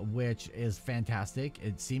 which is fantastic.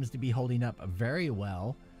 It seems to be holding up very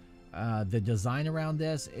well. The design around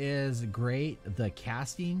this is great. The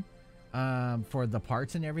casting for the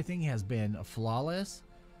parts and everything has been flawless.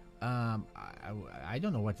 I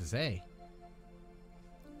don't know what to say.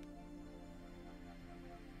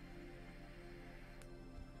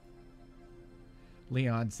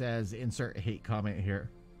 Leon says, insert hate comment here.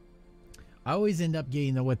 I always end up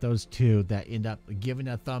getting with those two that end up giving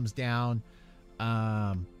a thumbs down,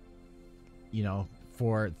 you know,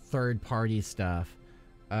 for third party stuff.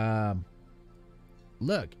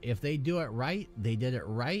 Look, if they do it right, they did it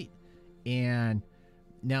right. And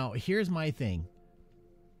now here's my thing.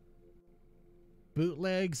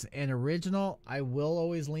 Bootlegs and original, I will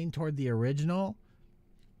always lean toward the original,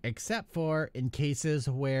 except for in cases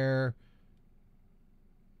where,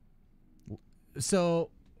 so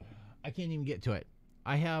I can't even get to it.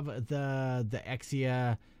 I have the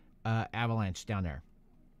Exia Avalanche down there,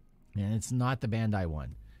 and it's not the Bandai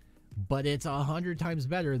one, but it's 100 times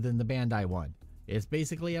better than the Bandai one. It's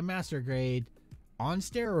basically a master grade on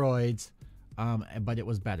steroids, but it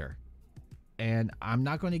was better. And I'm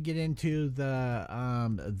not going to get into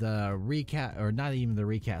the recast, or not even the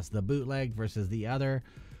recast, the bootleg versus the other.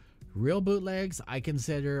 Real bootlegs, I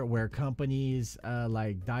consider where companies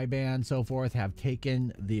like Daiban, so forth, have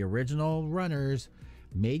taken the original runners,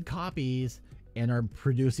 made copies, and are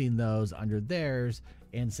producing those under theirs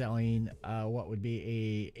and selling what would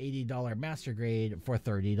be a $80 master grade for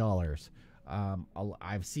 $30.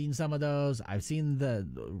 I've seen some of those. I've seen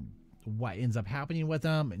what ends up happening with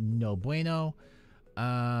them. No bueno.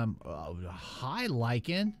 Hi,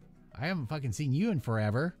 Lycan. I haven't fucking seen you in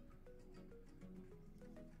forever.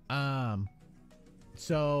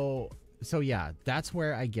 So yeah, that's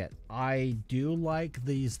where I do like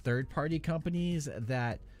these third-party companies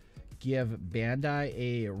that give Bandai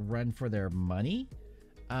a run for their money,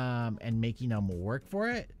 and making them work for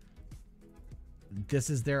it. This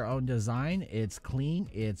is their own design. It's clean.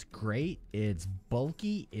 It's great. It's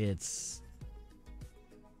bulky. It's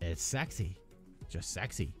sexy. Just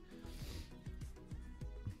sexy.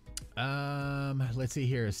 Let's see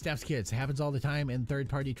here. Steph's Kits happens all the time in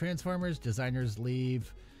third-party Transformers. Designers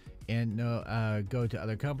leave and go to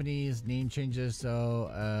other companies. Name changes.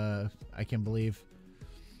 So I can believe.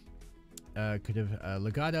 Could have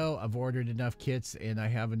Legato. I've ordered enough kits and I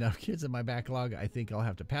have enough kits in my backlog. I think I'll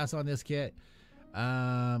have to pass on this kit.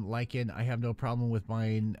 Lycan, I have no problem with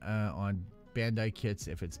buying on Bandai kits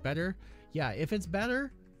if it's better. Yeah, if it's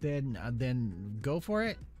better, then go for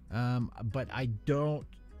it. But I don't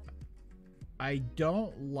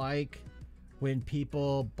like when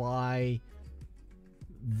people buy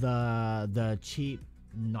the cheap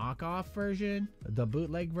knockoff version, the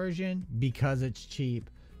bootleg version, because it's cheap,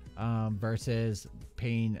 versus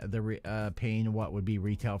paying what would be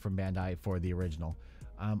retail from Bandai for the original.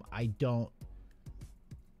 I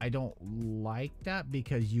don't like that,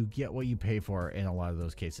 because you get what you pay for in a lot of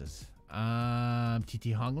those cases.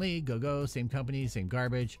 TT Hong Lee, go, same company, same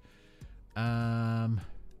garbage. Yeah,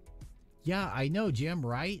 I know, Jim,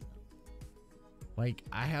 right? Like,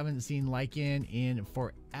 I haven't seen Lycan in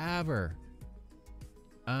forever.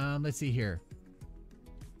 Let's see here.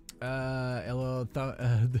 LO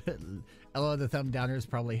the Thumb Downers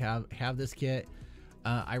probably have this kit.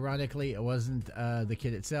 Ironically, it wasn't the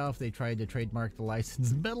kit itself. They tried to trademark the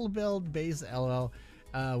licensed metal build base LL,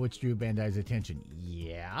 which drew Bandai's attention.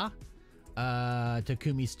 Yeah.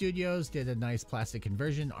 Takumi Studios did a nice plastic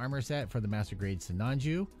conversion armor set for the master grade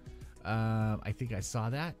Sinanju. I think I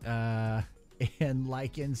saw that. And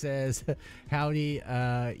Lycan says, howdy,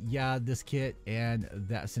 yeah, this kit and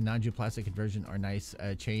that Sinanju plastic conversion are nice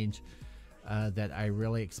change that I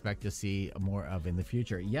really expect to see more of in the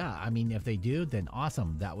future. Yeah, I mean, if they do, then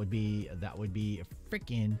awesome. That would be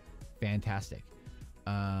freaking fantastic.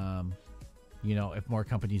 You know, if more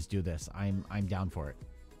companies do this, I'm down for it.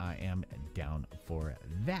 I am down for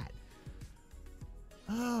that.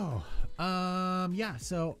 Oh, yeah.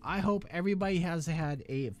 So I hope everybody has had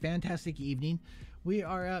a fantastic evening. We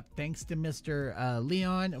are up thanks to Mr.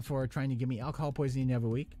 Leon for trying to give me alcohol poisoning every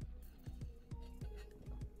week.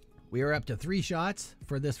 We are up to 3 shots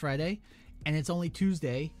for this Friday, and it's only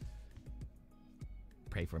Tuesday.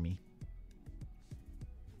 Pray for me.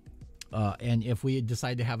 And if we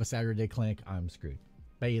decide to have a Saturday clinic, I'm screwed.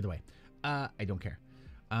 But either way, I don't care.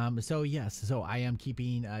 So yes, so I am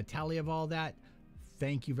keeping a tally of all that.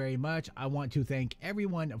 Thank you very much. I want to thank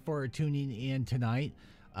everyone for tuning in tonight.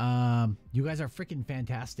 You guys are freaking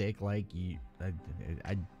fantastic. Like,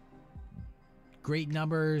 great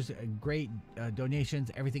numbers, great donations,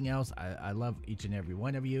 everything else. I love each and every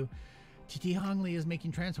one of you. TT Hongley is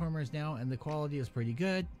making Transformers now, and the quality is pretty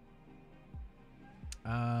good.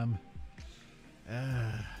 I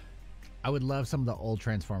would love some of the old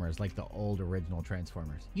Transformers, like the old original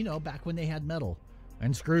Transformers. You know, back when they had metal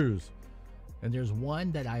and screws. And there's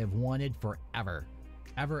one that I have wanted forever.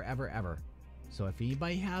 Ever, ever, ever. So if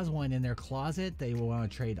anybody has one in their closet they will want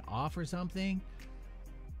to trade off or something,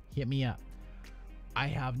 hit me up. I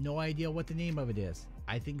have no idea what the name of it is.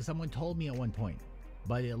 I think someone told me at one point.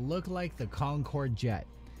 But it looked like the Concorde jet.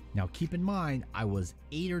 Now keep in mind, I was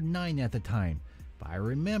 8 or 9 at the time. But I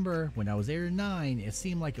remember when I was 8 or 9, it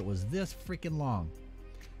seemed like it was this freaking long.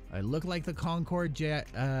 It looked like the Concorde jet.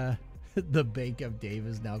 The Bank of Dave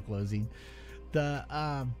is now closing.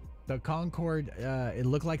 The Concorde, it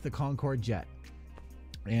looked like the Concorde jet.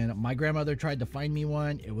 And my grandmother tried to find me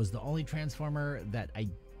one. It was the only Transformer that I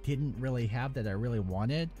didn't really have that I really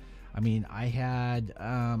wanted. I mean, I had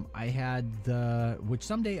the, which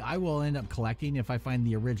someday I will end up collecting if I find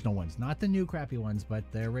the original ones, not the new crappy ones, but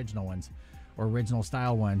the original ones, or original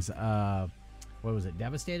style ones. What was it,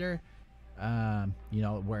 Devastator? You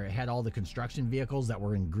know, where it had all the construction vehicles that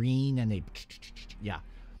were in green, and they, yeah,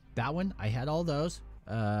 that one. I had all those.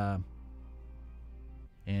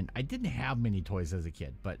 And I didn't have many toys as a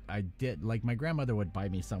kid, but I did, like, my grandmother would buy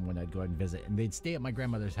me some when I'd go and visit, and they'd stay at my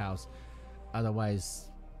grandmother's house.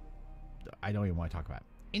 Otherwise, I don't even want to talk about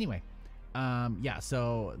it. Anyway, yeah,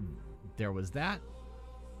 so there was that.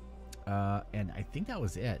 And I think that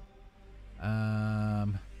was it.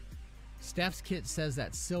 Steph's Kit says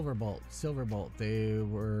that Silverbolt, they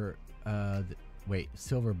were,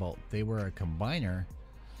 Silverbolt, they were a combiner.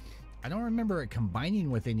 I don't remember it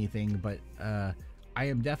combining with anything, but I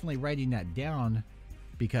am definitely writing that down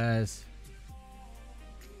because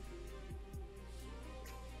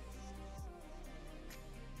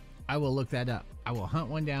I will look that up. I will hunt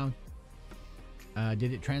one down.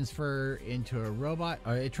 Did it transfer into a robot?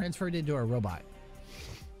 Or it transferred into a robot.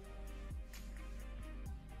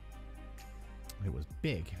 It was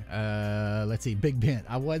big. Let's see, Big Ben.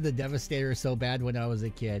 I wanted the Devastator so bad when I was a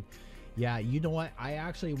kid. Yeah, you know what? I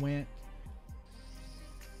actually went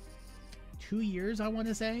 2 years, I want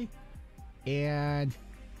to say, and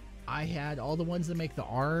I had all the ones that make the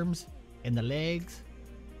arms and the legs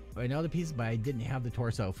and other pieces, but I didn't have the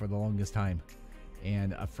torso for the longest time.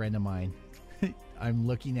 And a friend of mine, I'm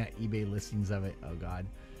looking at eBay listings of it. Oh God,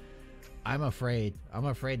 I'm afraid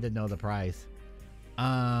to know the price.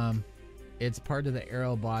 It's part of the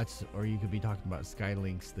Aerobots, or you could be talking about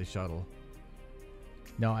Skylinks, the shuttle.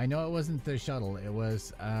 No, I know it wasn't the shuttle. It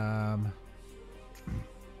was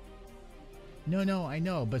No, I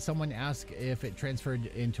know, but someone asked if it transferred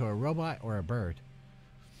into a robot or a bird.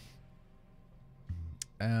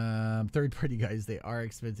 Third-party guys, they are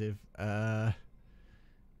expensive. And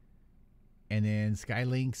then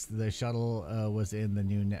Skylinks, the shuttle, was in the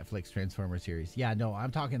new Netflix Transformer series. Yeah, no,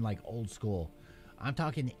 I'm talking like old school. I'm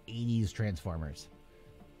talking 80s Transformers.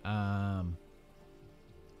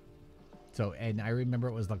 So, and I remember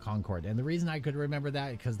it was the Concorde. And the reason I could remember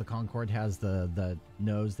that, because the Concorde has the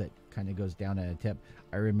nose that kind of goes down at a tip.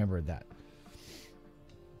 I remembered that.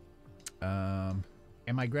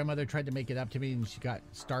 And my grandmother tried to make it up to me, and she got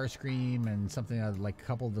Starscream and something like a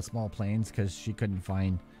couple of the small planes, because she couldn't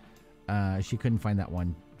find that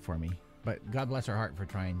one for me. But God bless her heart for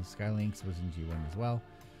trying. Skylinks was in G1 as well.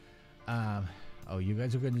 Oh, you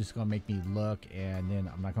guys are just going to make me look, and then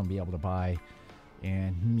I'm not going to be able to buy.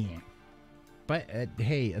 And meh. But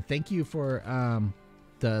hey, thank you for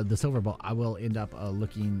the Silverbolt. I will end up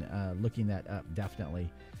looking that up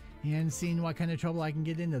definitely, and seeing what kind of trouble I can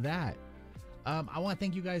get into that. I want to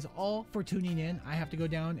thank you guys all for tuning in. I have to go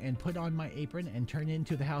down and put on my apron and turn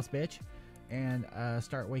into the house bitch, and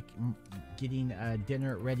start getting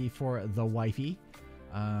dinner ready for the wifey.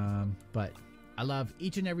 But I love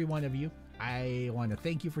each and every one of you. I want to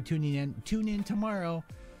thank you for tuning in. Tune in tomorrow.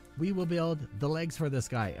 We will build the legs for this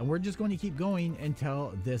guy, and we're just going to keep going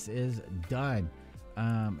until this is done.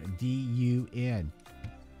 D-U-N.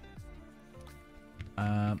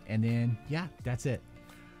 And then, yeah, that's it.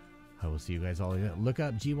 I will see you guys all. Look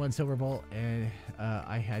up G1 Silverbolt, and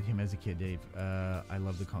I had him as a kid, Dave. I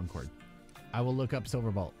love the Concorde. I will look up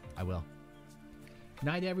Silverbolt. I will.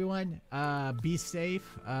 Night, everyone. Be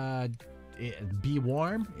safe. Be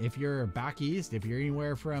warm. If you're back east, if you're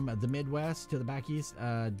anywhere from the Midwest to the back east,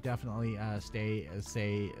 definitely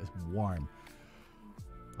stay warm.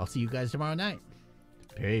 I'll see you guys tomorrow night.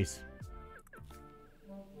 Peace.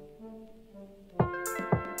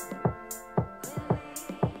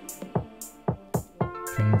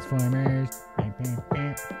 Transformers,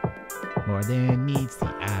 more than meets the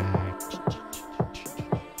eye.